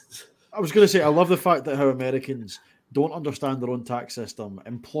 I was going to say, I love the fact that how Americans don't understand their own tax system,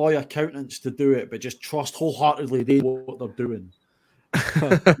 employ accountants to do it, but just trust wholeheartedly they know what they're doing.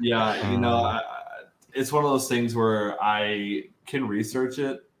 Yeah, it's one of those things where I can research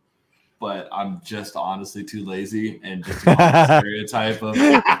it, but I'm just honestly too lazy and just a stereotype of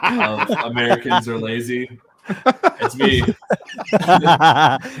Americans are lazy. It's me.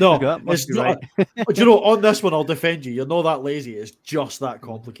 No, That must it's be not. But you know, on this one, I'll defend you. You're not that lazy. It's just that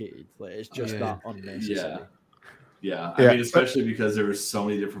complicated. Like, it's just that unnecessary. Yeah. I mean, especially because there were so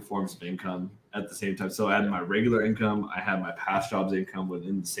many different forms of income at the same time. So I had my regular income, I had my past jobs income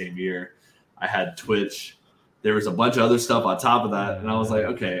within the same year. I had Twitch. There was a bunch of other stuff on top of that, and I was like,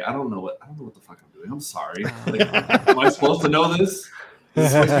 okay, I don't know what the fuck I'm doing. I'm sorry. Like, am I supposed to know this? This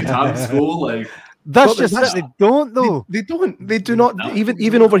is supposed to be taught in school? Like, That's just it. They don't though. They do not.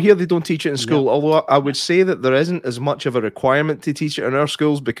 Even over here, they don't teach it in school. Yeah. Although I would say that there isn't as much of a requirement to teach it in our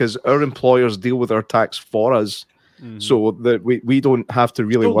schools because our employers deal with our tax for us, so that we don't have to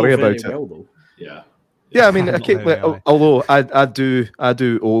really worry about it. Though. Yeah. Yeah, I mean, although I do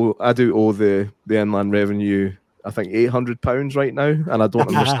owe the Inland Revenue, I think £800 right now, and I don't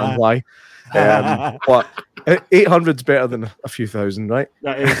understand why. But 800's better than a few thousand, right?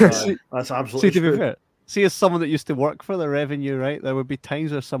 That is, that's absolutely to be true. fair, see, as someone that used to work for the revenue, right, there would be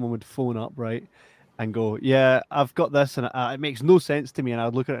times where someone would phone up, right, and go, "Yeah, I've got this, and it makes no sense to me," and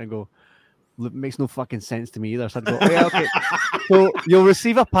I'd look at it and go, "It makes no fucking sense to me either." So I'd go, "Yeah, okay, so you'll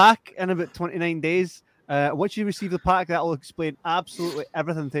receive a pack in about 29 days. Once you receive the pack, that will explain absolutely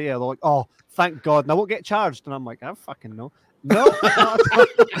everything to you." They're like, "Oh, thank God, and I won't get charged." And I'm like, "I don't fucking know." No,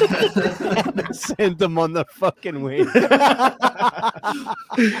 send them on their fucking way.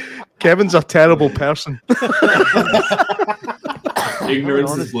 Kevin's a terrible person.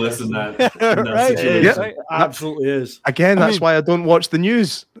 Ignorance is bliss in that Right, situation. it absolutely is. Again, that's why I don't watch the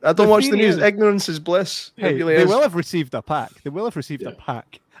news. I don't watch the news. Ignorance is bliss. Hey, really they is. will have received a pack. They will have received a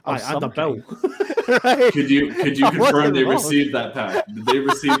pack. And a bill. Right. Could you confirm they received that pack? Did they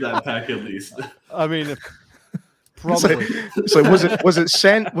receive that pack at least? I mean, probably. So was it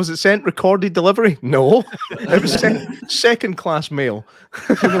sent recorded delivery? No, it was sent second class mail.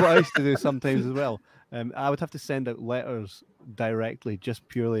 You know what I used to do sometimes as well? I would have to send out letters directly, just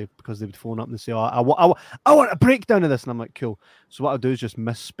purely because they would phone up and say, "Oh, I want a breakdown of this," and I'm like, "Cool." So what I'll do is just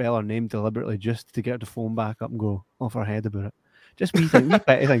misspell her name deliberately, just to get her to phone back up and go off her head about it. Just wee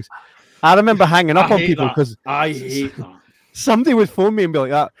petty things. I remember hanging up on people because I hate that. Somebody would phone me and be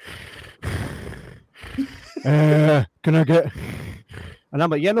like that. Can I get? And I'm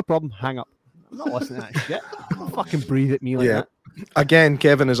like, yeah, no problem. Hang up. I'm not listening to that shit. Don't fucking breathe at me like that. Again,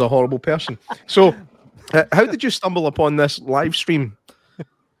 Kevin is a horrible person. So, how did you stumble upon this live stream?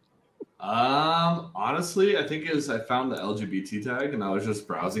 Honestly, I think I found the LGBT tag and I was just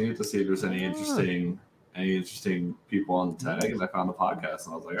browsing it to see if there's any interesting people on the tag, and I found the podcast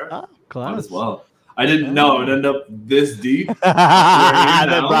and I was like, all right, might as well. I didn't know it would end up this deep.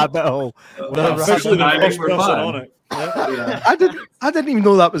 The rabbit hole. Especially the first person on it. Yeah. I didn't even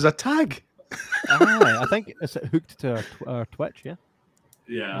know that was a tag. I think it's hooked to our Twitch, yeah?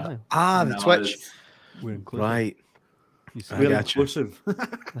 Yeah. The Twitch. We're inclusive. Right. We're inclusive.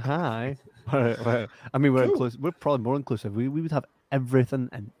 Hi. I mean, we're inclusive. We're probably more inclusive. We would have everything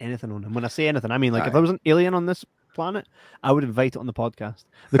and anything on. And when I say anything, I mean like if there was an alien on this planet, I would invite it on the podcast.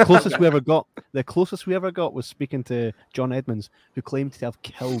 The closest we ever got was speaking to John Edmonds, who claimed to have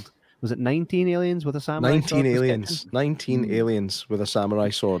killed, was it 19 aliens with a samurai 19 aliens. 19 aliens with a samurai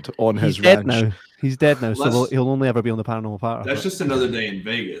sword on his dead ranch. now. He's dead now, so he'll only ever be on the Paranormal Part. That's just another day in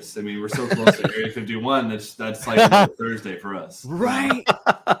Vegas. I mean, we're so close to Area 51. That's like another Thursday for us. Right.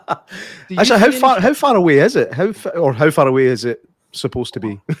 Actually, how far away is it? How far away is it supposed to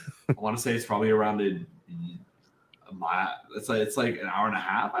be? I want to say it's probably around a mile. It's like an hour and a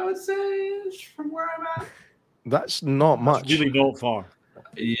half, I would say, from where I'm at. That's not much. It's really not far.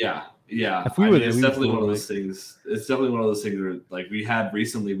 Yeah. If we were it's definitely one of those things. It's definitely one of those things where, like, we had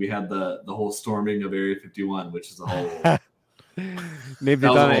the whole storming of Area 51, which is a whole. Maybe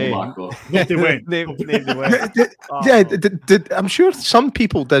done it. I'm sure some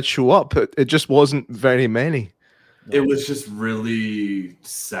people did show up. It just wasn't very many. It was just really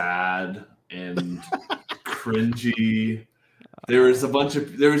sad and cringy. It was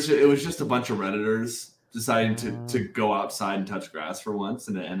just a bunch of Redditors deciding to go outside and touch grass for once,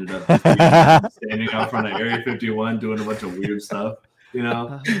 and it ended up just being standing out front of Area 51 doing a bunch of weird stuff, you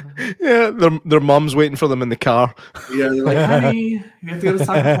know? Yeah, their mum's waiting for them in the car. Yeah, they're like, honey, you have to go to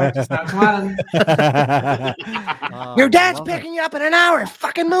soccer practice now, come on. Your dad's picking you up in an hour,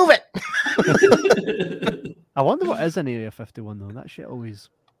 fucking move it. I wonder what is in Area 51 though. That shit always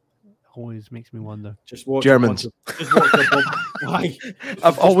makes me wonder. Just watch Germans. Why?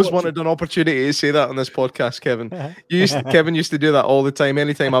 I've always wanted an opportunity to say that on this podcast, Kevin. Kevin used to do that all the time.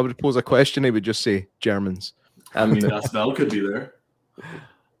 Anytime I would pose a question, he would just say Germans. I mean, that spell could be there.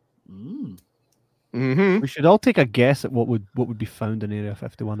 Mm-hmm. We should all take a guess at what would be found in Area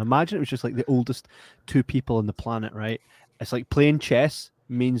 51. Imagine it was just like the oldest two people on the planet, right? It's like playing chess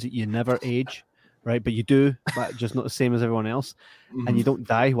means that you never age, right? But you do, but just not the same as everyone else. And you don't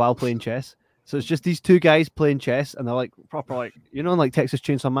die while playing chess. So it's just these two guys playing chess, and they're like proper, like, you know, like Texas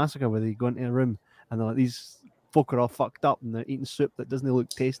Chainsaw Massacre, where they go into a room and they're like, these folk are all fucked up and they're eating soup that doesn't look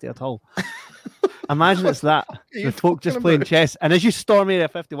tasty at all. Imagine it's that. The folk just playing chess, and as you storm Area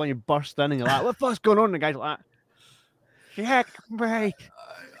 51, you burst in and you're like, what the fuck's going on? And the guy's like, check break.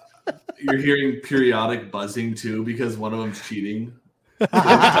 You're hearing periodic buzzing too because one of them's cheating.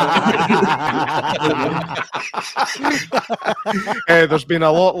 There's been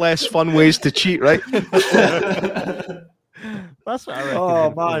a lot less fun ways to cheat, right? That's what I reckon.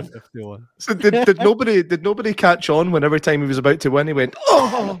 Oh man! So did nobody catch on when every time he was about to win, he went,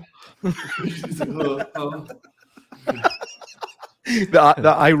 oh.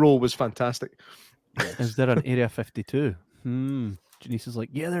 That eye roll was fantastic. Is there an Area 52? Janice is like,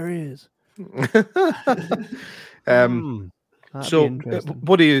 yeah, there is. So,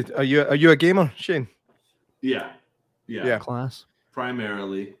 what are you a gamer, Shane? Yeah. Class.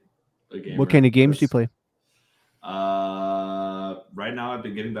 Primarily a gamer. What kind of games do you play? Right now I've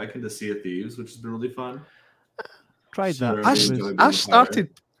been getting back into Sea of Thieves, which has been really fun. Tried that.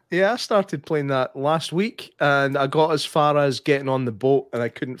 I started playing that last week, and I got as far as getting on the boat, and I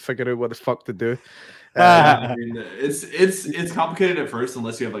couldn't figure out what the fuck to do. I mean, it's complicated at first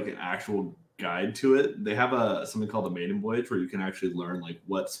unless you have like an actual guide to it. They have something called a maiden voyage where you can actually learn like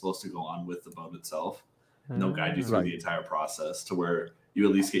what's supposed to go on with the boat itself. And they'll guide you through the entire process to where you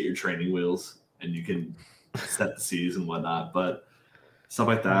at least get your training wheels and you can set the seas and whatnot. But stuff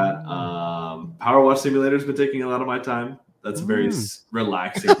like that. Power Wash Simulator's been taking a lot of my time. That's a very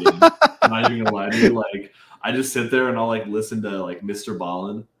relaxing game. I'm not even gonna lie to you. Like, I just sit there and I'll like listen to like Mr.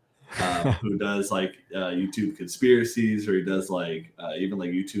 Ballin, who does like YouTube conspiracies, or he does like even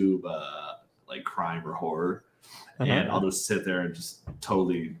like YouTube like crime or horror, and I'll just sit there and just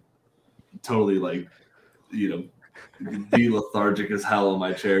totally like, you know, be lethargic as hell in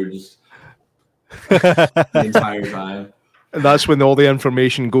my chair just the entire time. And that's when all the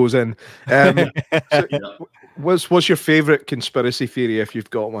information goes in. What's your favorite conspiracy theory if you've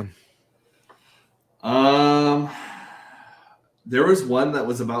got one? There was one that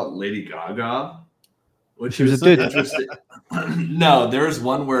was about Lady Gaga, which she was a dude. Interesting. No, there was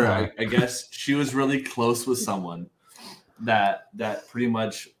one where I guess she was really close with someone that pretty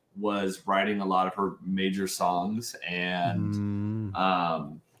much was writing a lot of her major songs, and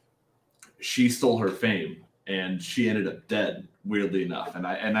she stole her fame, and she ended up dead, weirdly enough. And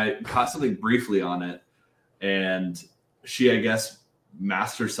I caught something briefly on it, and she, I guess,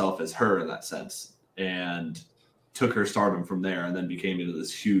 masked herself as her in that sense, and took her stardom from there, and then became into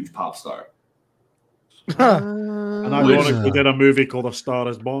this huge pop star. And ironically, did a movie called A Star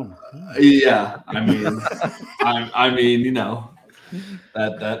Is Born. Yeah, I mean, you know,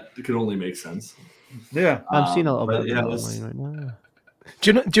 that could only make sense. Yeah, I've seen a little bit. Yeah, right now.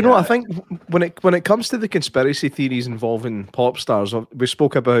 Do you know? I think when it comes to the conspiracy theories involving pop stars, we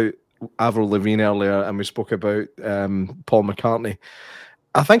spoke about Avril Lavigne earlier, and we spoke about Paul McCartney.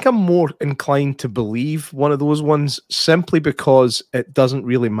 I think I'm more inclined to believe one of those ones simply because it doesn't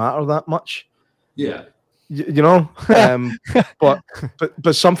really matter that much. Yeah. You know, but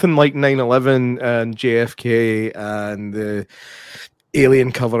something like 9/11 and JFK and the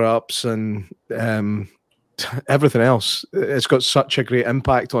alien cover-ups and everything else, it's got such a great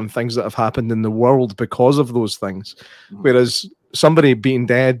impact on things that have happened in the world because of those things. Whereas somebody being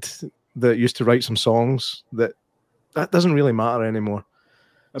dead that used to write some songs, that doesn't really matter anymore.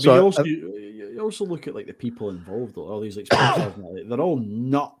 I mean, you also look at like the people involved, all these experiments, they're all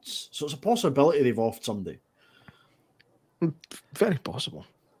nuts. So it's a possibility they've offed somebody. Very possible.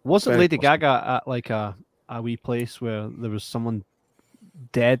 Wasn't Lady Gaga at like a wee place where there was someone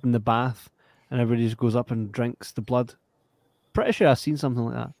dead in the bath, and everybody just goes up and drinks the blood. Pretty sure I've seen something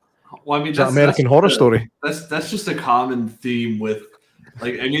like that. Well, I mean, that's American Horror Story. That's just a common theme with,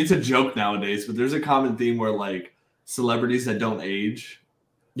 like, I mean, it's a joke nowadays, but there's a common theme where like celebrities that don't age,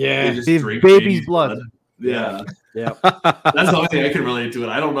 they just drink baby's blood. Yeah. Yeah, that's the only thing I can relate to it.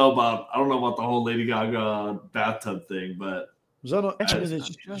 I don't know about the whole Lady Gaga bathtub thing, but was that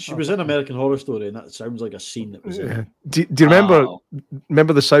not, she was in American Horror Story, and that sounds like a scene that was in. Do you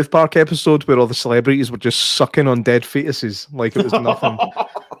remember the South Park episode where all the celebrities were just sucking on dead fetuses like it was nothing?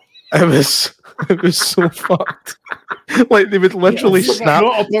 It was so fucked. Like they would literally snap.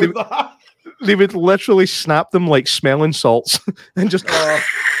 They would literally snap them like smelling salts and just. I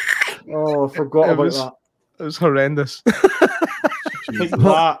forgot about that. It was horrendous. Like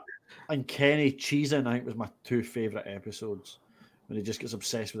that and Kenny cheesing, I think, was my two favourite episodes. When he just gets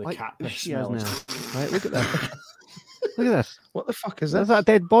obsessed with the cat piss smell. Right, look at that. Look at this. What the fuck is that? Is that a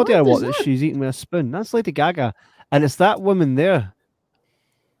dead body or what that she's eating with a spoon? That's Lady Gaga. And it's that woman there.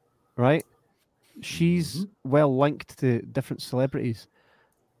 Right? She's well linked to different celebrities.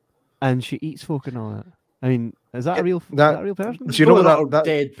 And she eats folk and all that. I mean, is that a real person? Do you know that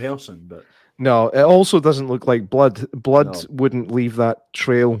dead person? But no, it also doesn't look like blood. Blood wouldn't leave that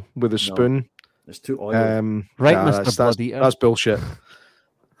trail with a spoon. It's too oily. Right, Mr. Blood Eater. That's bullshit.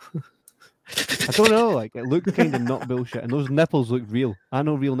 I don't know. Like, it looked kind of not bullshit, and those nipples look real. I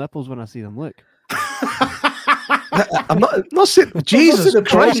know real nipples when I see them. Look. I'm not saying. Jesus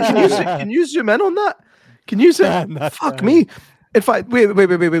Christ! Can you zoom in on that? Can you zoom? Fuck me. In fact, wait.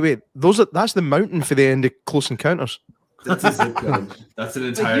 That's the mountain for the end of Close Encounters. That's a zip code. That's an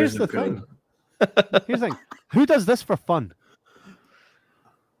entire zip code. Here's the thing. Who does this for fun?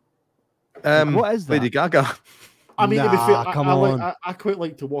 What is that? Lady Gaga. I mean, to be fair, come on. I quite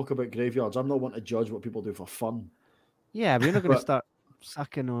like to walk about graveyards. I'm not one to judge what people do for fun. Yeah, we're not going to start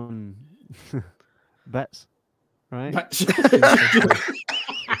sucking on bits, right?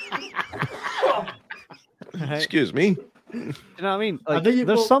 Excuse me. You know what I mean? Like,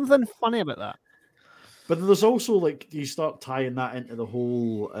 there's something funny about that. But there's also, like, you start tying that into the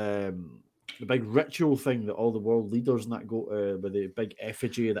whole the big ritual thing that all the world leaders and that go to, with the big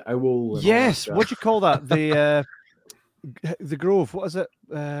effigy of the owl. And yes, what do you call that? The grove. What is it?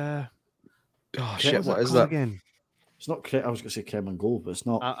 Oh shit! What is that again? It's not. I was going to say Kremlin Grove, but it's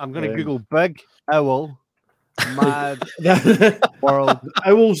not. I'm going to Google big owl. Mad world. The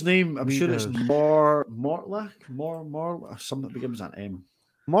owl's name, I'm sure it's Morla, something that begins with an M.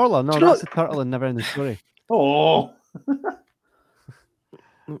 Morla, no, that's the turtle in Neverending Story. Oh,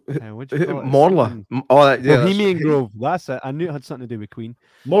 Morla. Bohemian Grove. That's it. I knew it had something to do with Queen.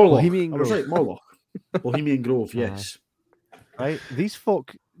 Morla. Bohemian Grove. I was right, Morla. Bohemian Grove. Yes. Right. These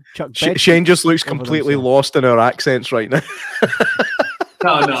folk. Shane just looks completely lost in our accents right now.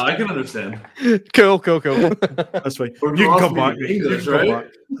 No, I can understand. Cool. That's fine. You can come back. English, right?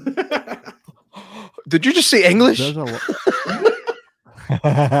 Did you just say English? All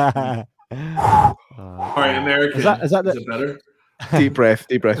right, American. Is that it better? Deep breath.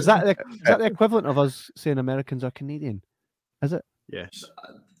 Is that the equivalent of us saying Americans are Canadian? Is it? Yes.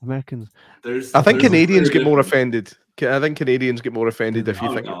 Americans. I think Canadians get more offended. I think Canadians get more offended if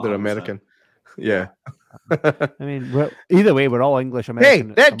you think they're American. Yeah. I mean, either way, we're all English American.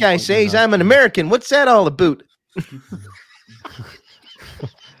 Hey, that guy says I'm an American. What's that all about?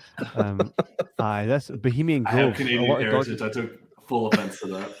 That's Bohemian Grove. I have Canadian heritage. I took full offense to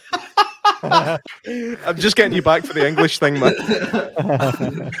that. I'm just getting you back for the English thing, man.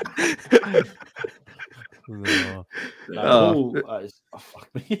 Fuck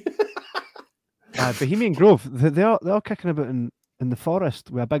me. Bohemian Grove. They're all kicking about in the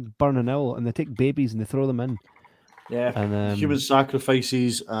forest with a big burning owl, and they take babies and they throw them in. Yeah, and human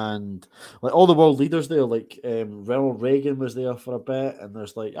sacrifices, and like all the world leaders there, like Ronald Reagan was there for a bit, and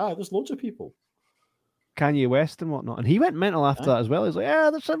there's loads of people. Kanye West and whatnot, and he went mental after that as well. He's like,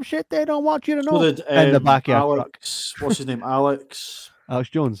 there's some shit they don't want you to know. So did, in the backyard. Alex, what's his name? Alex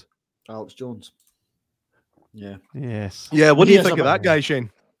Jones. Alex Jones. Yeah. Yes. Yeah. What do you think of that guy, Shane?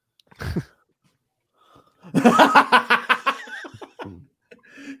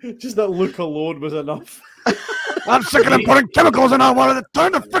 Just that look alone was enough. I'm sick of them putting chemicals in our water that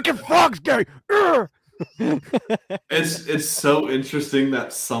turn the freaking frogs gay. It's so interesting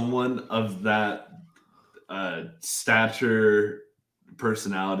that someone of that stature,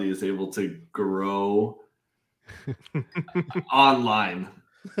 personality is able to grow online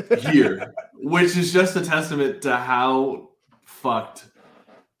here, which is just a testament to how fucked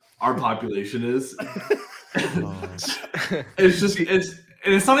our population is.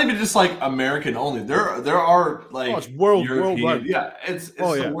 And it's not even just like American only. There are like it's worldwide. Yeah, it's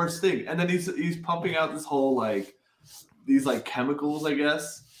the worst thing. And then he's pumping out this whole like these like chemicals, I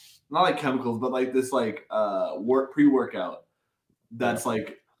guess. Not like chemicals, but like this like pre-workout. That's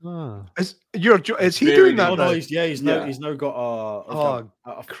like is he doing that? No, he's now got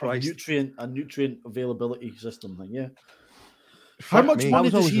a nutrient availability system thing. Yeah. How much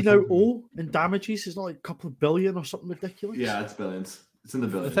money does he now owe in damages? It's not like a couple of billion or something ridiculous. Yeah, it's billions. It's in the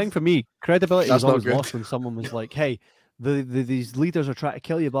billions. The thing for me, credibility was always lost when someone was like, "Hey, these leaders are trying to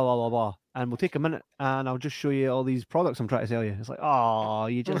kill you, blah blah blah blah," and we'll take a minute and I'll just show you all these products I'm trying to sell you. It's like, oh,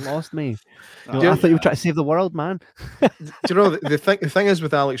 you just lost me. I thought you were trying to save the world, man. Do you know the thing is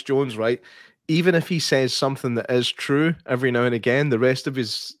with Alex Jones, right? Even if he says something that is true every now and again, the rest of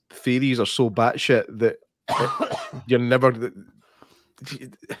his theories are so batshit that you're never.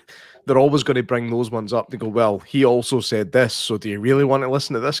 They're always going to bring those ones up. They go, well, he also said this, so do you really want to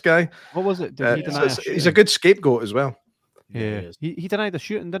listen to this guy? What was it? He's a good scapegoat as well. Yeah, he denied the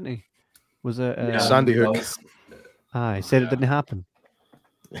shooting, didn't he? Was it Sandy Hook? He said it didn't happen.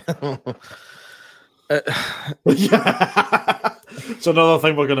 It's another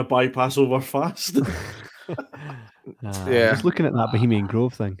thing we're going to bypass over fast. I was looking at that Bohemian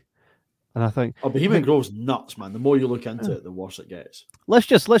Grove thing. And I think Bohemian Grove's nuts, man. The more you look into it, the worse it gets. Let's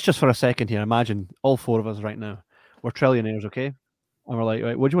just for a second here imagine all four of us right now. We're trillionaires, okay? And we're like,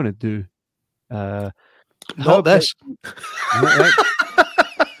 right, what do you want to do? Not this. Right?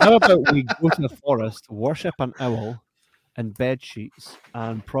 How about we go to the forest, worship an owl in bed sheets,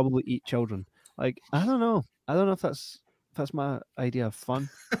 and probably eat children? Like, I don't know if that's my idea of fun.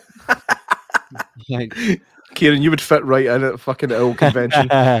 Like, Kieran, you would fit right in at a fucking owl convention.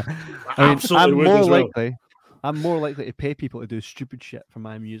 I'm more likely to pay people to do stupid shit for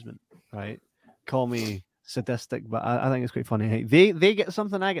my amusement, right? Call me sadistic, but I think it's quite funny. Hey, they get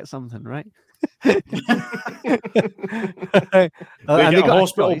something, I get something, right? They get a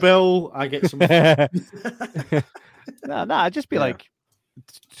hospital bill, I get something. I'd just be like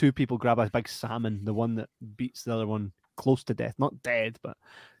two people grab a big salmon, the one that beats the other one close to death, not dead, but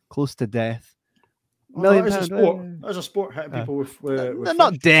close to death. There's a sport hitting people with they're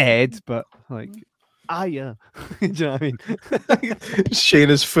not dead, but like, yeah. Do you know what I mean? Shane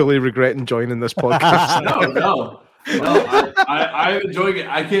is fully regretting joining this podcast. No, I'm enjoying it.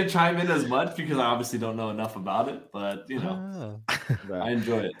 I can't chime in as much because I obviously don't know enough about it, but you know, I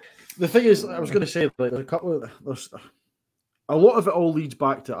enjoy it. The thing is, I was going to say, like, a lot of it all leads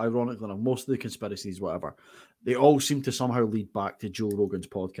back to, ironically enough, most of the conspiracies, whatever, they all seem to somehow lead back to Joe Rogan's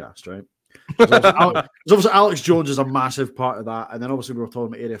podcast, right? Obviously Alex Jones is a massive part of that, and then obviously we were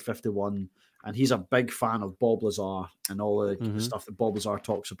talking about Area 51, and he's a big fan of Bob Lazar and all the stuff that Bob Lazar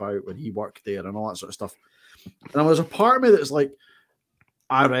talks about when he worked there and all that sort of stuff. And there's a part of me that's like,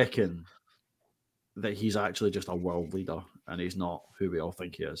 I reckon that he's actually just a world leader and he's not who we all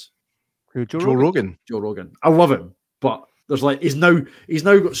think he is. Who, Joe Rogan? Joe Rogan. I love him, but there's like he's now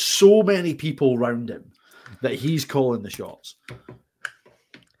got so many people around him that he's calling the shots.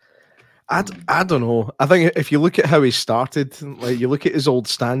 I don't know. I think if you look at how he started, like you look at his old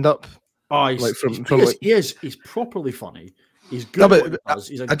stand-up. He's properly funny. He's good. No, but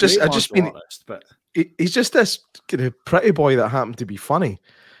he's a great artist, but he's just this kind of pretty boy that happened to be funny.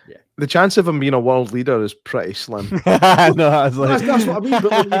 Yeah. The chance of him being a world leader is pretty slim. That's what I mean.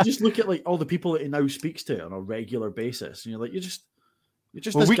 But like, you just look at like all the people that he now speaks to on a regular basis, and you're like, you're just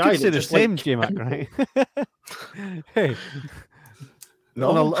well, this we guy. Could say the same, like... J-Mac, right? Hey.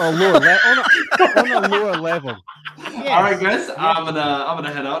 No. On a lower level. Yes. All right, guys. I'm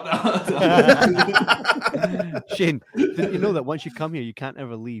gonna head out now. Shane, didn't you know that once you come here, you can't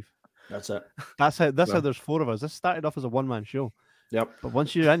ever leave? That's it. That's how there's four of us. This started off as a one-man show. Yep. But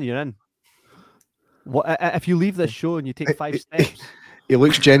once you're in, you're in. What if you leave this show and you take 5 steps? He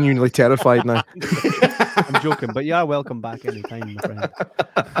looks genuinely terrified now. I'm joking, but you are welcome back anytime, my friend.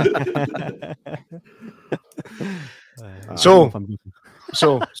 So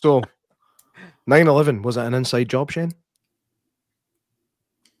 9/11, was it an inside job, Shane?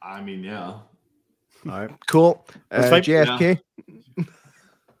 I mean, yeah. All right, cool. JFK? Yeah.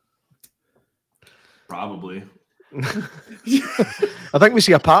 Probably. I think we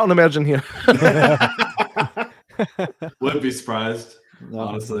see a pattern emerging here. Wouldn't be surprised.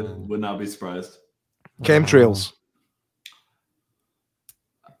 Honestly, would not be surprised. Chemtrails.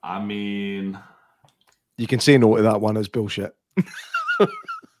 I mean, you can say no to that one as bullshit.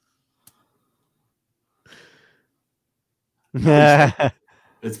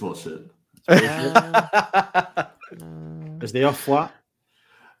 It's bullshit. Is the Earth flat?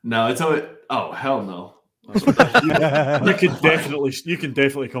 No, it's always. Oh hell no! You can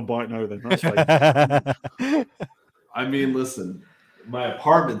definitely come back now. Then that's fine. I mean, listen, my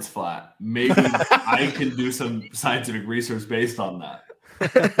apartment's flat. Maybe I can do some scientific research based on that.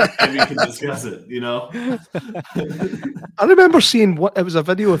 And we can discuss it, you know? I remember seeing it was a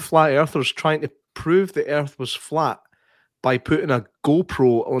video of flat earthers trying to prove the earth was flat by putting a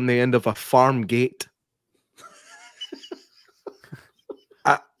GoPro on the end of a farm gate.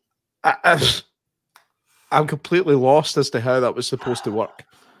 I'm completely lost as to how that was supposed to work.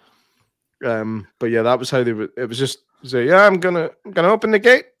 But yeah, that was how they were. It was just say, yeah, I'm gonna open the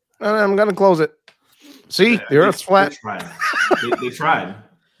gate and I'm gonna close it. See, the Earth's flat. They tried.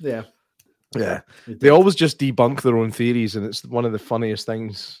 Yeah. They always just debunk their own theories, and it's one of the funniest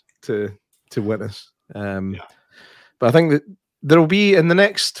things to witness. But I think that there will be, in the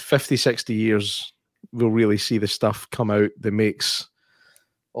next 50, 60 years, we'll really see the stuff come out that makes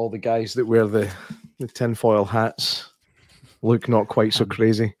all the guys that wear the tinfoil hats look not quite so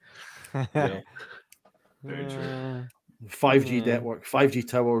crazy. Yeah. Very true. 5G network, 5G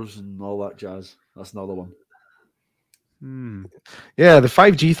towers, and all that jazz. That's another one. Yeah, the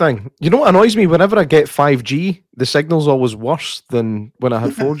 5G thing. You know what annoys me? Whenever I get 5G, the signal's always worse than when I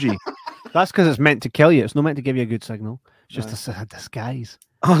had 4G. That's because it's meant to kill you. It's not meant to give you a good signal. It's just a disguise.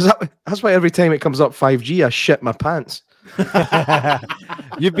 Oh, that's why every time it comes up 5G, I shit my pants.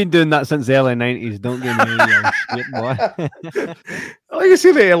 You've been doing that since the early 90s. Don't give me any shit, boy. I like to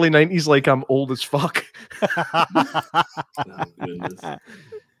say the early 90s like I'm old as fuck.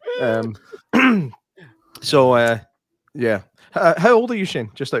 So, yeah. How old are you,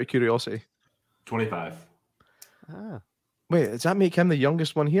 Shane? Just out of curiosity. 25. Wait, does that make him the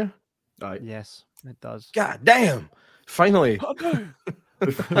youngest one here? Yes, it does. God damn. Finally.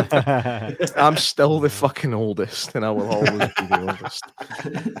 I'm still the fucking oldest, and I will always be the oldest.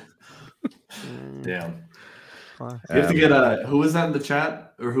 Damn. You have to get who was that in the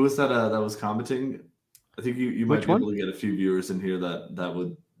chat, or who was that that was commenting? I think you might be able to get a few viewers in here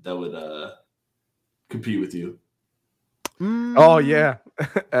that would compete with you. Oh yeah.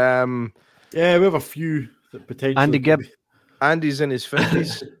 Yeah, we have a few that potentially. Andy Gibb. Andy's in his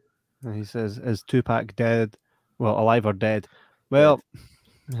 50s. He says, "Is Tupac dead? Well, alive or dead?" Well,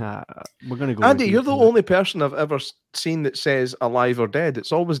 we're going to go. Andy, you're the only person I've ever seen that says alive or dead.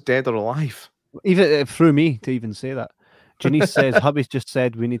 It's always dead or alive. Even through me to even say that. Janice says, hubby's just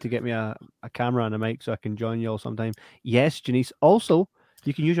said we need to get me a camera and a mic so I can join you all sometime. Yes, Janice. Also,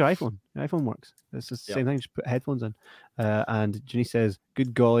 you can use your iPhone. Your iPhone works. It's the same thing. Just put headphones in. And Janice says,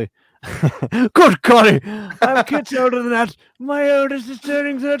 good golly. Good golly. I'm kids older than that. My oldest is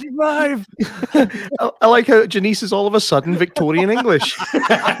turning 35. I like how Janice is all of a sudden Victorian English.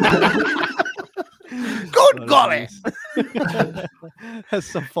 Good golly. That's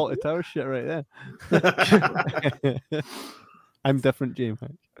some Faulty Tower shit right there. I'm different, James.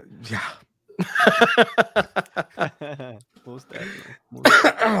 Yeah. Most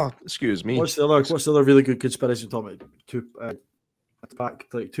definitely. Excuse me. What's the other really good conspiracy topic? Tupac,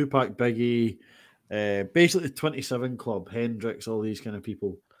 Biggie, basically the 27 Club, Hendrix, all these kind of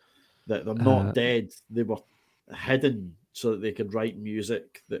people that they're not dead. They were hidden so that they could write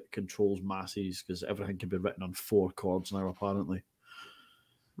music that controls masses because everything can be written on 4 chords now, apparently.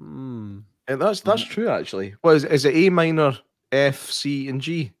 And that's true, actually. What is it? A minor, F, C, and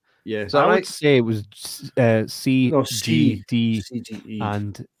G. Yeah, I would say it was C, G, D, C, G, E,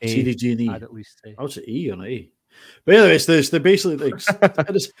 and A. C, D, G, and E. I'd at least say. I would say E on A. But anyway, they're basically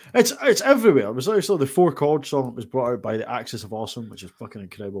it's everywhere. It was actually the 4 chord song that was brought out by the Axis of Awesome, which is a fucking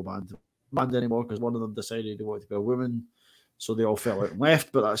incredible band anymore because one of them decided they wanted to be a woman, so they all fell out and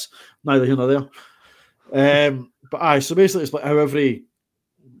left. But that's neither here nor there. So basically, it's like how every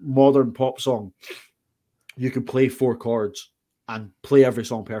modern pop song you can play 4 chords and play every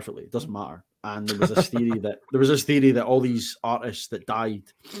song perfectly. It doesn't matter. And there was this theory that all these artists that died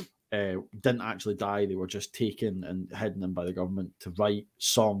didn't actually die. They were just taken and hidden in by the government to write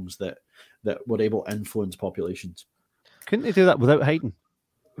songs that were able to influence populations. Couldn't they do that without hiding?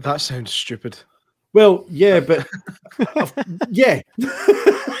 That sounds stupid. Well, yeah, but yeah.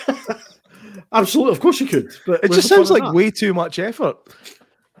 Absolutely. Of course you could. But it just sounds like way too much effort.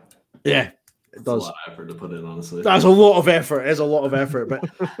 Yeah. It does. A lot of effort to put in, honestly. That's a lot of effort. It is a lot of effort. But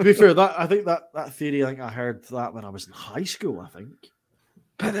to be fair, I think that theory, I heard that when I was in high school, I think.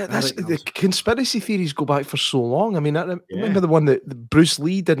 But the conspiracy theories go back for so long. I mean, I remember the one that Bruce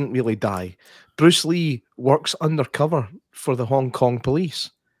Lee didn't really die. Bruce Lee works undercover for the Hong Kong police.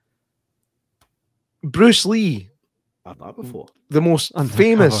 Bruce Lee. I've had that before. The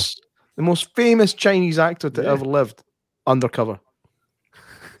most famous Chinese actor to ever lived, undercover.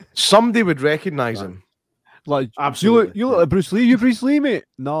 Somebody would recognize him Like, Absolutely. You look like Bruce Lee. You Bruce Lee, mate.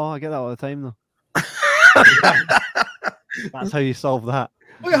 No, I get that all the time though. That's how you solve that.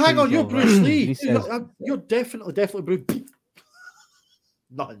 Wait, hang on, you're Bruce Lee. He says- You're definitely Bruce.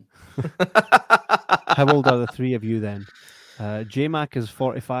 None. How old are the three of you then? J-Mac is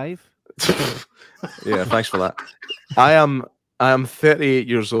 45. Yeah, thanks for that. I am 38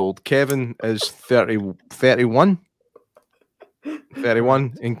 years old. Kevin is 31.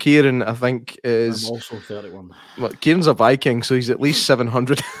 31. And Kieran, I think, is... I'm also 31. Well, Kieran's a Viking, so he's at least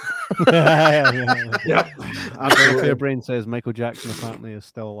 700. Yeah. Fair Brain says Michael Jackson apparently is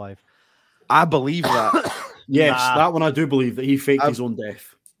still alive. I believe that. Yes, that one I do believe that he faked his own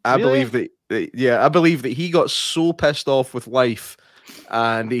death. I Really? believe that. I believe that he got so pissed off with life,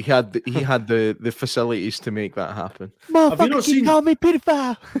 and he had the facilities to make that happen. Motherfucker, you call me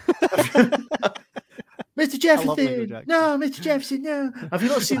pedophile. Mr. Michael Jefferson, Jackson. no, Mr. Jefferson, no. Have you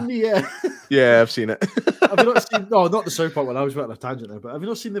not seen the? Yeah, I've seen it. Have you not seen? No, not the South Park one. I was about on a tangent now, but have you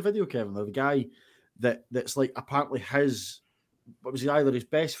not seen the video, Kevin? Of the guy that's like apparently his, what was he, either his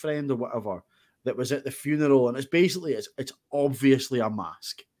best friend or whatever, that was at the funeral, and it's obviously a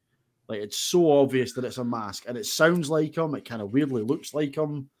mask. Like, it's so obvious that it's a mask, and it sounds like him. It kind of weirdly looks like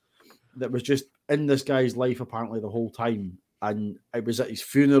him. That was just in this guy's life apparently the whole time, and it was at his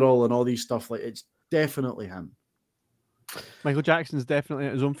funeral and all these stuff. Like, it's definitely him. Michael Jackson's definitely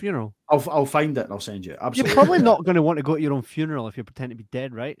at his own funeral. I'll find it and I'll send you. Absolutely. You're probably not going to want to go to your own funeral if you pretend to be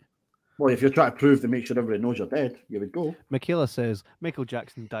dead, right? Well, if you're trying to prove to make sure everybody knows you're dead, you would go. Michaela says Michael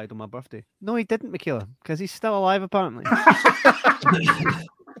Jackson died on my birthday. No, he didn't, Michaela, because he's still alive apparently.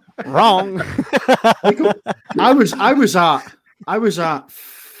 Wrong. I was at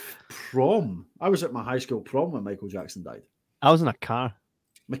prom. I was at my high school prom when Michael Jackson died. I was in a car.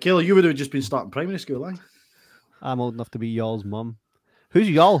 Michaela, you would have just been starting primary school, eh? I'm old enough to be y'all's mum. Who's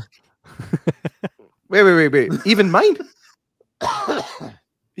y'all? Wait. Even mine?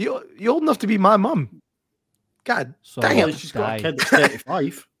 You old enough to be my mum? God So, dang Well, it. she's got a kid that's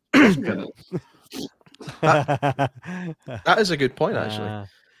 35. That is a good point, actually.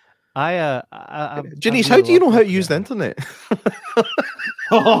 Janice, how do you know how to use the internet?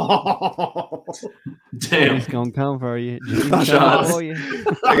 Damn. He's gonna come for you. Shots.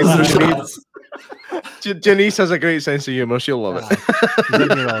 Janice has a great sense of humor. She'll love it. She's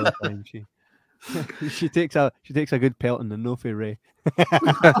in here all the time. She takes a good pelt in the Nofi Ray.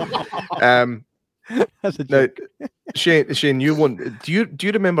 That's a Now, joke. Shane, you want? Do you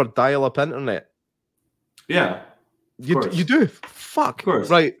remember dial-up internet? Yeah. You do? Fuck. Of course.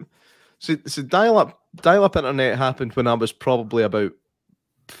 Right. So dial-up internet happened when I was probably about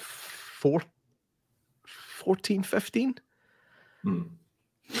 14, 15. Hmm.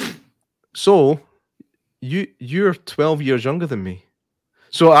 So you're 12 years younger than me.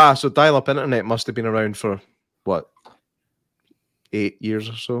 So dial-up internet must have been around for what, 8 years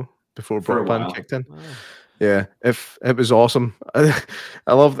or so before For a broadband while. kicked in. Wow. Yeah, if it was awesome. I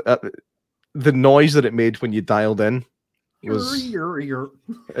love the noise that it made when you dialed in. It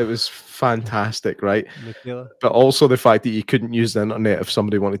was fantastic, right? Michaela. But also the fact that you couldn't use the internet if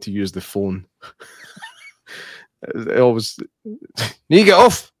somebody wanted to use the phone. It always, you get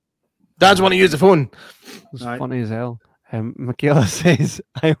off. Dads want to use the phone. It's Right. funny as hell. Michaela says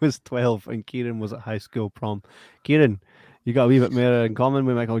I was 12 and Kieran was at high school prom. Kieran, you got a wee bit more in common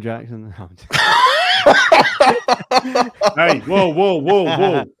with Michael Jackson. Hey,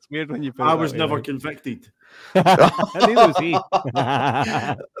 whoa. It's weird when you put I it was that way, never right? convicted. Neither was he.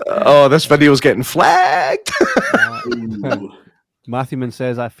 Oh, this video's getting flagged. Ooh. Matthewman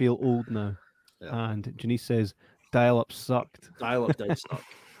says I feel old now. Yeah. And Janice says dial-up sucked. Dial-up did suck.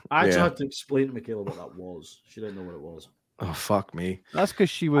 I actually Yeah. had to explain to Michaela what that was. She didn't know what it was. Oh, fuck me. That's because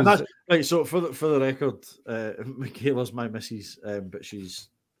she And was that's, right, so for the record, Michaela's my missus, but she's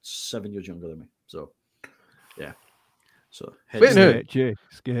 7 years younger than me. So, yeah. So, Wait, no.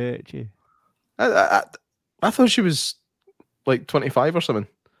 sketchy. I thought she was like 25 or something.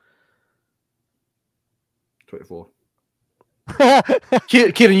 24.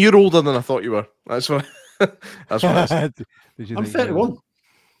 Kieran, you're older than I thought you were. That's what. That's what I said. Did you I'm think you were 31.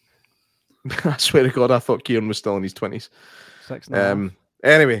 I swear to God, I thought Kieran was still in his 20s. 6 and a half?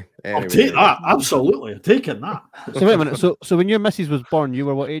 Anyway. I'll take that. Absolutely. I'm taking that. So wait a minute. So when your missus was born, you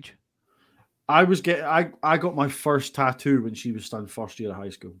were what age? I got my first tattoo when she was still in first year of high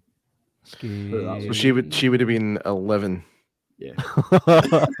school. So she would have been 11. Yeah.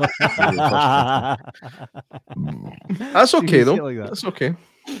 That's okay You can though. see it like that. That's okay.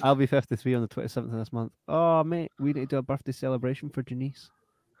 I'll be 53 on the 27th of this month. Oh, mate, we need to do a birthday celebration for Janice.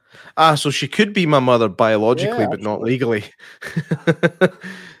 So she could be my mother biologically, Yeah, but not absolutely. legally.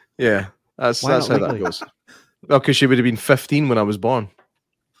 Yeah, that's Why how not that legally? goes. Well, because she would have been 15 when I was born,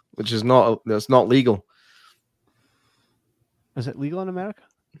 which is that's not legal. Is it legal in America?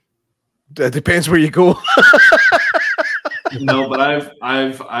 It depends where you go. No, but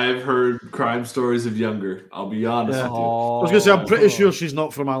I've heard crime stories of younger. I'll be honest with you. I was going to say, I'm pretty sure she's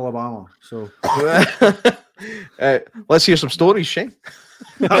not from Alabama. So let's hear some stories, Shane.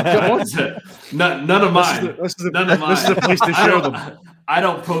 None of mine. None of mine. This is the place to share them. I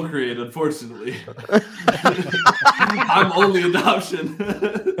don't procreate, unfortunately. I'm only adoption.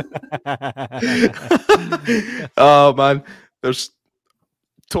 Oh man, there's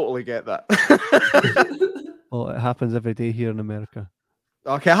totally get that. Well, it happens every day here in America.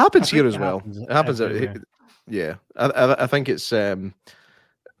 Okay, it happens here as well. Happens It happens. everywhere. Yeah, I think it's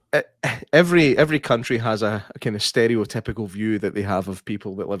every country has a kind of stereotypical view that they have of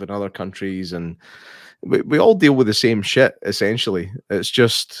people that live in other countries, and we all deal with the same shit essentially. It's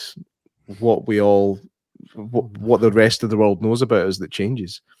just what what the rest of the world knows about us that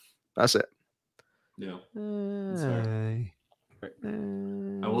changes. That's it. Yeah.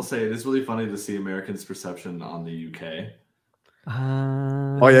 I will say it is really funny to see Americans' perception on the UK.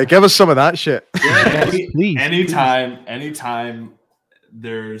 Oh yeah, give us some of that shit. Yeah, Please. anytime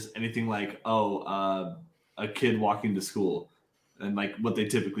there's anything like a kid walking to school, and like what they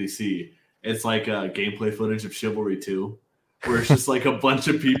typically see, it's like gameplay footage of Chivalry 2, where it's just like a bunch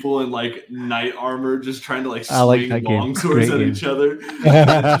of people in like knight armor just trying to like swing long swords at each other. It's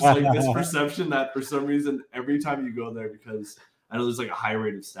just like this perception that for some reason every time you go there, because I know there's like a high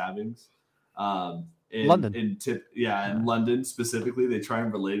rate of stabbings. In London. in London specifically, they try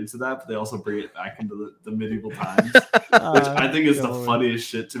and relate it to that, but they also bring it back into the medieval times, which I think is the funniest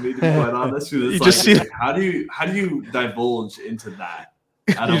shit to me, to be quite honest. You just see how do you divulge into that?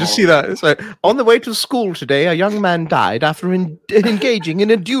 You just see that. It's like, on the way to school today, a young man died after engaging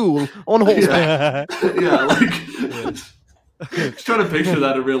in a duel on horseback. Yeah, like just trying to picture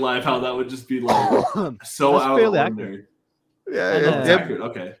that in real life, how that would just be like so That's out of fairly ordinary. Yeah, Accurate.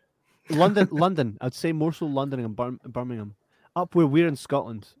 Okay. London. I'd say more so London and Birmingham. Up where we're in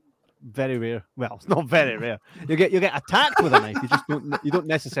Scotland, very rare. Well, it's not very rare. You get attacked with a knife. You don't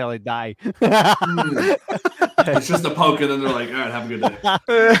necessarily die. It's just a poke, and then they're like, "All right, have a good day."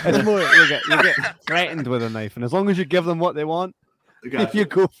 It's more you get threatened with a knife, and as long as you give them what they want, Gotcha. you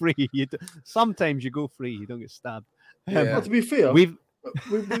go free. Sometimes you go free. You don't get stabbed. But to be fair, we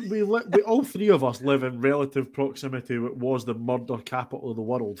all three of us live in relative proximity to what was the murder capital of the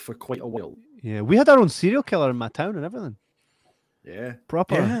world for quite a while. Yeah, we had our own serial killer in my town and everything. Yeah,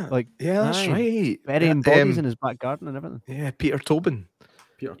 Proper. That's right. Burying bodies in his back garden and everything. Yeah, Peter Tobin.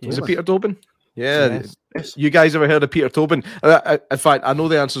 Peter Was it Tobin. Peter Tobin? Yeah. Yes. You guys ever heard of Peter Tobin? In fact, I know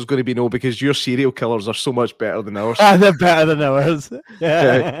the answer is going to be no, because your serial killers are so much better than ours. They're better than ours.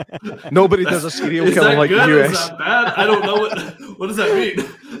 Yeah. Nobody does a serial Is killer that like good? the Is US. that bad? I don't know what does that mean.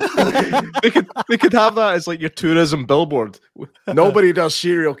 They could have that as like your tourism billboard. Nobody does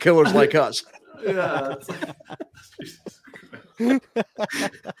serial killers like us. Yeah. It's like, Jesus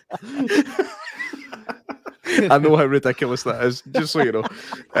I know how ridiculous that is, just so you know.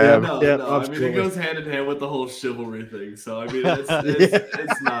 No, yeah, no. I mean, absolutely. it goes hand in hand with the whole chivalry thing. So I mean,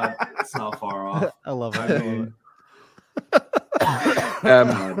 it's not far off. I love I it. mean,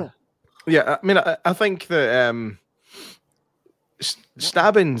 Yeah, I mean, I think that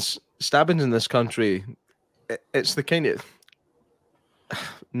stabbings in this country, it's the kind of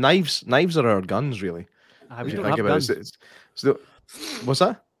knives are our guns, really. We don't have guns. What's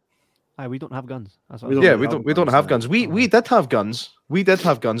that? We don't have guns. That's what We I'm don't saying. We don't have guns. We did have guns. We did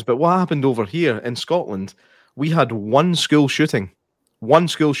have guns, but what happened over here in Scotland? We had one school shooting, and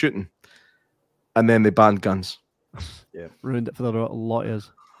then they banned guns. Yeah, ruined it for the lot of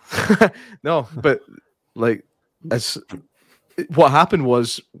us. No, but like, what happened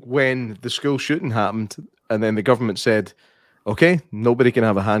was when the school shooting happened, and then the government said, "Okay, nobody can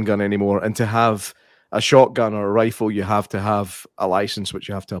have a handgun anymore, and to have a shotgun or a rifle, you have to have a license, which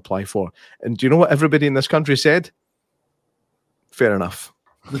you have to apply for." And do you know what everybody in this country said? Fair enough.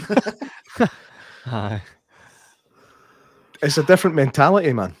 Aye. It's a different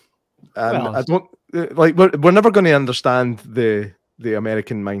mentality, man. And Well, I don't like. We're never going to understand the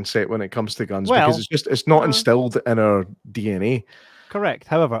American mindset when it comes to guns, because it's not instilled in our DNA. Correct.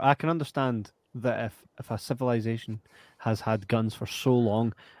 However, I can understand that if a civilization has had guns for so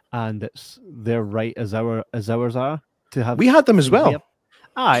long, and it's their right as ours are to have. We had them as well. Yep.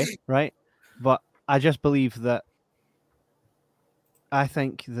 Aye, right. But I just believe that. I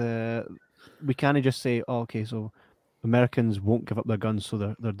think we can't just say, oh, okay, so Americans won't give up their guns, so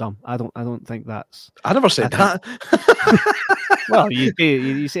they're dumb. I don't think that's. I never said that. Well,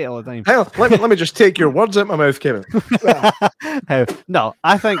 you say it all the time. Hang on, let me just take your words out my mouth, Kevin. No,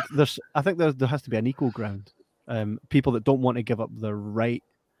 I think there has to be an equal ground. People that don't want to give up their right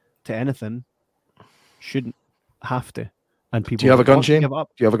to anything shouldn't have to. And people. Do you have a gun, Shane? Give up.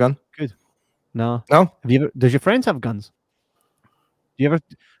 Do you have a gun? Good. No. No. Does your friends have guns? Do you ever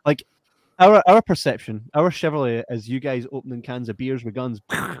like? Our perception, our chivalry is you guys opening cans of beers with guns.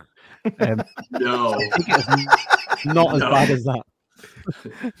 No. It's not as bad as that.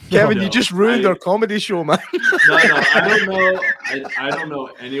 Kevin, you just ruined our comedy show, man. No, I don't know. I don't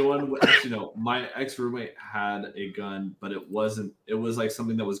know anyone. Actually, no. My ex-roommate had a gun, but it wasn't. It was like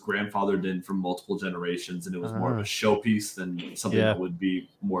something that was grandfathered in from multiple generations, and it was more of a showpiece than something that would be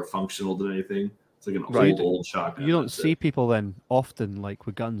more functional than anything. It's like an old shotgun. You don't see people then often like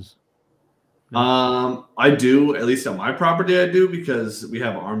with guns. I do, at least on my property. I do because we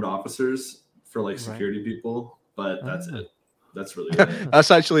have armed officers for like security people, but that's it. That's really it. That's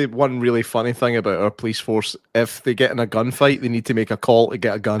actually one really funny thing about our police force. If they get in a gunfight, they need to make a call to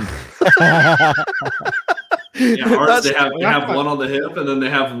get a gun. Yeah, ours, they have one on the hip, and then they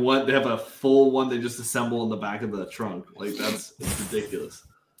have a full one they just assemble in the back of the trunk. Like it's ridiculous.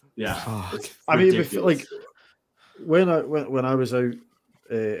 Yeah, I mean, like when I was out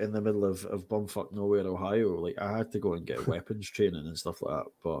in the middle of bumfuck nowhere, Ohio, like I had to go and get weapons training and stuff like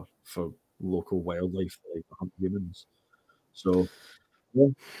that, but for local wildlife, like hunt humans. So yeah,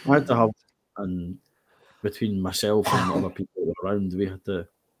 I had to have, and between myself and other people around, we had to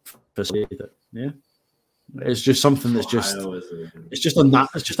facilitate it. Yeah, it's just something that's just it's just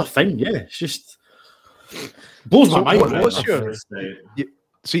a thing. Yeah, it's just blows my mind. What's your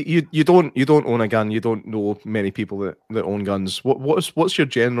see? You don't own a gun. You don't know many people that own guns. What's your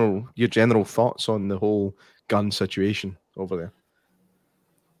general thoughts on the whole gun situation over there?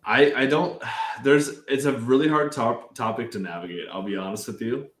 I don't. It's a really hard topic to navigate. I'll be honest with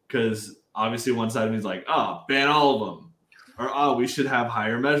you, because obviously one side of me is like, ban all of them, or we should have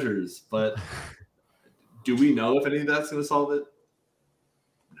higher measures. But do we know if any of that's going to solve it?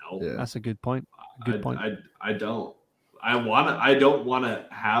 No. Yeah. That's a good point. I don't. I don't want to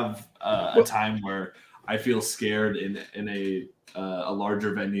have a time where I feel scared in a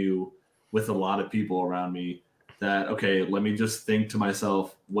larger venue with a lot of people around me. That, okay, let me just think to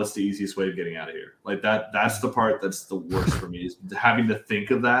myself, what's the easiest way of getting out of here? Like that's the part that's the worst for me, is having to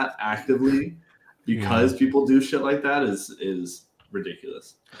think of that actively, because people do shit like that is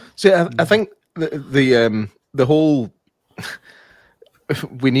ridiculous. See, I think the whole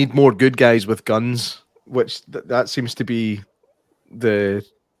we need more good guys with guns, which that seems to be this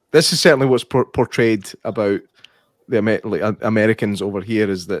is certainly what's portrayed about the Americans over here,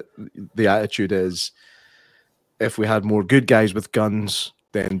 is that the attitude is, if we had more good guys with guns,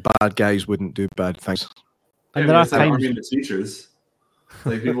 then bad guys wouldn't do bad things. And there are arming the teachers.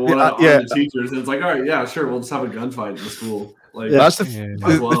 Like people want to arm the teachers, and it's like, all right, yeah, sure, we'll just have a gunfight in the school. Like that's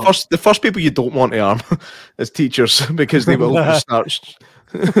the first people you don't want to arm is teachers, because they will just start.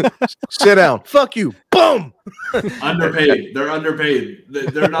 Sit down. Fuck you. Boom. Underpaid. They're underpaid.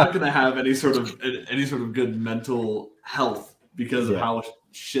 They're not going to have any sort of good mental health because of how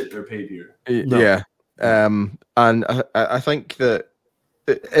shit they're paid here. No. Yeah. And I think that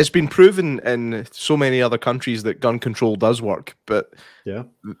it's been proven in so many other countries that gun control does work, but the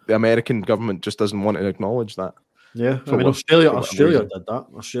American government just doesn't want to acknowledge that. Yeah, I mean, Australia did that.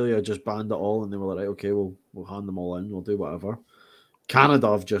 Australia just banned it all, and they were like, right, okay, we'll hand them all in, we'll do whatever.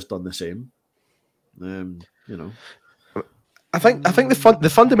 Canada have just done the same. I think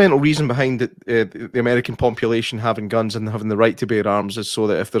the fundamental reason behind the American population having guns and having the right to bear arms is so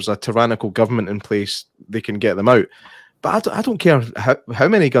that if there's a tyrannical government in place, they can get them out. But I don't care how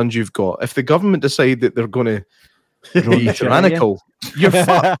many guns you've got. If the government decide that they're going to be tyrannical, you're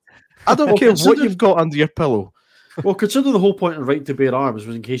fucked. I don't care what you've got under your pillow. Well, consider the whole point of right to bear arms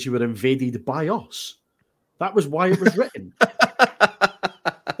was in case you were invaded by us. That was why it was written.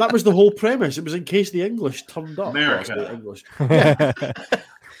 That was the whole premise. It was in case the English turned up. America. English. Yeah.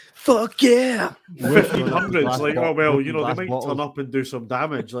 Fuck yeah. 1500s. Like, oh, well, they might turn up and do some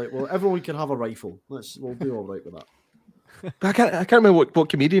damage. Like, well, everyone can have a rifle. We'll be all right with that. I can't remember what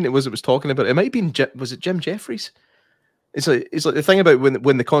comedian it was talking about. It might have been, was it Jim Jeffries? It's like the thing about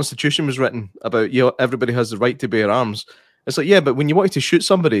when the Constitution was written about, everybody has the right to bear arms. It's like, yeah, but when you wanted to shoot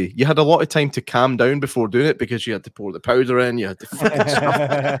somebody, you had a lot of time to calm down before doing it, because you had to pour the powder in, you had to fucking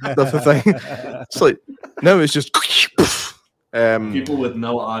stuff the thing. It's like, no, it's just... People with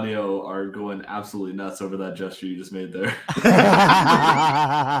no audio are going absolutely nuts over that gesture you just made there.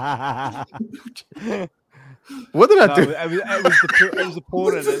 What did I do? It was the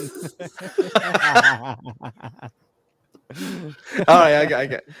pouring in. All right, I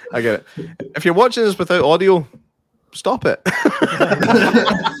get it. If you're watching this without audio, stop it.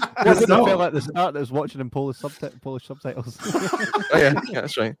 What did I feel at the start that was watching in Polish subtitles? Oh, yeah,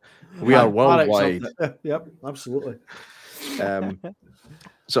 that's right. We are worldwide. Yep, absolutely.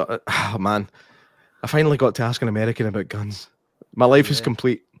 So, man, I finally got to ask an American about guns. My life is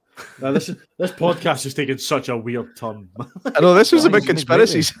complete. Now, this podcast is taking such a weird turn. I know this was about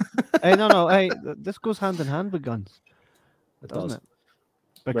conspiracies. Hey, no. Hey, this goes hand in hand with guns, doesn't it?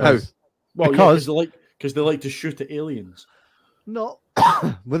 Because they like to shoot at aliens. No.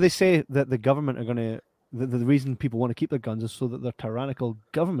 Well, they say that the government are going to. The reason people want to keep their guns is so that their tyrannical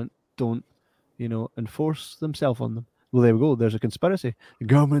government don't, enforce themselves on them. Well, there we go. There's a conspiracy. The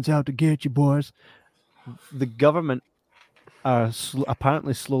government's out to get you, boys. The government are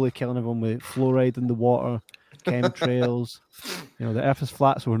apparently slowly killing everyone with fluoride in the water, chemtrails. The earth is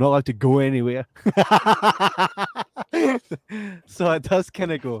flat, so we're not allowed to go anywhere. So it does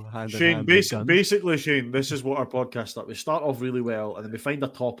kind of go hand in hand. Basically, Shane, this is what our podcast starts. We start off really well, and then we find a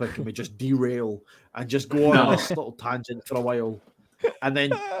topic, and we just derail and just go on this little tangent for a while, and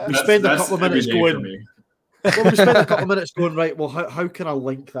then we spend a couple of minutes going. Well, we spend a couple of minutes going, right, well, how can I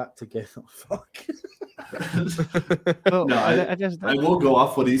link that together? Fuck. No, I will go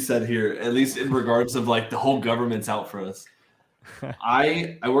off what he said here, at least in regards of like the whole government's out for us.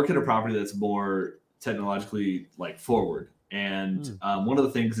 I work at a property that's more technologically like forward. And one of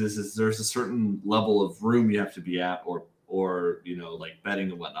the things is there's a certain level of room you have to be at or like bedding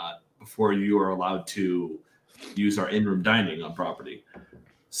and whatnot before you are allowed to use our in-room dining on property.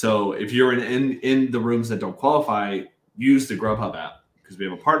 So if you're in the rooms that don't qualify, use the Grubhub app because we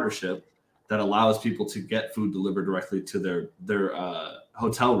have a partnership that allows people to get food delivered directly to their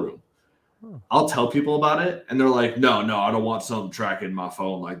hotel room. I'll tell people about it, and they're like, "No, I don't want something tracking my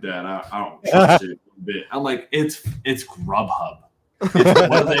phone like that. I don't trust it a bit." I'm like, "It's Grubhub. What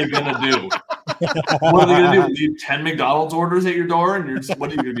are they gonna do? What are they gonna do? Leave 10 McDonald's orders at your door, and what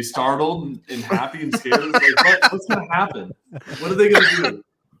are you gonna be startled and happy and scared? Like, what's gonna happen? What are they gonna do?"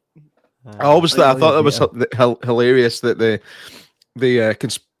 I thought that was hilarious that the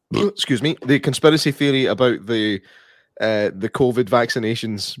conspiracy theory about the COVID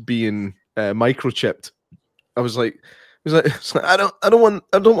vaccinations being microchipped. I was like, I don't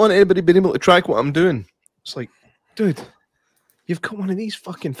want anybody being able to track what I'm doing. It's like, dude, you've got one of these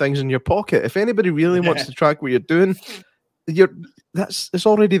fucking things in your pocket. If anybody really wants to track what you're doing, it's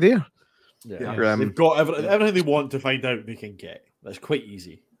already there. Yeah, they've got everything they want to find out. They can get. That's quite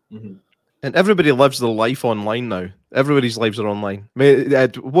easy. Mm-hmm. And everybody lives their life online now. Everybody's lives are online.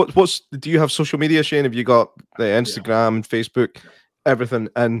 Do you have social media, Shane? Have you got the Instagram, Facebook, everything?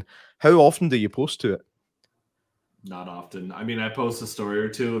 And how often do you post to it? Not often. I mean, I post a story or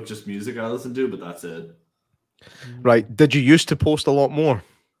two of just music I listen to, but that's it. Right. Did you used to post a lot more?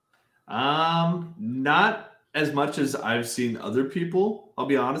 Not as much as I've seen other people. I'll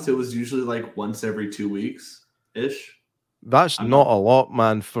be honest. It was usually like once every 2 weeks ish. That's not a lot,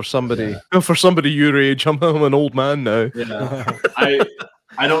 man, for somebody your age. I'm an old man now. Yeah.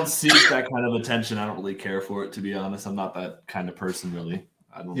 I don't seek that kind of attention. I don't really care for it, to be honest. I'm not that kind of person, really.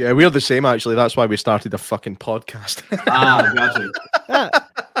 Yeah, we're the same, actually. That's why we started a fucking podcast. Gotcha.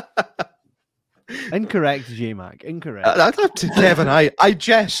 Incorrect, J-Mac. Incorrect. Kevin, I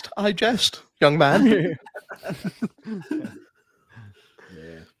jest, young man.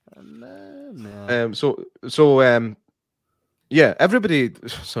 Yeah, everybody,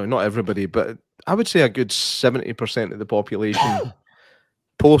 sorry, not everybody, but I would say a good 70% of the population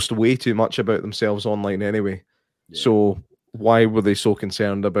post way too much about themselves online anyway. Yeah. So why were they so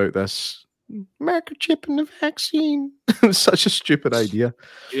concerned about this microchip in the vaccine? It's such a stupid idea.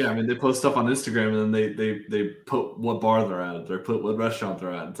 Yeah, I mean, they post stuff on Instagram and then they put what bar they're at or put what restaurant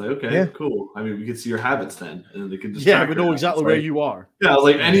they're at and say, okay, cool. I mean, we can see your habits then. And they can just we know exactly where you are. Yeah,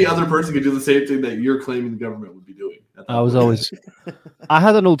 like any other person could do the same thing that you're claiming the government would be doing. I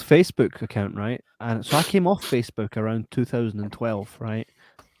had an old Facebook account, right? And so I came off Facebook around 2012, right?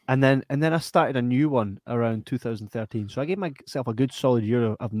 And then I started a new one around 2013. So I gave myself a good solid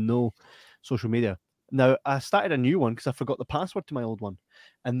year of no social media. Now I started a new one because I forgot the password to my old one.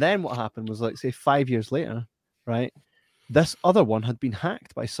 And then what happened was, like, say 5 years later, right? This other one had been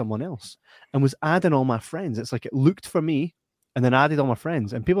hacked by someone else and was adding all my friends. It's like it looked for me and then added all my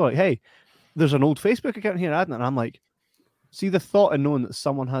friends. And people are like, hey, there's an old Facebook account here adding it. And I'm like, see, the thought of knowing that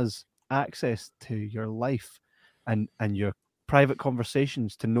someone has access to your life and your private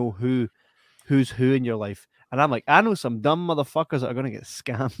conversations to know who's who in your life And I'm like, I know some dumb motherfuckers that are going to get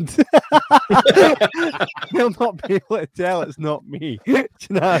scammed. They'll not be able to tell it's not me. Do you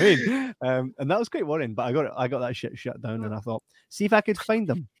know what I mean? And that was quite worrying, but I got that shit shut down, and I thought, see if I could find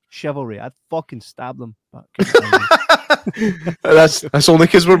them. Chivalry, I'd fucking stab them. But that's only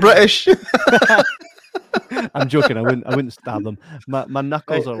because we're British. I'm joking. I wouldn't stab them. My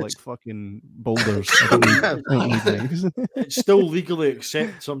knuckles are like fucking boulders. It's still legally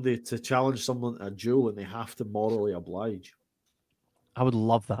accept somebody to challenge someone at a duel, and they have to morally oblige. I would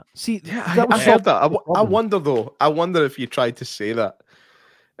love that. See, yeah, I heard that. I wonder though. I wonder if you tried to say that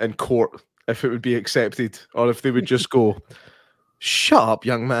in court, if it would be accepted, or if they would just go, "Shut up,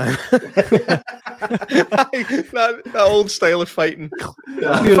 young man." that old style of fighting.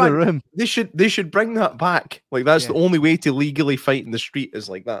 In fact, they should bring that back. Like that's the only way to legally fight in the street is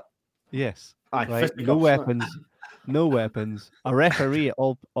like that. Yes. Right. No weapons. No weapons. A referee at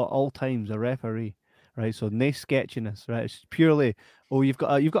all times. A referee. Right. So no sketchiness. Right. It's purely. Oh, you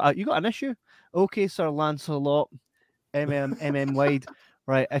got an issue. Okay, Sir Lancelot. Wide.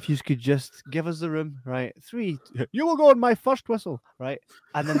 Right, if you could just give us the room, right? 3, you will go on my first whistle, right?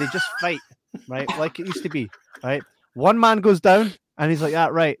 And then they just fight, right? Like it used to be, right? One man goes down and he's like,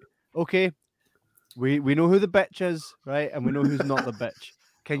 right, okay. We know who the bitch is, right? And we know who's not the bitch.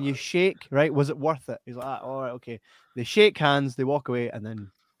 Can you shake, right? Was it worth it? He's like, all right, okay. They shake hands, they walk away, and then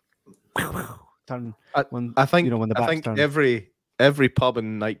turn. I think every pub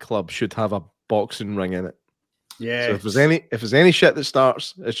and nightclub should have a boxing ring in it. Yeah. So if there's any shit that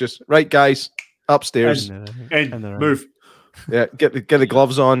starts, it's just right, guys, upstairs and move. Yeah, get the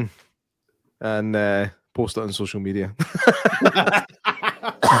gloves on and post it on social media.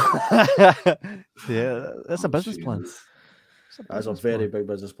 Yeah, that's a business plan. That's a very big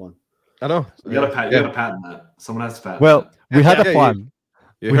business plan. I know. You got to patent that. Someone has to patent. Well, we had a plan.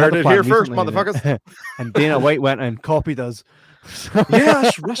 You heard it here first, motherfuckers. And Dana White went and copied us. Yeah,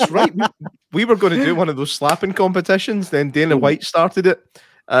 that's right. We were going to do one of those slapping competitions. Then Dana White started it,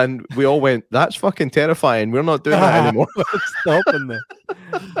 and we all went, "That's fucking terrifying. We're not doing that anymore." Stopping there.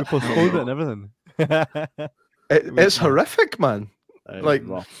 We postponed it and everything. It's horrific, man. Like,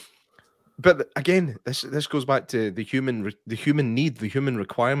 but again, this goes back to the human need, the human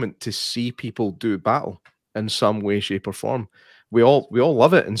requirement to see people do battle in some way, shape, or form. We all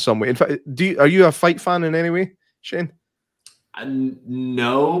love it in some way. In fact, are you a fight fan in any way, Shane?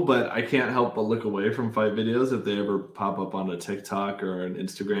 No, but I can't help but look away from fight videos if they ever pop up on a TikTok or an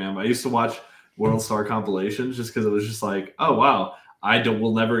Instagram. I used to watch World Star compilations just because it was just like, oh wow,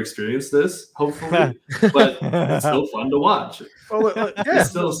 will never experience this, hopefully, but it's still fun to watch. Well, it's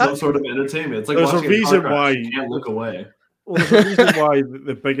still some sort of entertainment. It's like there's a reason why you can't look away. Well, there's a reason why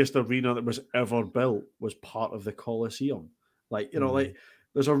the biggest arena that was ever built was part of the Colosseum. Like, like.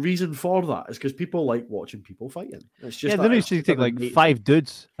 There's a reason for that. It's because people like watching people fighting. It's just they used to take like 5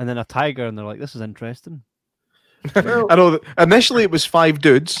 dudes and then a tiger, and they're like, "This is interesting." I know. Initially, it was 5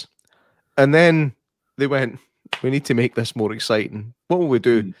 dudes, and then they went, "We need to make this more exciting. What will we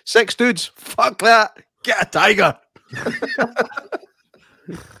do? 6 dudes? Fuck that! Get a tiger."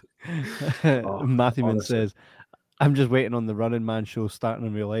 Matthew says, "I'm just waiting on the Running Man show starting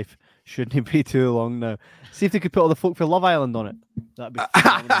in real life. Shouldn't it be too long now? See if they could put all the folk for Love Island on it. That'd be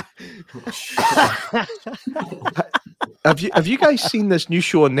Have you guys seen this new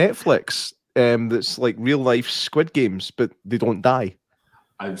show on Netflix? That's like real life Squid Games, but they don't die.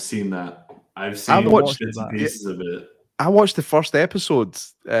 I've seen that. I've seen bits and pieces of it. I watched the first episode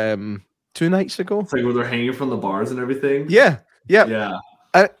 2 nights ago. It's like where they're hanging from the bars and everything. Yeah. Yeah.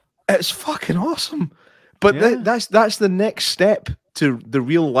 It's fucking awesome. But that's the next step to the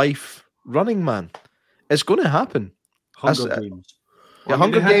real life Running Man. It's going to happen. Hunger Games. Yeah,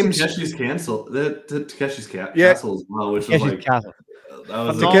 Hunger Games. Takeshi's Castle. Takeshi's Castle as well, which was like Castle.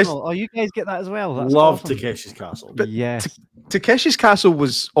 Oh, you guys get that as well. That's Love awesome. Takeshi's Castle. But yes. Takeshi's Castle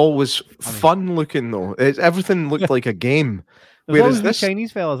was always fun looking though. Everything looked like a game. Whereas this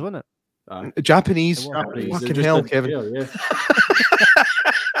Chinese fellas, wasn't it? Japanese. Fucking hell, Kevin. Yeah.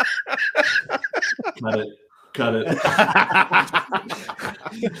 Cut it.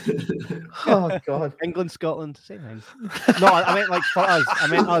 Oh God. England, Scotland, same thing. No, I meant like for us. I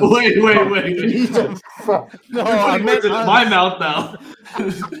meant us. Wait. No, I meant us. My mouth now.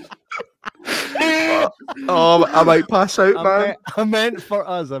 Oh, I might pass out, man. I meant for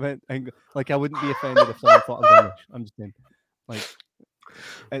us. I meant England. Like I wouldn't be offended if someone thought I was English. I'm just saying. Like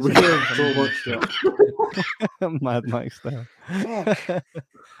it's so much Mad Max style.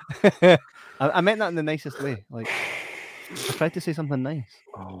 I meant that in the nicest way. Like I tried to say something nice.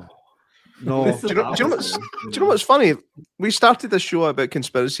 Oh. No. Do you know what's funny? We started this show about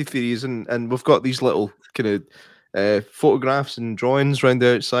conspiracy theories, and we've got these little kind of photographs and drawings around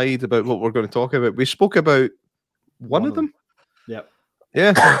the outside about what we're going to talk about. We spoke about one of them. Yep.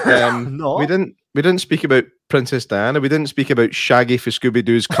 Yeah. No. We didn't speak about Princess Diana. We didn't speak about Shaggy for Scooby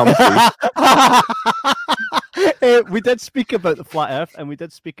Doo's comfy. We did speak about the flat Earth, and we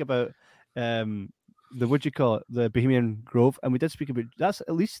did speak about the the Bohemian Grove, and we did speak about that's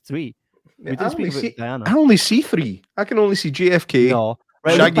at least 3. We did speak about Diana. I only see 3. I can only see JFK. No,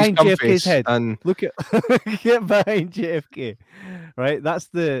 right, Shaggy's look behind JFK's head. And look at get behind JFK. Right, that's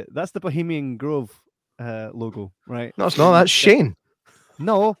the Bohemian Grove logo. Right? No, it's not. That's Shane.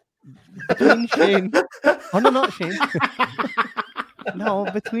 No, between Shane. Oh no, not Shane. No,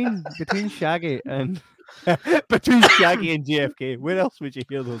 between Shaggy and. Between Shaggy and JFK, where else would you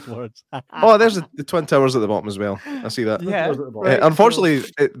hear those words? Oh, there's the Twin Towers at the bottom as well. I see that. Yeah. Right, unfortunately,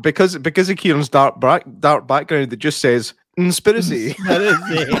 because of Kieran's dark background, it just says conspiracy.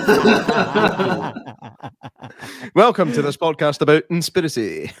 Welcome to this podcast about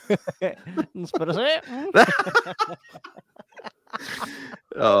conspiracy.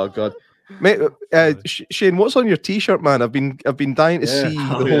 Oh God, mate. Shane, what's on your T-shirt, man? I've been dying to see the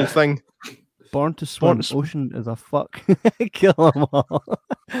whole thing. Born to swim. Ocean is a fuck. Kill them all.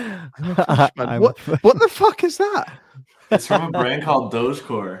 What the fuck is that? It's from a brand called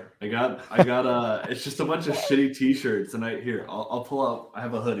Dogecore. I got it's just a bunch of shitty T-shirts, and I'll pull out. I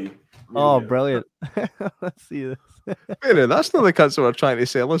have a hoodie. Oh, brilliant! Let's see this. Wait, that's not the cunts that were trying to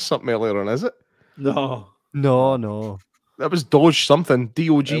sell us something earlier on, is it? No. That was Doge something.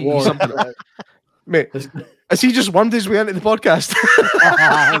 D-O-G something. Mate, has he just won his way into the podcast?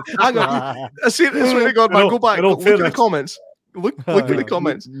 Hang on. I swear to God, man, go back. Look at the comments. Look at the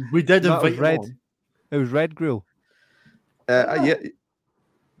comments. We did invite Red. him. It was Red Grill. Yeah.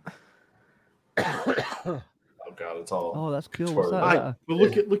 Oh God, it's all. Oh, that's cool. What's that? Well,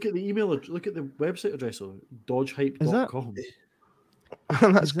 look at the email. Look at the website address of dodgehype.com.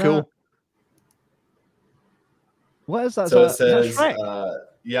 That's cool. What is that? So it says,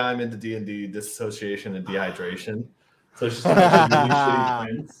 yeah, I'm into D&D, disassociation, and dehydration. So it's just a bunch of really shitty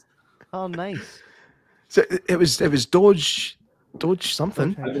prints. Oh, nice. So it was Doge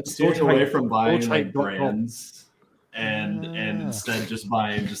something. I've been steering away from buying like brands and instead just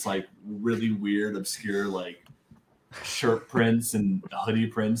buying just like really weird, obscure like shirt prints and hoodie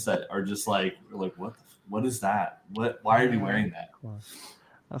prints that are just like what is that? Why are you wearing that?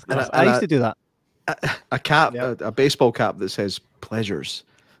 That's class. I used to do that. A cap, a baseball cap that says pleasures.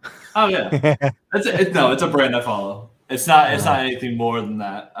 Oh yeah, it's a brand I follow. It's not anything more than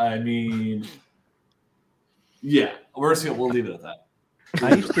that. I mean, yeah, we'll leave it at that.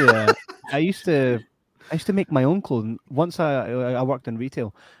 I used to make my own clothing. Once I worked in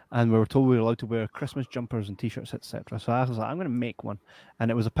retail, and we were told we were allowed to wear Christmas jumpers and T-shirts, etc. So I was like, I'm going to make one, and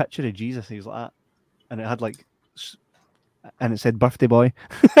it was a picture of Jesus. He was like that, and it had like. And it said "Birthday Boy."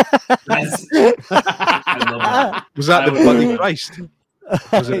 I love that. Was that the Buddy Christ?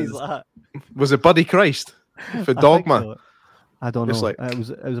 Was it Buddy Christ for Dogma? I don't know. Like, it was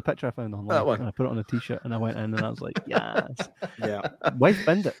a picture I found online. And I put it on a T-shirt, and I went in, and I was like, "Yes." Yeah. Wife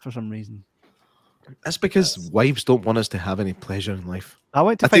binned it for some reason. That's because wives don't want us to have any pleasure in life. I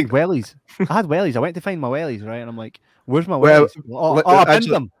went to find wellies. I had wellies. I went to find my wellies, right? And I'm like, "Where's my wellies?" I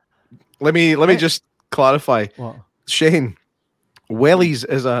binned them. Let me just clarify. What? Shane, wellies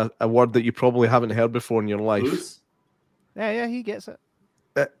is a word that you probably haven't heard before in your life. Boots? Yeah, he gets it.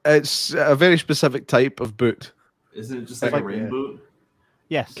 It's a very specific type of boot. Isn't it just like a rain boot?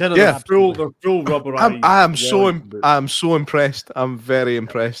 Yes. Kind of they're full rubberized. I am so impressed. I'm very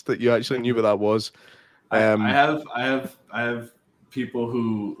impressed that you actually knew what that was. I have people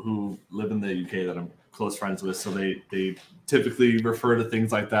who live in the UK that I'm close friends with, so they typically refer to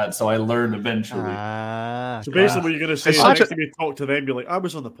things like that. So I learn eventually. So basically, what you're going to say is next time you talk to them, you're like, I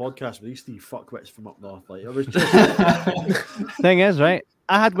was on the podcast with these 3 fuckwits from up north. Like, I was just. Thing is, right?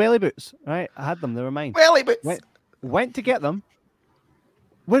 I had welly boots. Right, I had them. They were mine. Welly boots. Went to get them.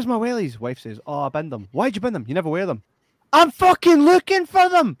 Where's my wellies? Wife says, "Oh, I binned them." Why'd you bin them? You never wear them. I'm fucking looking for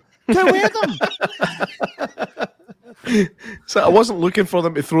them to wear them. So I wasn't looking for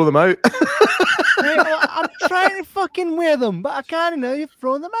them to throw them out. I'm trying to fucking wear them, but I can't. Now you've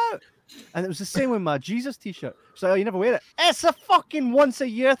thrown them out. And it was the same with my Jesus T-shirt. So you never wear it. It's a fucking once a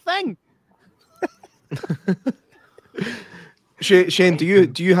year thing. Shane, do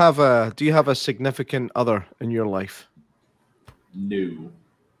you have a significant other in your life? No.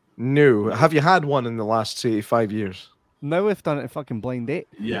 Have you had one in the last, say, 5 years? No, we've done it in fucking blind date.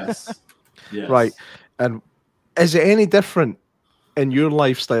 Yes. Right. And is it any different in your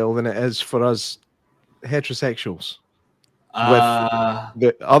lifestyle than it is for us heterosexuals. With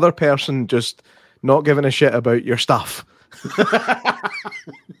the other person just not giving a shit about your stuff.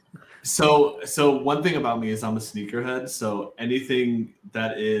 So one thing about me is I'm a sneakerhead. So anything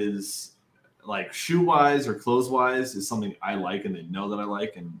that is like shoe wise or clothes wise is something I like, and they know that I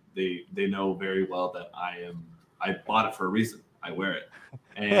like, and they know very well that I bought it for a reason. I wear it,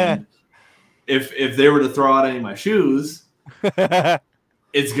 and if they were to throw out any of my shoes,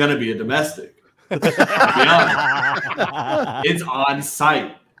 it's gonna be a domestic. I'll be honest. It's on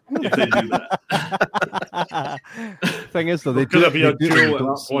site if they do that. Thing is, though, they could do be a duel at that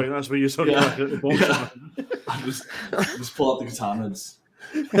don't point. That's what you're talking about. At the bottom. I just pull out the katanas.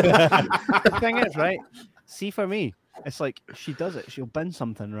 The thing is, right? See, for me, it's like she does it. She'll bin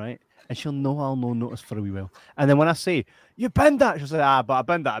something, right? And she'll know I'll no notice for a wee while. And then when I say, you binned that, she'll say, but I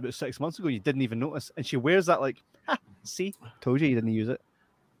binned that about 6 months ago. You didn't even notice. And she wears that like, see, told you didn't use it.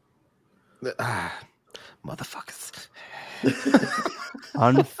 Motherfuckers.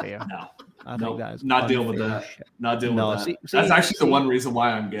 Unfair. No. I think that is not dealing with that. Shit. Not dealing with that. See, that's actually the one reason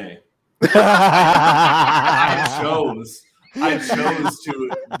why I'm gay. I chose to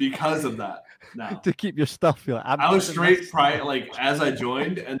because of that. Now to keep your stuff. You're like, I was straight pride like as I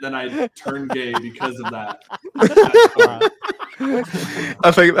joined, and then I turned gay because of that.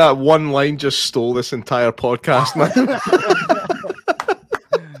 I think that one line just stole this entire podcast, man.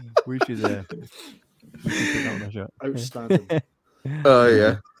 We should put that on a shirt. Outstanding. Oh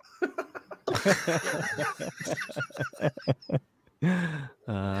yeah.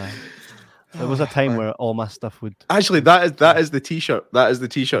 There was a time where all my stuff would actually that is the t-shirt. That is the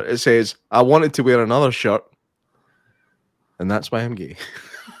t-shirt. It says, I wanted to wear another shirt, and that's why I'm gay.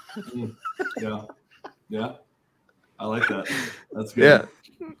 Yeah. I like that. That's good.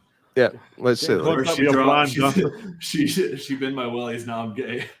 Yeah. Let's say that. She been my willies, now I'm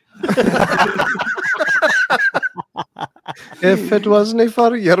gay. If it wasn't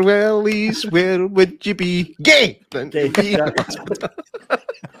for your wellies, where would you be? Gay!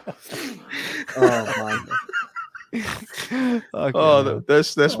 Oh man. Okay.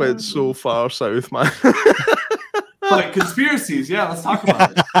 This went so far south, man. But conspiracies, yeah, let's talk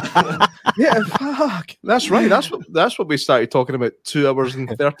about it. Yeah, fuck. That's right. That's what we started talking about 2 hours and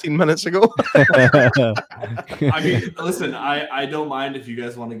 13 minutes ago. I mean, listen, I don't mind if you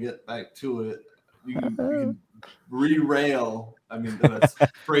guys want to get back to it. You can re-rail. I mean, that's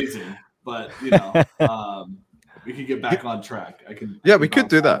phrasing, but we can get back on track. Yeah, we could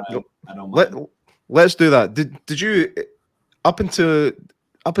do that. I don't mind. Let's do that. Did you up until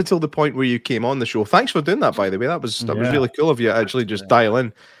the point where you came on the show? Thanks for doing that, by the way. That was really cool of you to actually just dial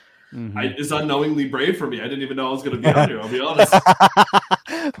in. Mm-hmm. It's unknowingly brave for me. I didn't even know I was going to be on here. I'll be honest.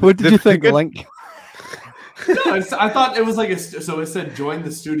 What did you think, Link? No, I thought it was like so it said join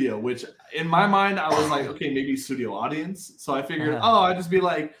the studio, which in my mind I was like, okay, maybe studio audience. So I figured, I'd just be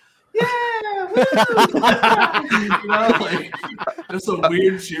like, yeah, like just a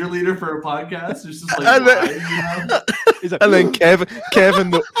weird cheerleader for a podcast. It's just like, and then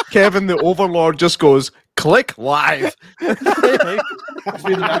Kevin the Overlord just goes, click live. Just be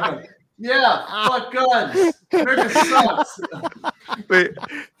in the background. Yeah, fuck guns. America sucks. Wait,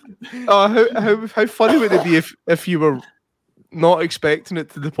 how funny would it be if you were not expecting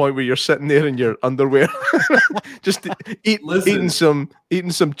it to the point where you're sitting there in your underwear, just eating some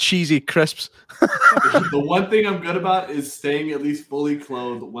cheesy crisps? The one thing I'm good about is staying at least fully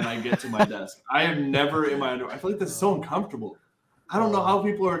clothed when I get to my desk. I am never in my underwear. I feel like that's so uncomfortable. I don't know how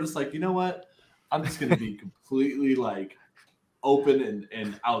people are just like, you know what? I'm just gonna be completely like open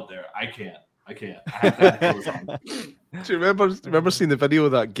and out there. I can't. I have to have clothes on. Do you remember seeing the video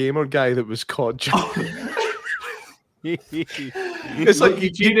of that gamer guy that was caught? It's like he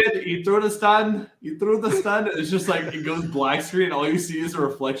cheated. He threw the stand. It's just like it goes black screen. All you see is a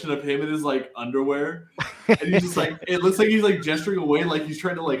reflection of him in his like underwear, and he's just like it looks like he's like gesturing away, like he's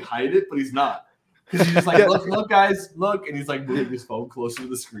trying to like hide it, but he's not. Because he's just like, look, guys, look, and he's like moving his phone closer to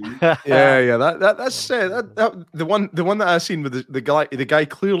the screen. Yeah. That's that the one that I seen with the guy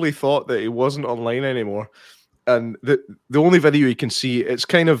clearly thought that he wasn't online anymore, and the only video you can see, it's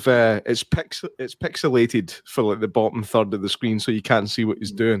kind of it's pixelated for like the bottom third of the screen, so you can't see what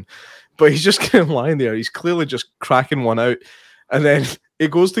he's doing, but he's just kind of lying there. He's clearly just cracking one out, and then he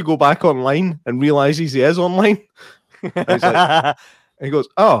goes to go back online and realizes he is online. And he's like, and he goes,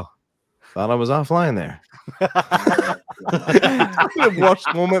 "Oh. Thought I was offline there." The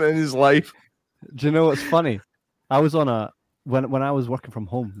worst moment in his life. Do you know what's funny? I was on when I was working from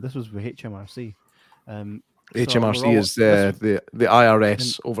home. This was with HMRC. HMRC is the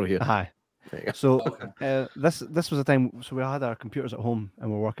IRS over here. Hi. So this was a time. So we had our computers at home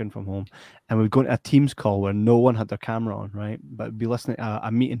and we're working from home, and we'd go into a Teams call where no one had their camera on, right? But we'd be listening to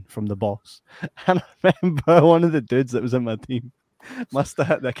a meeting from the boss. And I remember one of the dudes that was in my team must have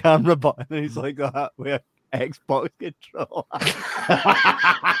hit the camera button, and he's like that with Xbox control.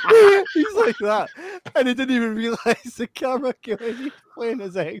 He's like that, and he didn't even realize the camera came in. He's playing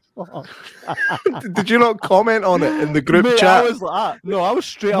his Xbox. Did you not comment on it in the group chat? I was like, no, I was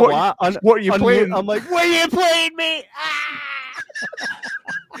straight up. What are you playing? I'm like, what are you playing, mate?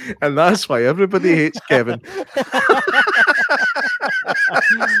 And that's why everybody hates Kevin.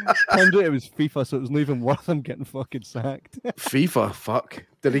 Andre, it was FIFA, so it was not even worth him getting fucking sacked. FIFA, fuck.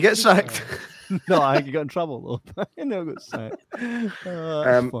 Did he get sacked? No, I think he got in trouble though. I never got sacked.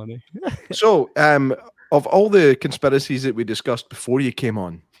 That's funny. So, of all the conspiracies that we discussed before you came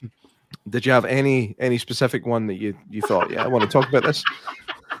on, did you have any specific one that you thought, yeah, I want to talk about this?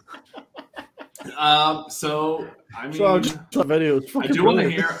 So I mean, I do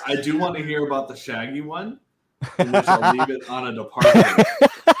want to hear about the Shaggy one, in which I'll leave it on a department.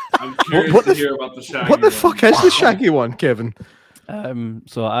 I'm curious to hear about the Shaggy. What the fuck is the Shaggy one, Kevin?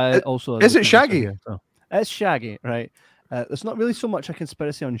 So I also is it Shaggy? It's Shaggy, right? It's not really so much a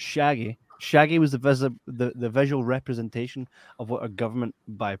conspiracy on Shaggy. Shaggy was the visual representation of what our government,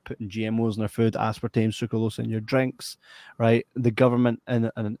 by putting GMOs in our food, aspartame, sucralose in your drinks, right? The government in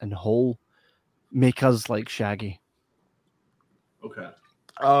whole make us like Shaggy. Okay.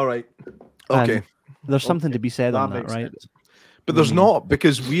 All right. Okay. And there's something to be said on that, right? Sense. But there's not,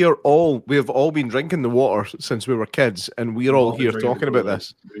 because we have all been drinking the water since we were kids, and we're all here talking about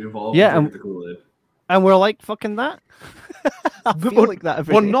this. And we're like fucking that. I feel like that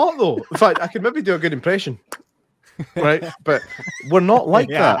every we're day. not though. In fact, I could maybe do a good impression, right? But we're not like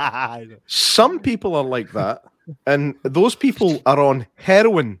that. Some people are like that, and those people are on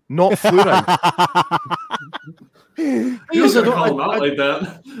heroin, not fluoride. Like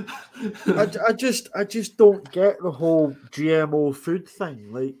that. I just don't get the whole GMO food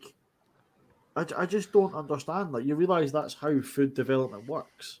thing. Like, I just don't understand. Like, you realize that's how food development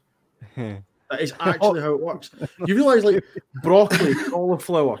works. That is actually how it works. You realize, like, broccoli,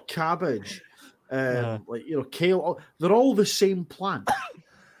 cauliflower, cabbage, kale, they're all the same plant.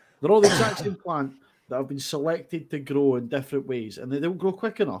 They're all the exact same plant that have been selected to grow in different ways, and they don't grow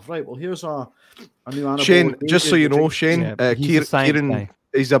quick enough. Right, well, here's a new animal. Shane, just so you know, Shane, Kieran,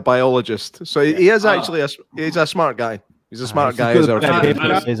 he's a biologist, so he is actually he's a smart guy. He's a smart guy. I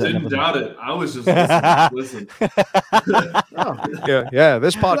didn't doubt it. I was just listening. Yeah.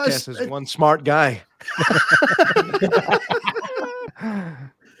 This podcast is one smart guy.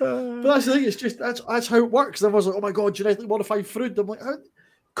 But that's the thing. It's just that's how it works. And I was like, oh my god, genetically modified fruit. I'm like,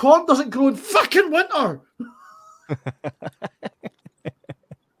 corn doesn't grow in fucking winter.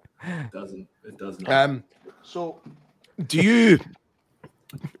 It doesn't. So, do you?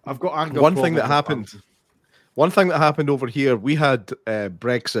 I've got anger. One thing that happened over here, we had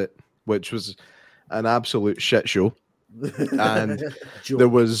Brexit, which was an absolute shit show, and there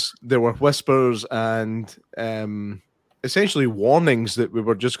were whispers and essentially warnings that we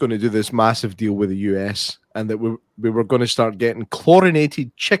were just going to do this massive deal with the US, and that we were going to start getting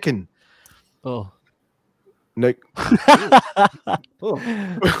chlorinated chicken. Oh, Nick.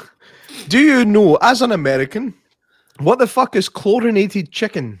 Do you know, as an American, what the fuck is chlorinated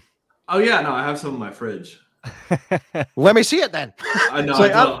chicken? Oh yeah, no, I have some in my fridge. Let me see it then. I know.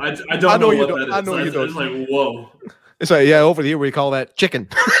 Like, I don't know what that is. I know you don't. It's like, whoa. It's like, yeah, over here we call that chicken.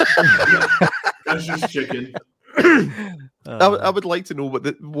 That's just chicken. I would like to know what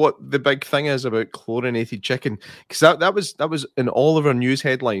the big thing is about chlorinated chicken, because that was in all of our news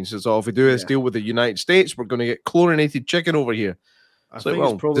headlines. So if we do this deal with the United States, we're going to get chlorinated chicken over here.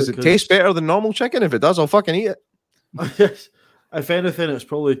 Does it taste better than normal chicken? If it does, I'll fucking eat it. Yes. If anything, it's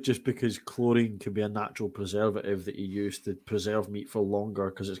probably just because chlorine can be a natural preservative that you use to preserve meat for longer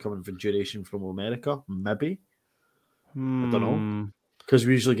because it's coming from duration from America. Maybe. I don't know. Because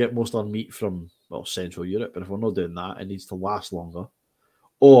we usually get most of our meat from, Central Europe. But if we're not doing that, it needs to last longer.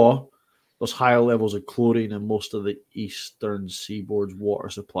 Or there's higher levels of chlorine in most of the eastern seaboard's water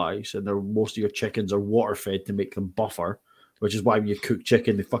supplies. And most of your chickens are water fed to make them buffer, which is why when you cook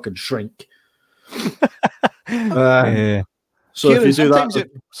chicken, they fucking shrink. Yeah. So Kieran, if you do that,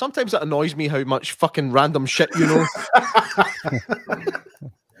 sometimes it annoys me how much fucking random shit you know.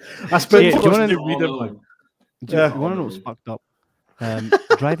 I spent. Do you want to know what's fucked up?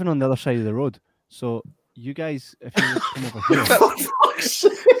 Driving on the other side of the road. So you guys, if you come over here,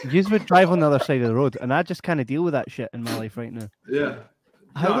 you would drive on the other side of the road, and I just kind of deal with that shit in my life right now. Yeah.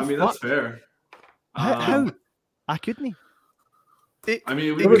 That's fair. How? I couldn't. I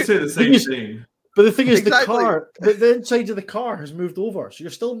mean, we would say the same thing. But the thing is, the car, the inside of the car has moved over, so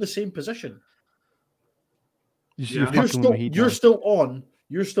you're still in the same position. You're still on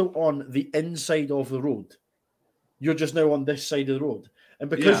the inside of the road. You're just now on this side of the road, and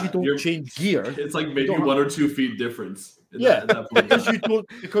because you don't change gear, it's like maybe 1 or 2 feet difference.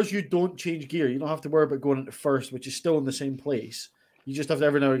 Because you don't change gear, you don't have to worry about going into first, which is still in the same place. You just have to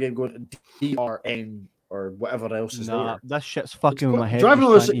every now and again go into DRN or whatever else is there. That shit's fucking with my head. Driving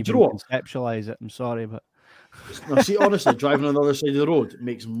on the side, conceptualize it. I'm sorry, but no, see, honestly, driving on the other side of the road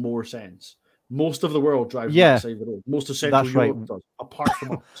makes more sense. Most of the world drives on the side of the road. Most of Central Europe does, apart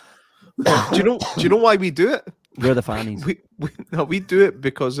from us. Do you know why we do it? We're the fannies. We do it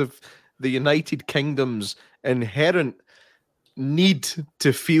because of the United Kingdom's inherent need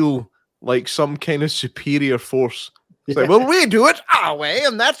to feel like some kind of superior force. It's like, well, we do it our way,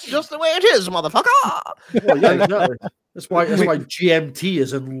 and that's just the way it is, motherfucker. Well, yeah, exactly. That's why GMT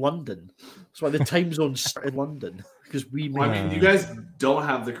is in London. That's why the time zone's in London. Because you guys don't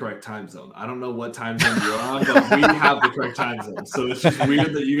have the correct time zone. I don't know what time zone you're on, but we have the correct time zone. So it's just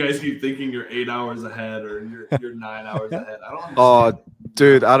weird that you guys keep thinking you're 8 hours ahead or you're 9 hours ahead. I don't understand. Oh,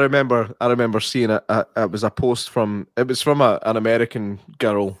 dude, I remember seeing it. It was a post from an American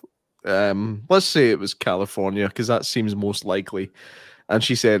girl. Let's say it was California, because that seems most likely. And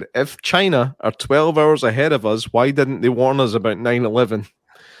she said, if China are 12 hours ahead of us, why didn't they warn us about 9/11?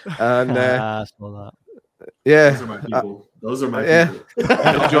 And I saw that. Yeah, those are my people.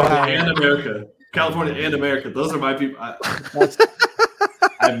 And America, California, and America. Those are my people. I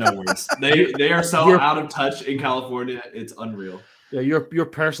have no words. They are so out of touch in California. It's unreal. Yeah, you're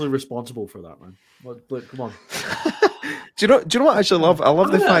personally responsible for that, man. But come on. Do you know what I actually love? I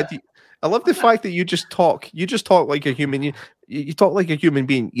love the fact that you just talk like a human. You talk like a human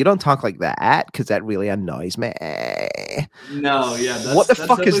being. You don't talk like that because that really annoys me. No, yeah. What the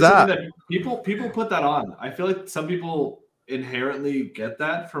fuck is that? People put that on. I feel like some people inherently get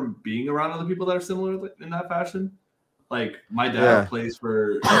that from being around other people that are similar in that fashion. Like my dad plays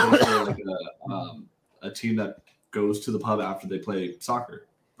for like a team that goes to the pub after they play soccer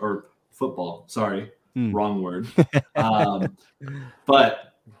or football. Sorry, wrong word.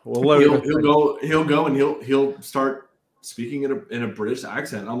 But he'll go and he'll start speaking in a British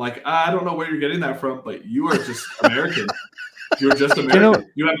accent. I'm like, I don't know where you're getting that from, but you are just American. You're just American.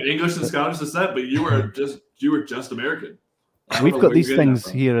 You have English and Scottish descent, but you were just American. We've got these things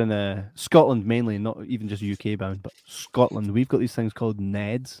here in Scotland mainly, not even just UK bound, but Scotland. We've got these things called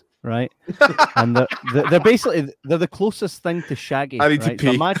Neds, right? And they're basically the closest thing to Shaggy. I need to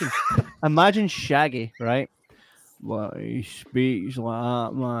pee. So imagine Shaggy, right? Well, he speaks like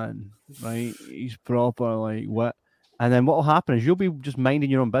that, man. Right? He's proper like what? And then what will happen is you'll be just minding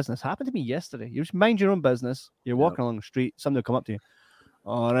your own business. Happened to me yesterday. You just mind your own business. You're walking along the street. Somebody will come up to you.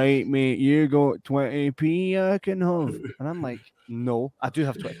 All right, mate, you got 20p I can have. And I'm like, no, I do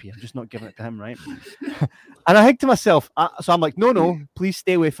have 20p. I'm just not giving it to him, right? And I think to myself, so I'm like, no, please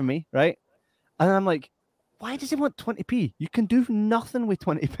stay away from me, right? And I'm like, why does he want 20p? You can do nothing with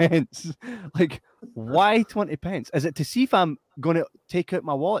 20 pence. Like, why 20 pence? Is it to see if I'm going to take out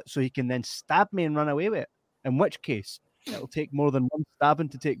my wallet so he can then stab me and run away with it? In which case, it'll take more than one stabbing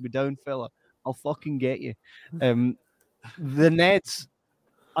to take me down, fella. I'll fucking get you. The Neds,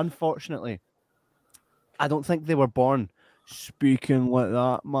 unfortunately, I don't think they were born speaking like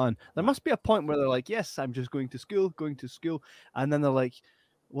that, man. There must be a point where they're like, yes, I'm just going to school. And then they're like,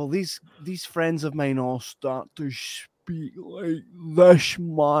 well, these friends of mine all start to speak like this,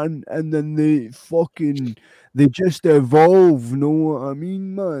 man. And then they just evolve, know what I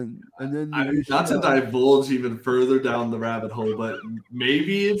mean, man? And then not to divulge even further down the rabbit hole, but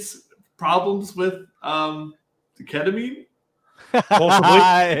maybe it's problems with the ketamine.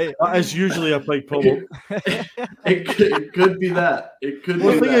 Possibly. That is usually a big problem. It could be that. It could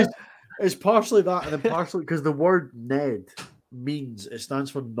be that. It's partially that, and then partially because the word Ned stands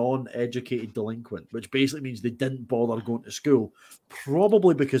for non-educated delinquent, which basically means they didn't bother going to school,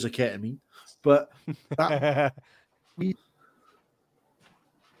 probably because of ketamine. But that,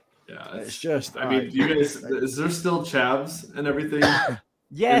 it's just. I mean, you guys, is there still chavs and everything?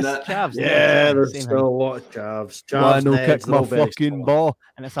 Yes, chavs. Yeah, there's still a lot of chavs. Why no kick my fucking ball?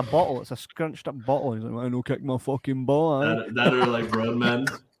 And it's a bottle. It's a scrunched up bottle. He's like, why no kick my fucking ball? That are like roadmen.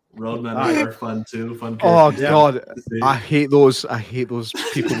 Roadmen are fun too. Fun. Oh God, I hate those. I hate those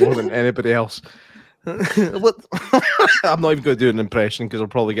people more than anybody else. I'm not even going to do an impression because I'll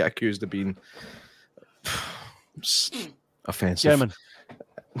probably get accused of being offensive.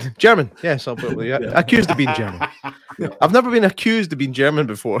 German, yes, I'll probably accused of being German. I've never been accused of being German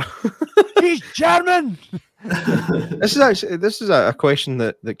before. He's German. This is a question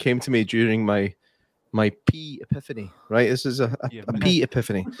that came to me during my pee epiphany. Right, this is a pee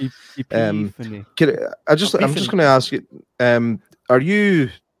epiphany. I'm just going to ask you, are you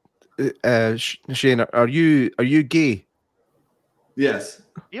Shane? Are you gay? Yes.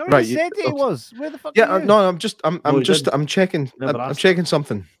 You already said he was. Where the fuck? Yeah, no, I'm checking. I'm checking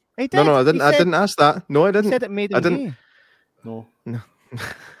something. No, I didn't. I didn't ask that. No, I didn't. You said it made him gay. No.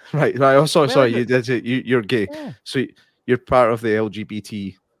 Right. Oh, sorry. You did it. You're gay. Yeah. So you're part of the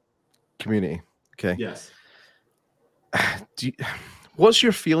LGBT community. Okay. Yes. What's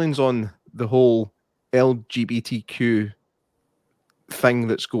your feelings on the whole LGBTQ thing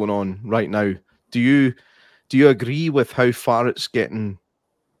that's going on right now? Do you agree with how far it's getting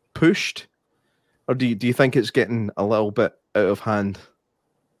pushed, or do you think it's getting a little bit out of hand?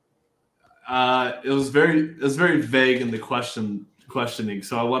 It was very vague in the questioning.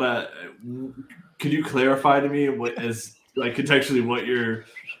 So I want to. Could you clarify to me what is like contextually what you're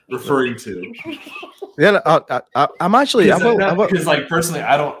referring to? Yeah, I'm actually. Because like personally,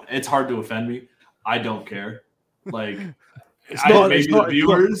 I don't. It's hard to offend me. I don't care. Like, it's not the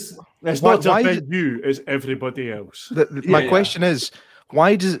viewers. It's not to offend you. It's everybody else. My question is,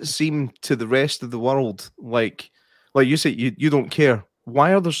 why does it seem to the rest of the world like you say you don't care?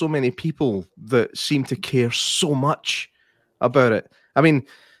 Why are there so many people that seem to care so much about it? I mean,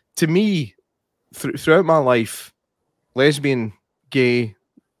 to me, throughout my life, lesbian, gay,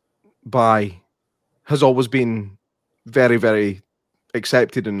 bi has always been very, very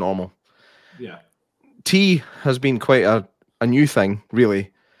accepted and normal. Yeah. T has been quite a new thing,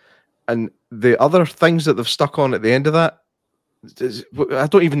 really. And the other things that they've stuck on at the end of that, I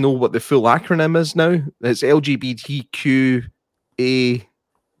don't even know what the full acronym is now. It's LGBTQAI+.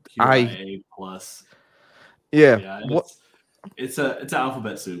 Yeah. It's an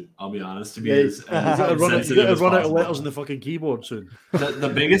alphabet soup, I'll be honest. To be as run out of letters on the fucking keyboard soon.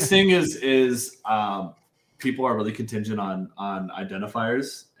 The biggest thing is people are really contingent on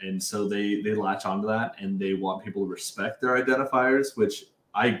identifiers, and so they latch onto that, and they want people to respect their identifiers, which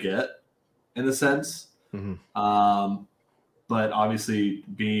I get in a sense. Mm-hmm. But obviously,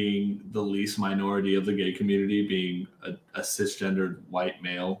 being the least minority of the gay community, being a cisgendered white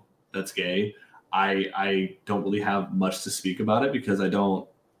male that's gay, I don't really have much to speak about it because I don't.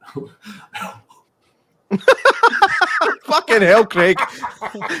 Fucking hell, Craig.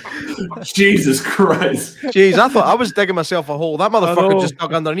 Jesus Christ. Jeez, I thought I was digging myself a hole. That motherfucker just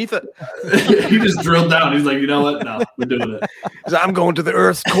dug underneath it. He just drilled down. He's like, you know what? No, we're doing it. I'm going to the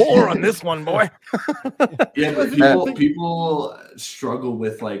Earth's core on this one, boy. Yeah, but people struggle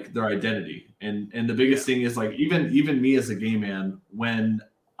with like their identity. And the biggest thing is like even me as a gay man, when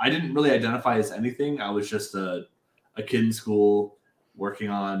I didn't really identify as anything, I was just a kid in school working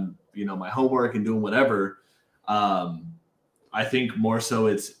on, my homework and doing whatever. I think more so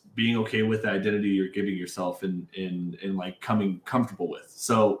it's being okay with the identity you're giving yourself and like coming comfortable with.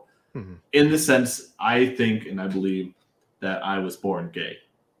 So in the sense, I think and I believe that I was born gay,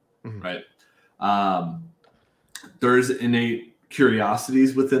 right? There's innate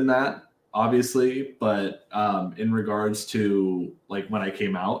curiosities within that, obviously, but in regards to like when I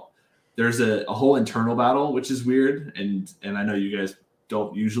came out, there's a whole internal battle, which is weird, and I know you guys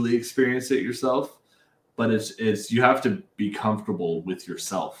don't usually experience it yourself. But it's you have to be comfortable with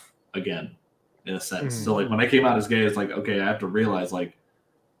yourself again, in a sense. So like when I came out as gay, it's like, okay, I have to realize like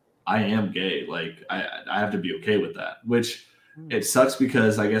I am gay. Like I have to be okay with that. Which it sucks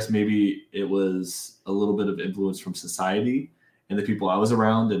because I guess maybe it was a little bit of influence from society and the people I was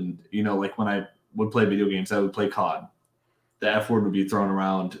around. And like when I would play video games, I would play COD. The F word would be thrown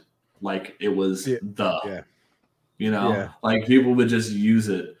around like it was like people would just use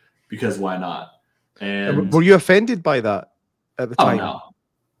it because why not? And were you offended by that at the time? Oh, no.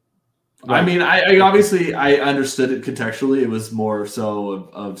 Right. I mean, I obviously I understood it contextually. It was more so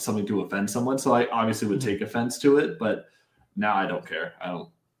of something to offend someone. So I obviously would take offense to it, but now I don't care. I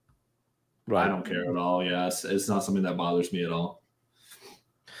don't care at all. Yeah, it's not something that bothers me at all.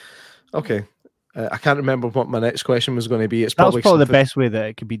 Okay. I can't remember what my next question was going to be. That's probably the best way that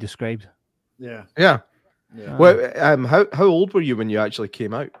it could be described. Yeah. Well, how old were you when you actually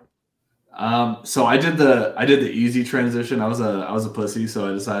came out? So I did the easy transition. I was a pussy, so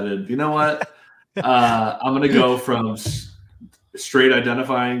I decided, you know what? I'm gonna go from straight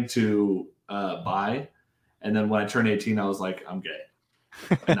identifying to bi, and then when I turned 18, I was like, I'm gay.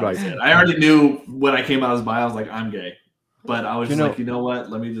 And that was it. I already knew when I came out as bi, I was like, I'm gay, but I was just like, you know what?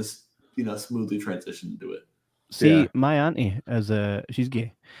 Let me just smoothly transition to it. See, my auntie she's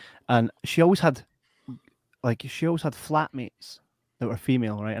gay, and she always had flatmates that were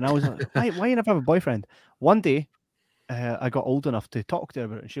female, right? And I was like, why you never have a boyfriend? one day, I got old enough to talk to her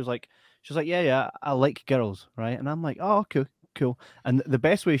about it, and she was like, yeah, I like girls, right? And I'm like, oh, cool. And the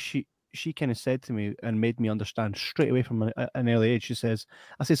best way she kind of said to me and made me understand straight away from an early age, I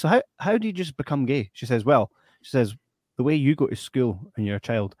said, so how do you just become gay? She says, the way you go to school and you're a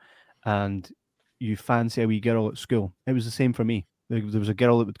child and you fancy a wee girl at school, it was the same for me. There was a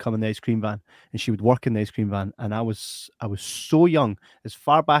girl that would come in the ice cream van and she would work in the ice cream van. And I was so young, as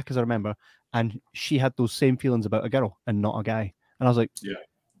far back as I remember. And she had those same feelings about a girl and not a guy. And I was like, yeah,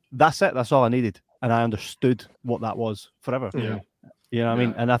 that's it. That's all I needed. And I understood what that was forever. Yeah. You know what I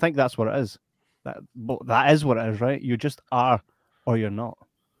mean? And I think that's what it is. That is what it is, right? You just are or you're not.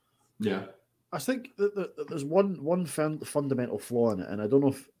 Yeah. I think that there's one fundamental flaw in it, and I don't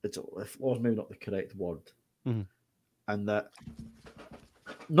know if flaw is maybe not the correct word. Mm-hmm. And that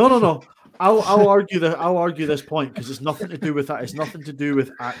no, I'll argue this point because it's nothing to do with that. It's nothing to do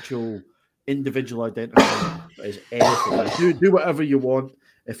with actual individual identification. It's anything. Like, do whatever you want.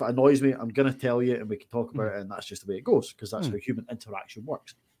 If it annoys me, I'm gonna tell you, and we can talk about it, and that's just the way it goes because that's how human interaction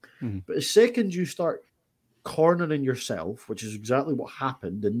works. Mm-hmm. But the second you start cornering yourself, which is exactly what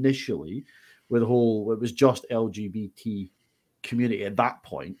happened initially with the whole, it was just LGBT community at that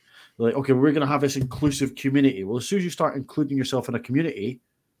point. They're like, okay, we're going to have this inclusive community. Well, as soon as you start including yourself in a community,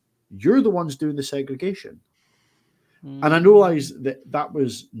 you're the ones doing the segregation. And I realize that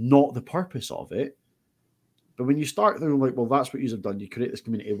was not the purpose of it. But when you start thinking like, well, that's what you've done. You create this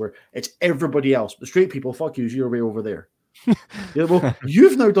community where it's everybody else. The straight people, fuck you, you're way over there. Yeah, well,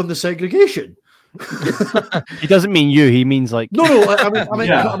 you've now done the segregation. He doesn't mean you. He means like no.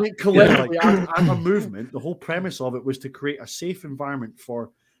 I mean collectively, as a movement, the whole premise of it was to create a safe environment for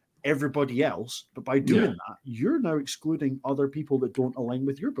everybody else. But by doing that, you're now excluding other people that don't align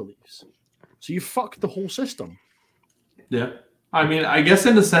with your beliefs. So you fucked the whole system. Yeah, I mean, I guess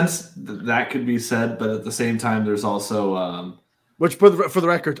in a sense that could be said, but at the same time, there's also which, for the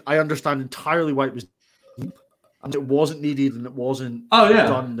record, I understand entirely why it was deep, and it wasn't needed, and it wasn't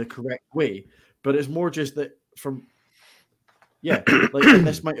done the correct way. But it's more just that and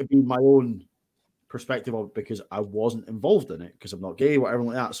this might have been my own perspective of it because I wasn't involved in it because I'm not gay, whatever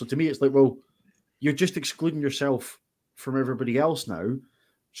like that. So to me, it's like, well, you're just excluding yourself from everybody else now.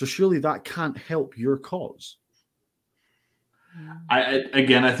 So surely that can't help your cause. I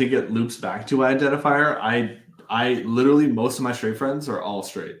think it loops back to identifier. I literally, most of my straight friends are all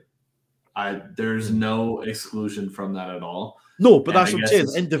straight. There's no exclusion from that at all. No, but that's what I'm saying.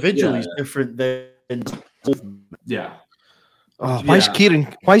 Individually is different than yeah. Oh, why is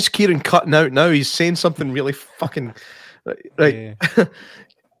Kieran cutting out now? He's saying something really fucking right. Yeah.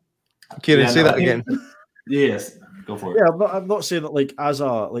 Kieran, say that again. Yes, go for it. Yeah, I'm not saying that like as a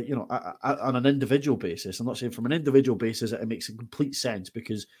on an individual basis. I'm not saying from an individual basis it makes a complete sense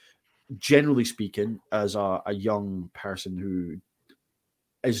because generally speaking, as a young person who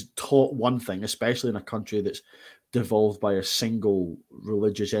is taught one thing, especially in a country that's devolved by a single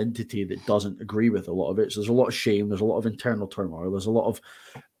religious entity that doesn't agree with a lot of it. So there's a lot of shame, there's a lot of internal turmoil, there's a lot of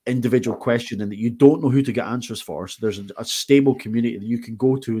individual questioning that you don't know who to get answers for. So there's a stable community that you can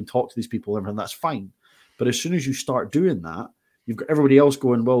go to and talk to these people and that's fine. But as soon as you start doing that, you've got everybody else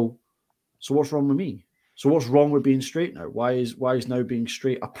going, well, so what's wrong with me? So what's wrong with being straight now? Why is now being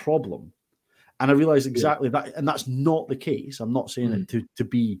straight a problem? And I realized exactly that, and that's not the case. I'm not saying it to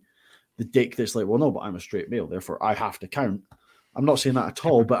be the dick that's like, well, no, but I'm a straight male, therefore I have to count. I'm not saying that at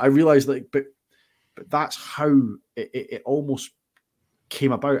all, but I realized that, but that's how it almost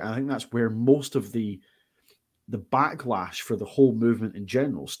came about. And I think that's where most of the backlash for the whole movement in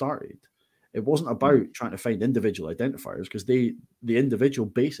general started. It wasn't about trying to find individual identifiers because the individual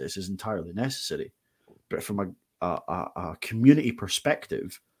basis is entirely necessary. But from a community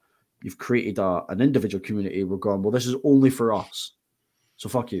perspective, you've created an individual community. We're going, well, this is only for us. So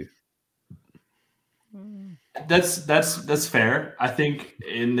fuck you. That's fair. I think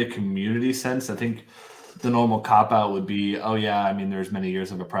in the community sense, I think the normal cop out would be, oh yeah, I mean, there's many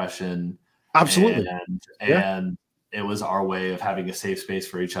years of oppression. Absolutely. And it was our way of having a safe space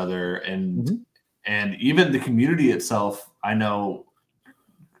for each other. And even the community itself, I know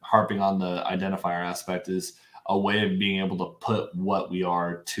harping on the identifier aspect is a way of being able to put what we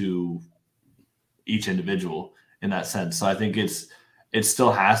are to each individual in that sense. So I think it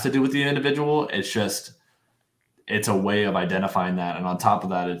still has to do with the individual. It's just, it's a way of identifying that. And on top of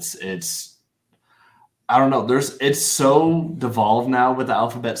that, it's, I don't know, it's so devolved now with the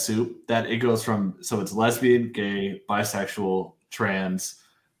alphabet soup that it goes from, so it's lesbian, gay, bisexual, trans,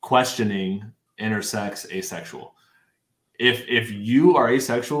 questioning, intersex, asexual. If you are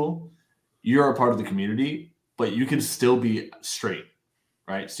asexual, you're a part of the community, but you can still be straight,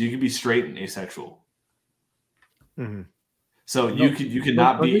 right? So you can be straight and asexual. Mm-hmm. So you could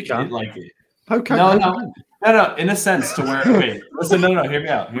not be like. How can no, in a sense to where okay, listen, no, hear me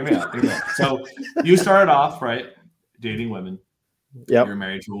out. So you started off right dating women. Yep. You're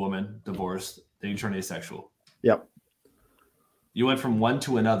married to a woman, divorced, then you turn asexual. Yep. You went from one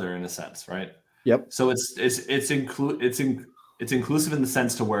to another in a sense, right? Yep. So it's inclusive in the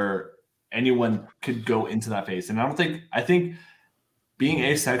sense to where anyone could go into that phase. And I think being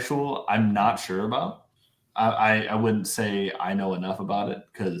asexual, I'm not sure about. I wouldn't say I know enough about it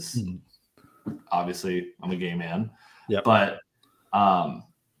because obviously I'm a gay man. Yeah. But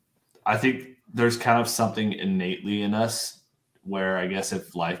I think there's kind of something innately in us where I guess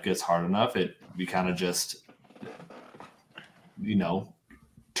if life gets hard enough, we kind of just,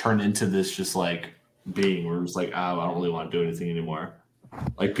 turn into this just like being where it's like, I don't really want to do anything anymore.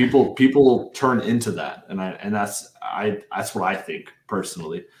 Like people turn into that. And that's what I think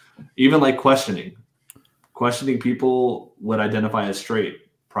personally. Even like questioning people would identify as straight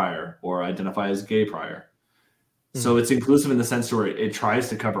prior or identify as gay prior. So it's inclusive in the sense where it tries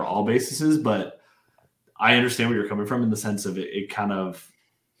to cover all bases, but I understand where you're coming from in the sense of it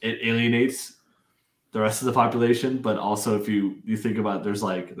alienates the rest of the population. But also if you think about there's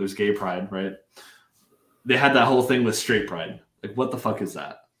gay pride, right? They had that whole thing with straight pride. Like, what the fuck is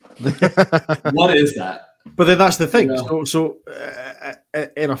that? What is that? But then that's the thing. So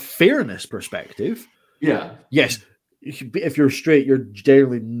in a fairness perspective, yes, if you're straight, you're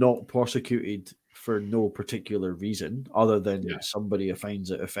generally not prosecuted for no particular reason other than somebody finds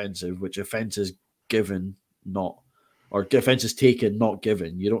it offensive, which offense is given, or offense is taken, not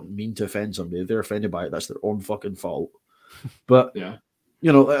given. You don't mean to offend somebody. If they're offended by it, that's their own fucking fault. But in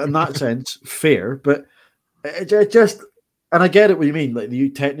that sense, fair. But it just, and I get it what you mean. Like you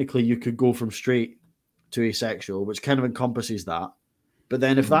could go from straight to asexual, which kind of encompasses that. But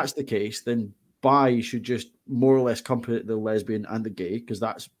then if that's the case, then bi should just more or less encompass the lesbian and the gay, because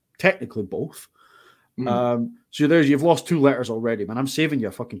that's technically both. So you've lost 2 letters already, man. I'm saving you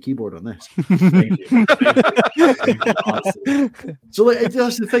a fucking keyboard on this. Thank you. So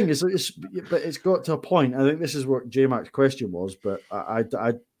that's the thing but it's got to a point. I think this is what J-Mac's question was, but I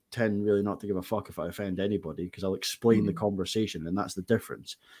tend really not to give a fuck if I offend anybody because I'll explain the conversation, and that's the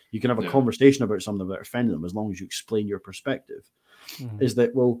difference. You can have a conversation about something without offending them as long as you explain your perspective. Is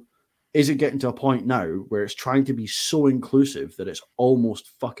that, well, is it getting to a point now where it's trying to be so inclusive that it's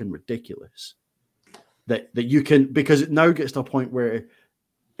almost fucking ridiculous? That you can, because it now gets to a point where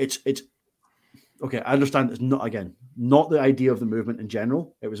it's okay. I understand it's not the idea of the movement in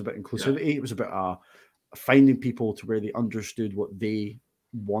general. It was about inclusivity. It was about finding people to where they understood what they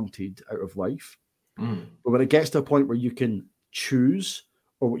wanted out of life. But when it gets to a point where you can choose,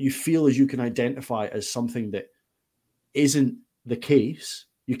 or what you feel is you can identify as something that isn't the case,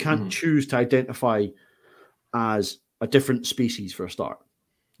 you can't choose to identify as a different species for a start.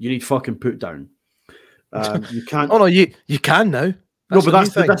 You need fucking put down. You can't. Oh no, you can now. But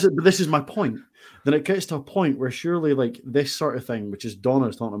this is my point. Then it gets to a point where surely, like this sort of thing, which is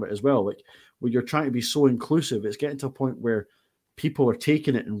Donna's talking about as well, like where you're trying to be so inclusive, it's getting to a point where people are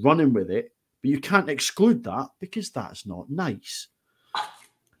taking it and running with it, but you can't exclude that because that's not nice.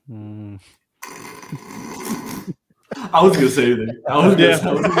 I was gonna say anything. I was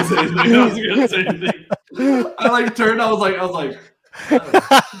gonna say anything. I turned. I was like.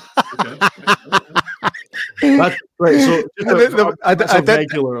 That's right. So I did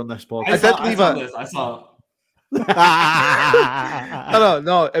regular on this podcast. I saw.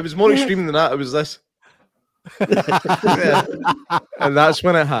 No, it was more extreme than that. It was this. And that's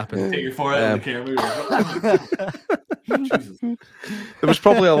when it happened. Take your forehead on the camera. Jesus. There was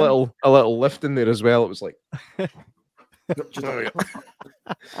probably a little lift in there as well. It was like.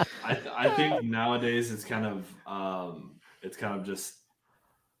 I think nowadays it's kind of just,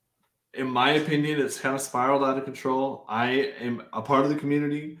 in my opinion, it's kind of spiraled out of control. I am a part of the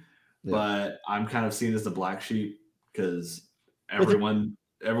community, but I'm kind of seen as the black sheep because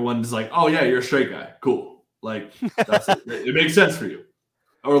everyone's like, oh yeah, you're a straight guy, cool. Like that's it makes sense for you.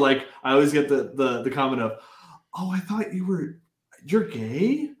 Or like I always get the comment of, oh, I thought you're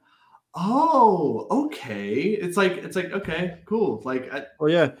gay. Oh, okay. It's like okay, cool. Like,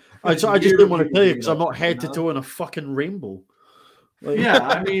 I just didn't want to tell you because I'm not head to toe in a fucking rainbow. Like, yeah,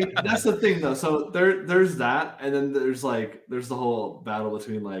 I mean that's the thing though. So there's that, and then there's the whole battle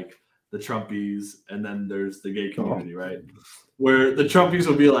between like the Trumpies, and then there's the gay community, right? Where the Trumpies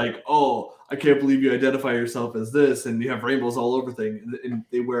will be like, oh, I can't believe you identify yourself as this, and you have rainbows all over thing, and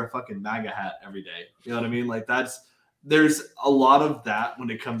they wear a fucking MAGA hat every day. You know what I mean? Like there's a lot of that when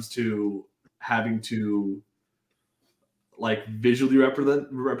it comes to having to like visually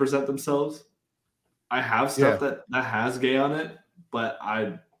represent themselves. I have stuff that has gay on it, but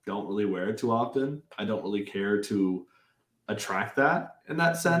I don't really wear it too often. I don't really care to attract that in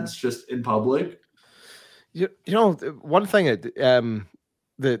that sense, just in public. You know, one thing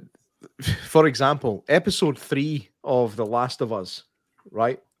for example, episode 3 of The Last of Us,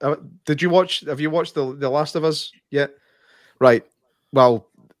 right? Have you watched The Last of Us yet? Right. Well,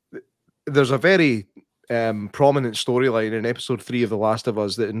 there's a very prominent storyline in episode 3 of The Last of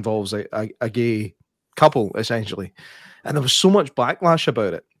Us that involves a gay couple, essentially. And there was so much backlash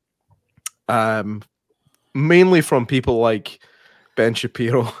about it. Mainly from people like Ben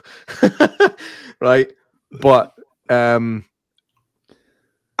Shapiro, right? But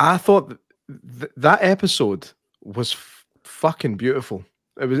I thought that episode was fucking beautiful.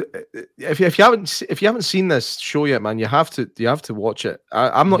 It was. If you haven't seen this show yet, man, you have to watch it.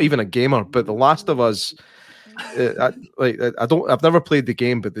 I'm not even a gamer, but The Last of Us, I've never played the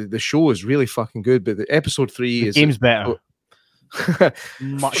game, but the show is really fucking good. But the episode 3 is game's better.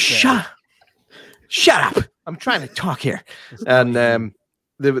 Shut up! I'm trying to talk here. And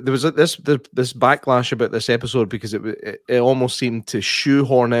there was this backlash about this episode because it almost seemed to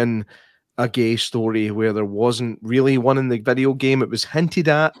shoehorn in a gay story where there wasn't really one in the video game. It was hinted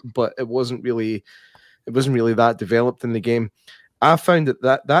at, but it wasn't really that developed in the game. I found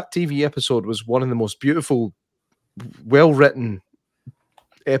that TV episode was one of the most beautiful, well-written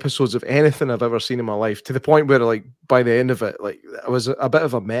episodes of anything I've ever seen in my life, to the point where, like, by the end of it, like, it was a bit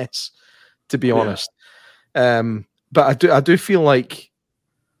of a mess, to be honest. But I do feel like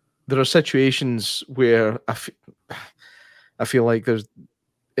there are situations where I feel like it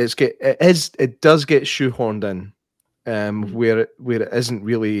does get shoehorned in, where it isn't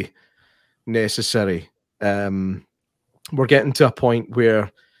really necessary. We're getting to a point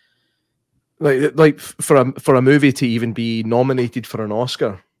where, like for a movie to even be nominated for an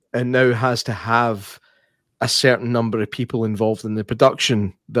Oscar, it now has to have a certain number of people involved in the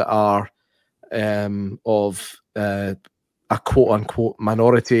production that are of a quote unquote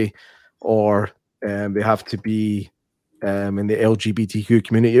minority, or they have to be in the LGBTQ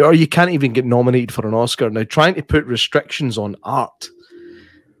community, or you can't even get nominated for an Oscar. Now, trying to put restrictions on art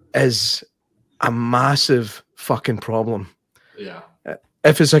is a massive fucking problem. Yeah.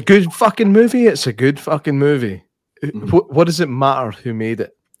 If it's a good fucking movie, it's a good fucking movie. What does it matter who made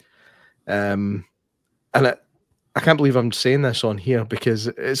it? And I can't believe I'm saying this on here because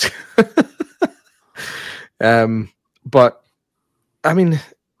it's but I mean,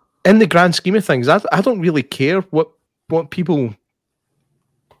 in the grand scheme of things, I don't really care what people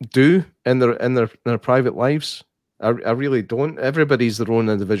do in their private lives. I really don't. Everybody's their own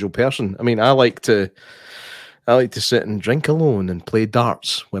individual person. I mean, I like to sit and drink alone and play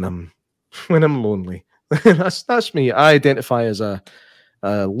darts when I'm lonely. that's me. I identify as a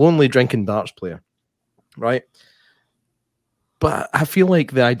lonely drinking darts player, right? But I feel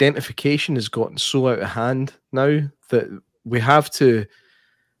like the identification has gotten so out of hand now that we have to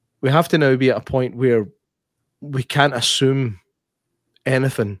now be at a point where we can't assume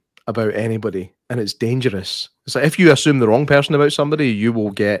anything about anybody, and it's dangerous. It's like if you assume the wrong person about somebody, you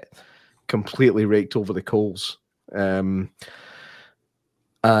will get completely raked over the coals. And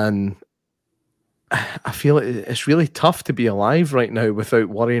I feel it's really tough to be alive right now without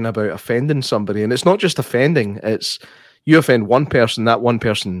worrying about offending somebody. And it's not just offending, it's you offend one person, that one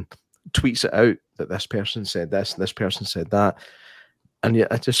person tweets it out that this person said this, this person said that. And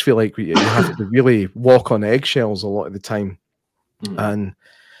yet I just feel like you have to really walk on eggshells a lot of the time. And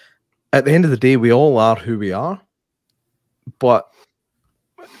at the end of the day, we all are who we are. But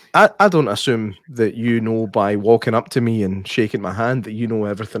I don't assume that you know by walking up to me and shaking my hand that you know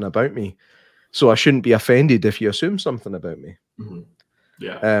everything about me. So I shouldn't be offended if you assume something about me.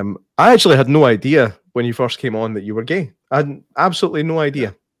 Yeah. I actually had no idea when you first came on that you were gay. I had absolutely no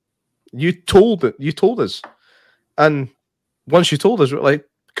idea. You told us. And once you told us, we're like,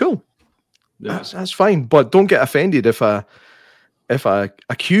 cool. Yeah. That's fine. But don't get offended if I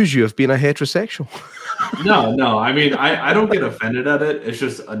accuse you of being a heterosexual. No. I mean, I don't get offended at it. It's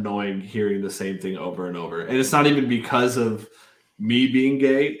just annoying hearing the same thing over and over. And it's not even because of me being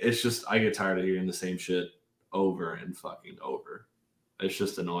gay. It's just I get tired of hearing the same shit over and fucking over. It's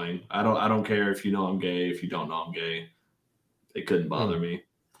just annoying. I don't care if you know I'm gay, if you don't know I'm gay. It couldn't bother me.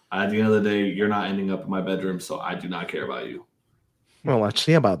 At the end of the day, you're not ending up in my bedroom, so I do not care about you. Well, let's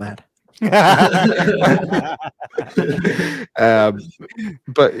see about that.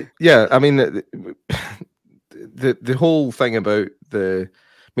 But yeah, I mean, the whole thing about the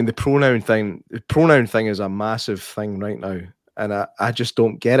pronoun thing. The pronoun thing is a massive thing right now, and I just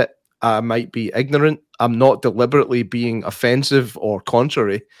don't get it. I might be ignorant. I'm not deliberately being offensive or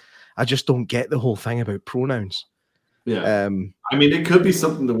contrary. I just don't get the whole thing about pronouns. Yeah. I mean, it could be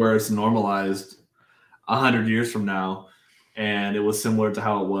something to where it's normalized 100 years from now, and it was similar to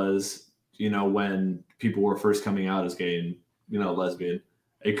how it was, when people were first coming out as gay and, lesbian.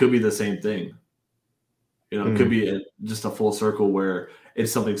 It could be the same thing. It could be just a full circle where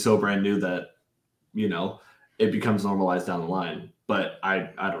it's something so brand new that, it becomes normalized down the line. But I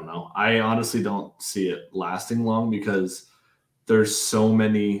don't know. I honestly don't see it lasting long because there's so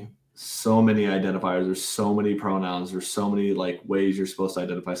many identifiers. There's so many pronouns. There's so many ways you're supposed to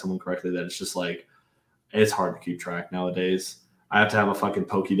identify someone correctly that it's just it's hard to keep track nowadays. I have to have a fucking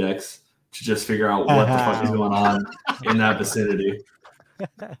Pokédex to just figure out what the fuck is going on in that vicinity.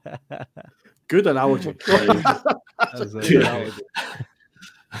 Good analogy.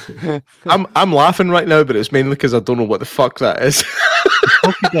 I'm laughing right now, but it's mainly because I don't know what the fuck that is.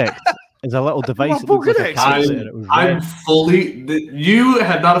 Pokédex is a little device. That looks like a calculator. I'm fully. You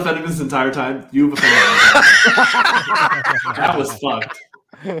have not offended me this entire time. You've offended me. That was fucked.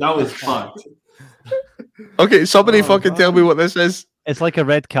 That was fucked. Okay, somebody fucking tell me what this is. It's like a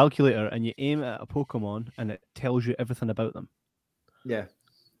red calculator, and you aim it at a Pokemon, and it tells you everything about them. Yeah.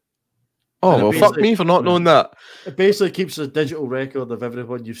 Oh, well, fuck me for not knowing that. It basically keeps a digital record of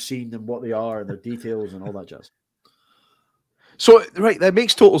everyone you've seen and what they are and their details and all that jazz. So, right, that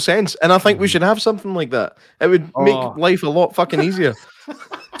makes total sense. And I think we should have something like that. It would make life a lot fucking easier. Shit,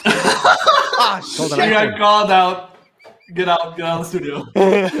 I called out. Get out of the studio.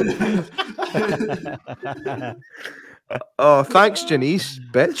 Oh, thanks, Janice,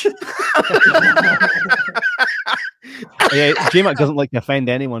 bitch. Yeah, J-Mac doesn't like to offend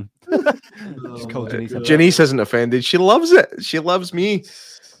anyone. Just call Janice isn't offended. She loves it. She loves me.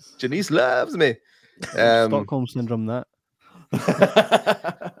 Janice loves me. Stockholm syndrome, that.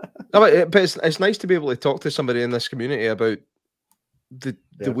 No, but it's nice to be able to talk to somebody in this community about the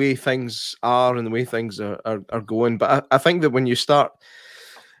way things are and the way things are going. But I think that when you start,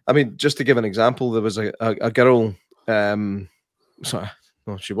 I mean, just to give an example, there was a girl. Sorry,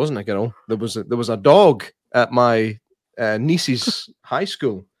 no, she wasn't a girl. There was a dog at my niece's high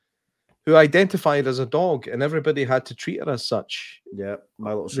school who identified as a dog, and everybody had to treat her as such. Yeah, my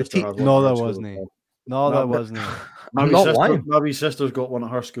little sister. No, that wasn't. No, that wasn't. My sister's got one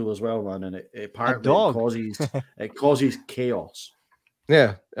at her school as well, man, and it apparently causes chaos.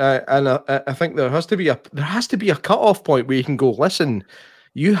 Yeah, and I think there has to be a cutoff point where you can go, listen,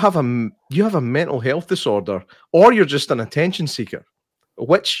 you have a mental health disorder, or you're just an attention seeker.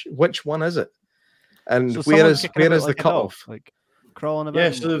 Which one is it? And so where is the cutoff? Like crawling about.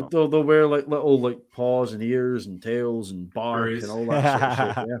 Yeah, so they'll wear little paws and ears and tails and bark and all that sort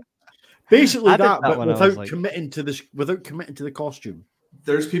of shit. Yeah. Basically that, but without committing to the costume.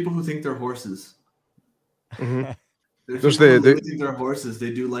 There's people who think they're horses. Mm-hmm. There's people who think they're horses.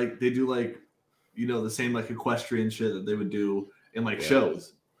 They do the same equestrian shit that they would do in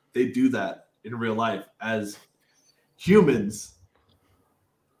shows. They do that in real life as humans.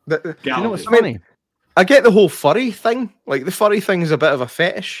 You know what's funny? I get the whole furry thing. Like the furry thing is a bit of a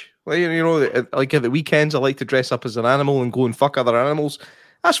fetish. Like at the weekends, I like to dress up as an animal and go and fuck other animals.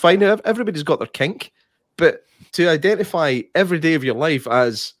 That's fine. Everybody's got their kink. But to identify every day of your life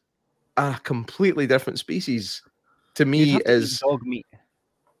as a completely different species, to me, is dog meat.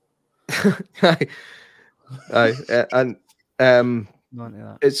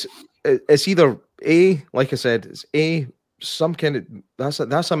 It's either A, like I said, it's A, some kind of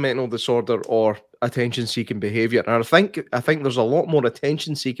that's a mental disorder or attention-seeking behavior. And I think there's a lot more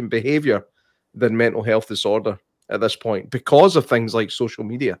attention-seeking behavior than mental health disorder at this point because of things like social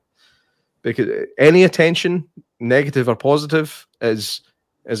media. Because any attention, negative or positive, is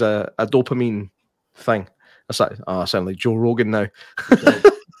a dopamine thing. I sound like Joe Rogan now.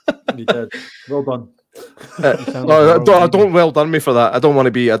 You did. Well done. Don't well done me for that. I don't want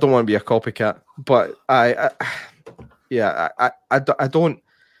to be a copycat. But I don't.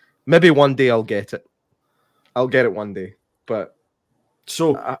 Maybe one day I'll get it. I'll get it one day. But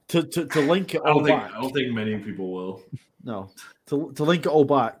so to link it all back, I don't think many people will. No, to link it all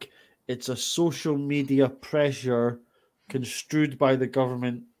back, it's a social media pressure construed by the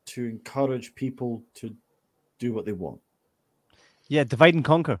government to encourage people to do what they want. Yeah, divide and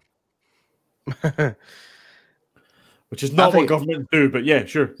conquer. Which is not what government do, but yeah,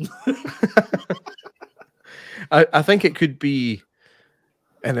 sure. I think it could be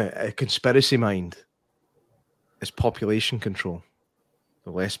in a conspiracy mind. It's population control. The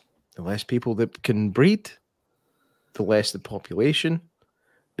less people that can breed, the less the population,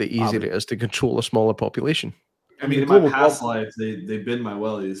 the easier it is to control a smaller population. I mean, in my past life, they bid my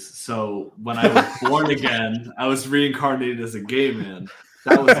wellies. So when I was born again, I was reincarnated as a gay man.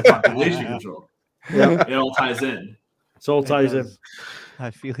 That was the population control. Yeah, it all ties in. It all ties in.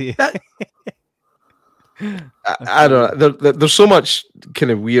 I feel you. I don't know. There's so much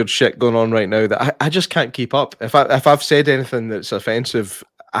kind of weird shit going on right now that I just can't keep up. If I've said anything that's offensive,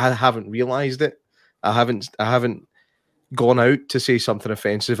 I haven't realized it. I haven't gone out to say something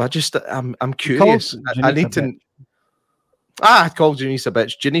offensive. I'm curious. I need to. I called Janice a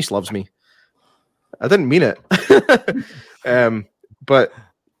bitch. Janice loves me. I didn't mean it. But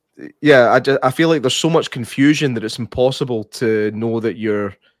yeah, I feel like there's so much confusion that it's impossible to know that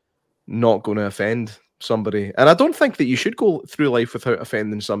you're not going to offend somebody. And I don't think that you should go through life without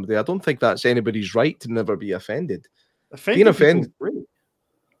offending somebody. I don't think that's anybody's right to never be offended. Being offended,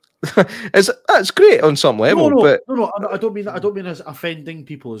 it's great on some level. No, I don't mean that. I don't mean as offending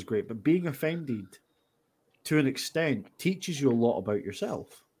people is great, but being offended to an extent teaches you a lot about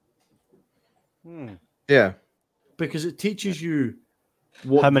yourself. Yeah, because it teaches you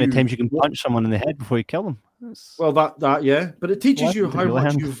how many times you can punch someone in the head before you kill them. Well, that yeah, but it teaches you how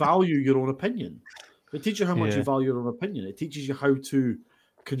much you value your own opinion. It teaches you how much you value your own opinion. It teaches you how to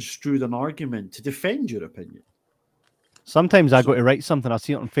construe an argument to defend your opinion. Sometimes I go to write something, I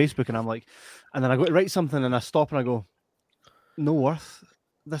see it on Facebook, and I'm like, and then I go to write something, and I stop and I go, no worth.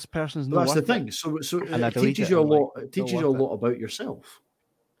 This person's no worth. That's the thing. So it teaches you a lot. It teaches you a lot about yourself.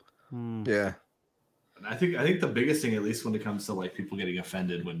 Yeah. I think the biggest thing, at least when it comes to like people getting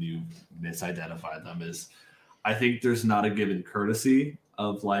offended when you misidentify them, is I think there's not a given courtesy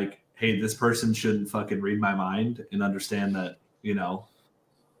of like, hey, this person shouldn't fucking read my mind and understand that, you know,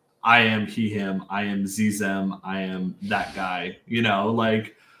 I am he, him, I am Zem, I am that guy, you know,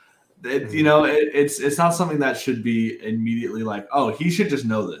 like, it's not something that should be immediately like, oh, he should just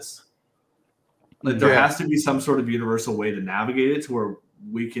know this. Like there has to be some sort of universal way to navigate it to where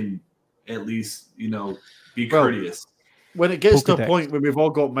we can at least, you know, be courteous. When it gets to a point where we've all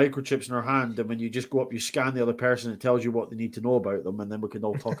got microchips in our hand, and when you just go up, you scan the other person, it tells you what they need to know about them, and then we can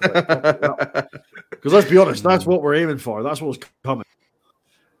all talk about it. Because let's be honest, that's what we're aiming for. That's what's coming.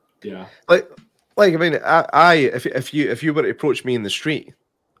 Yeah. Like I mean, if you were to approach me in the street,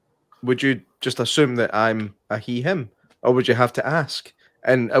 would you just assume that I'm a he, him, or would you have to ask?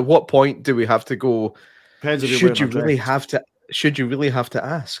 And at what point do we have to go? Depends if should you really have to? Should you really have to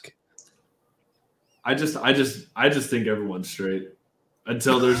ask? I just think everyone's straight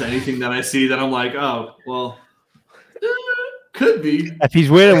until there's anything that I see that I'm like, oh, well, could be. If he's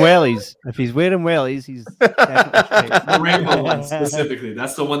wearing wellies, he's definitely straight. The rainbow one specifically.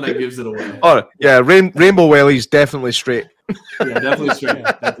 That's the one that gives it away. Oh yeah, rainbow wellies definitely straight. Yeah, definitely straight.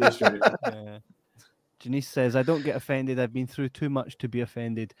 Definitely straight. Yeah. Janice says, I don't get offended. I've been through too much to be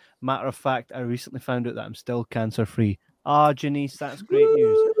offended. Matter of fact, I recently found out that I'm still cancer free. Janice, that's great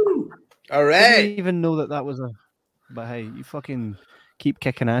news. All right. I didn't even know that was a. But hey, you fucking keep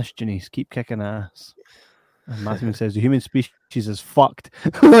kicking ass, Janice. Keep kicking ass. And Matthew says the human species is fucked.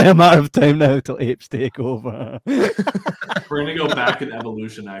 Only a matter of time now till apes take over. We're gonna go back in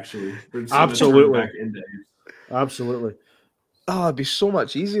evolution. Actually, absolutely. Back in days. Absolutely. Oh, it'd be so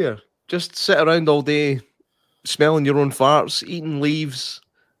much easier. Just sit around all day, smelling your own farts, eating leaves,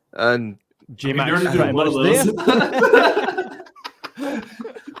 and J-Max doing one of those.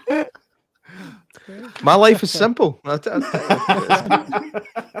 My life is simple. I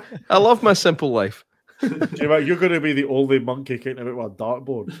love my simple life. J-Mac, you're going to be the only monkey kicking about with a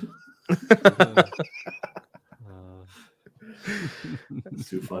dartboard. That's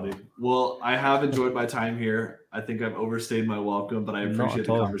too funny. Well, I have enjoyed my time here. I think I've overstayed my welcome, but I appreciate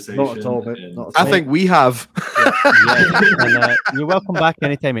the conversation. Not at all, mate. Not at all. I think we have. And, you're welcome back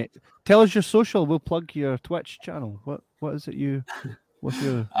anytime, mate. Tell us your social. We'll plug your Twitch channel. What is it you? What's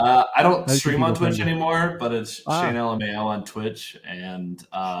your? I don't stream on Twitch anymore, but it's Shane LMAO on Twitch, and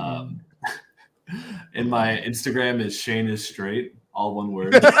in my Instagram is Shane is straight, all one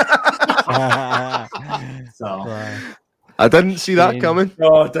word. So I didn't see that coming.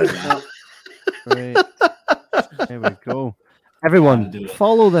 No, I didn't. Great. There we go. Everyone,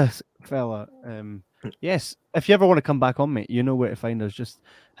 follow this fella. Yes, if you ever want to come back on, mate, you know where to find us. Just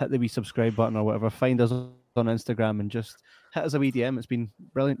hit the wee subscribe button or whatever. Find us on Instagram and just hit us a wee DM. It's been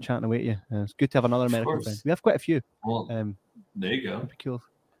brilliant chatting away to you. It's good to have another American friend. We have quite a few. Well, there you go. That'd be cool.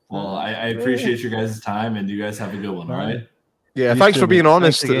 Well, I appreciate your guys' time, and you guys have a good one. All right. Yeah, thanks for being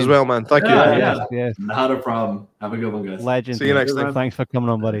honest as well, man. Thank you. Yeah. Not a problem. Have a good one, guys. Legend. See you next time. Thanks for coming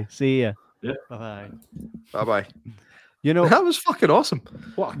on, buddy. See ya. Yeah. Bye. Bye. You know, that was fucking awesome.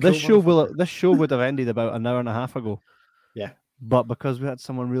 This show would have ended about an hour and a half ago. Yeah. But because we had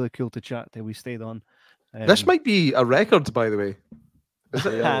someone really cool to chat to, we stayed on. This might be a record, by the way. Is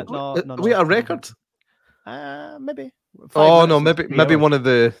it? No, we a record? Maybe. Oh no, maybe one of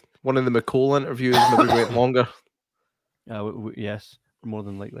the McCall interviews maybe went longer. Yes, more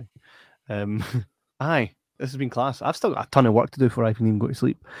than likely. Aye, this has been class. I've still got a ton of work to do before I can even go to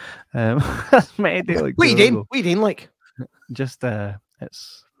sleep. That's my idea. Like, what are you doing? Like, just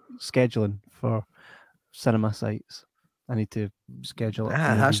it's scheduling for cinema sites. I need to schedule it.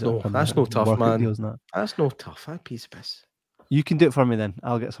 That's no tough, man. That's no tough. That piece of piss. You can do it for me then.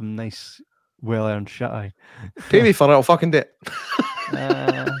 I'll get some nice, well-earned shut eye. Pay me for it. I'll fucking do it.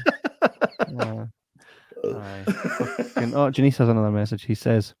 Janice has another message. He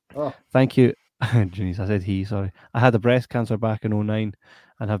says, "Thank you." Janice, I said he. Sorry. I had a breast cancer back in 2009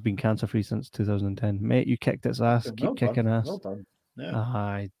 and have been cancer-free since 2010. Mate, you kicked its ass. Keep kicking ass. Well done.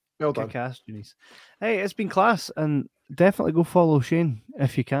 Yeah. Well done. Kick ass, Janice. Hey, it's been class, and definitely go follow Shane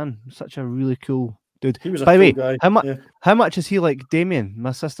if you can. Such a really cool dude. He was By the way, guy. How much is he like Damien,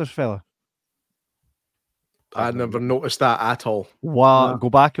 my sister's fella? I never noticed that at all. Wow, go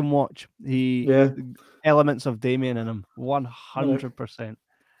back and watch. Elements of Damien in him, 100%.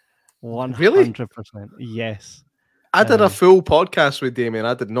 100%. Yes. I did a full podcast with Damien.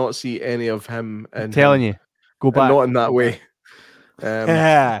 I did not see any of him. I'm telling you, go back. Not in that way. Go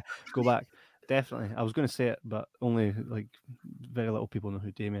back. Definitely. I was going to say it, but only like very little people know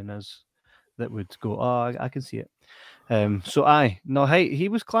who Damien is that would go, oh, I can see it. He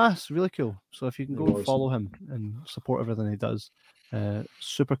was class, really cool. So if you can go and follow him and support everything he does,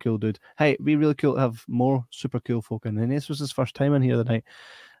 super cool dude. Hey, it'd be really cool to have more super cool folk in. And this was his first time in here tonight.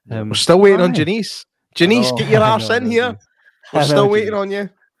 We're still waiting on Janice. Janice, get your arse in here. We're still waiting on you.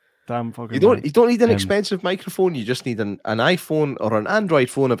 Damn fucking. You don't need an expensive microphone. You just need an iPhone or an Android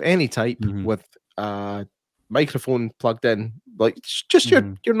phone of any type with a microphone plugged in, like just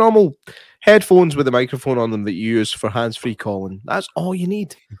your normal headphones with a microphone on them that you use for hands-free calling. That's all you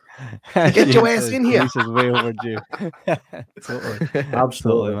need. Get your ass in here. This is way overdue. Totally,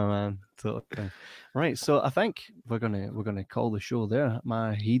 absolutely, my man. Totally. Right, so I think we're gonna call the show there.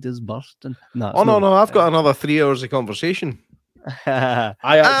 My heat is bursting. No, I've got another 3 hours of conversation.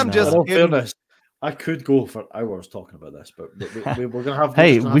 I'm just in fairness, I could go for hours talking about this, but we're gonna have.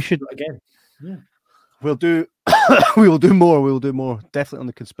 We should again. Yeah, we'll do. We will do more. We will do more. Definitely on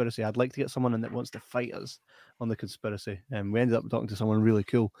the conspiracy. I'd like to get someone in that wants to fight us on the conspiracy. And we ended up talking to someone really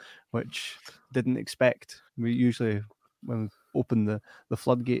cool, which didn't expect. We usually, when we open the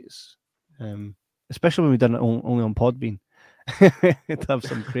floodgates, especially when we done it only on Podbean, to have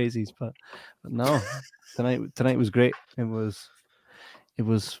some crazies. But no, tonight was great. It was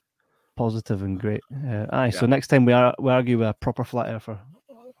positive and great. So next time we argue with a proper flat earther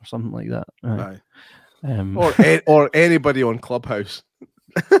or something like that. Right. Or anybody on Clubhouse.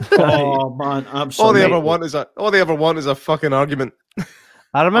 Oh man, absolutely. All they ever want is a fucking argument.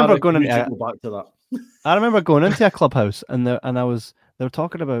 I remember going into go back to that. I remember going into a Clubhouse and they were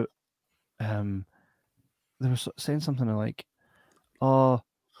talking about they were saying something like, oh,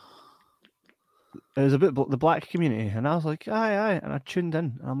 it was a bit the black community, and I was like, aye, and I tuned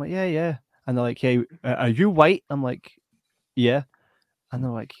in, and I'm like, yeah, and they're like, hey, are you white? I'm like, yeah, and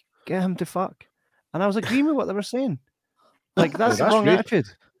they're like, get him to fuck, and I was agreeing with what they were saying. Like that's the wrong attitude.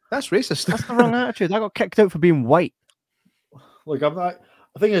 That's racist. That's the wrong attitude. I got kicked out for being white. Like I'm not.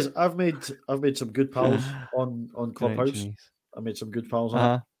 The thing is, I've made some good pals on Clubhouse. I made some good pals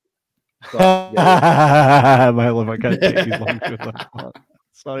on it. But, my love, I can't take these long.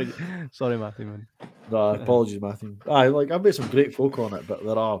 Sorry, Matthew. Man. No, apologies, Matthew. I've made some great folk on it, but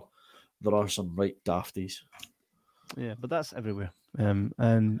there are some right dafties. Yeah, but that's everywhere.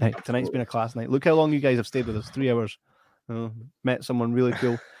 And hey, tonight's been a class night. Look how long you guys have stayed with us. 3 hours. Met someone really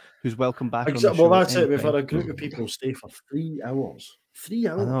cool who's welcome back. Well, that's it. We've had a group of people stay for 3 hours. 3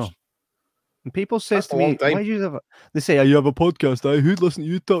 hours. I know. And people says to me, why do you have they say, you have a podcast, who'd listen to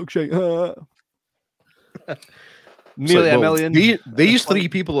you talk shit? Nearly a million. These 3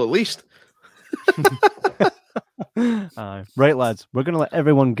 people at least. Right, lads, we're going to let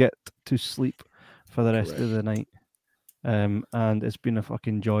everyone get to sleep for the rest of the night. And it's been a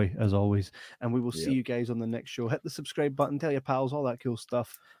fucking joy as always. And we will see you guys on the next show. Hit the subscribe button, tell your pals, all that cool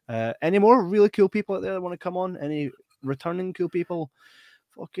stuff. Any more really cool people out there that want to come on? Any returning cool people?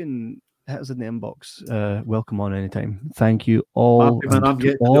 Fucking hit us in the inbox. Welcome on anytime. Thank you all. Man, I'm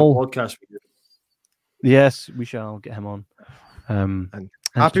getting all podcast with you. Yes, we shall get him on. And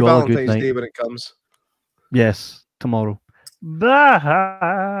happy Valentine's Day when it comes. Yes, tomorrow.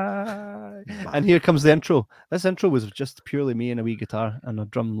 Bye. And here comes the intro. This intro was just purely me and a wee guitar and a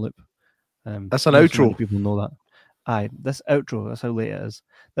drum loop. That's an outro. People know that. This outro, that's how late it is.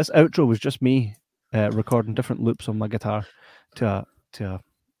 This outro was just me recording different loops on my guitar to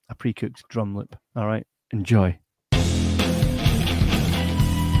a pre-cooked drum loop. All right, enjoy.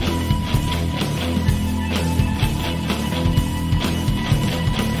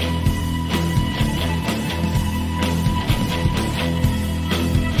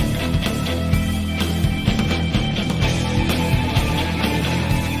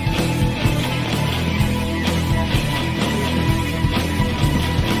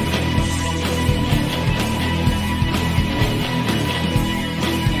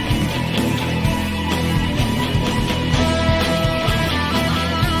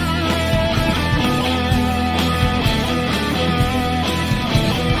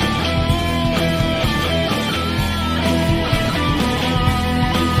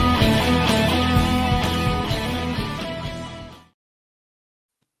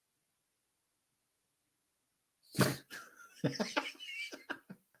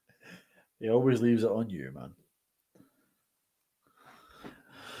 He always leaves it on you, man.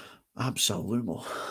 Absolumo.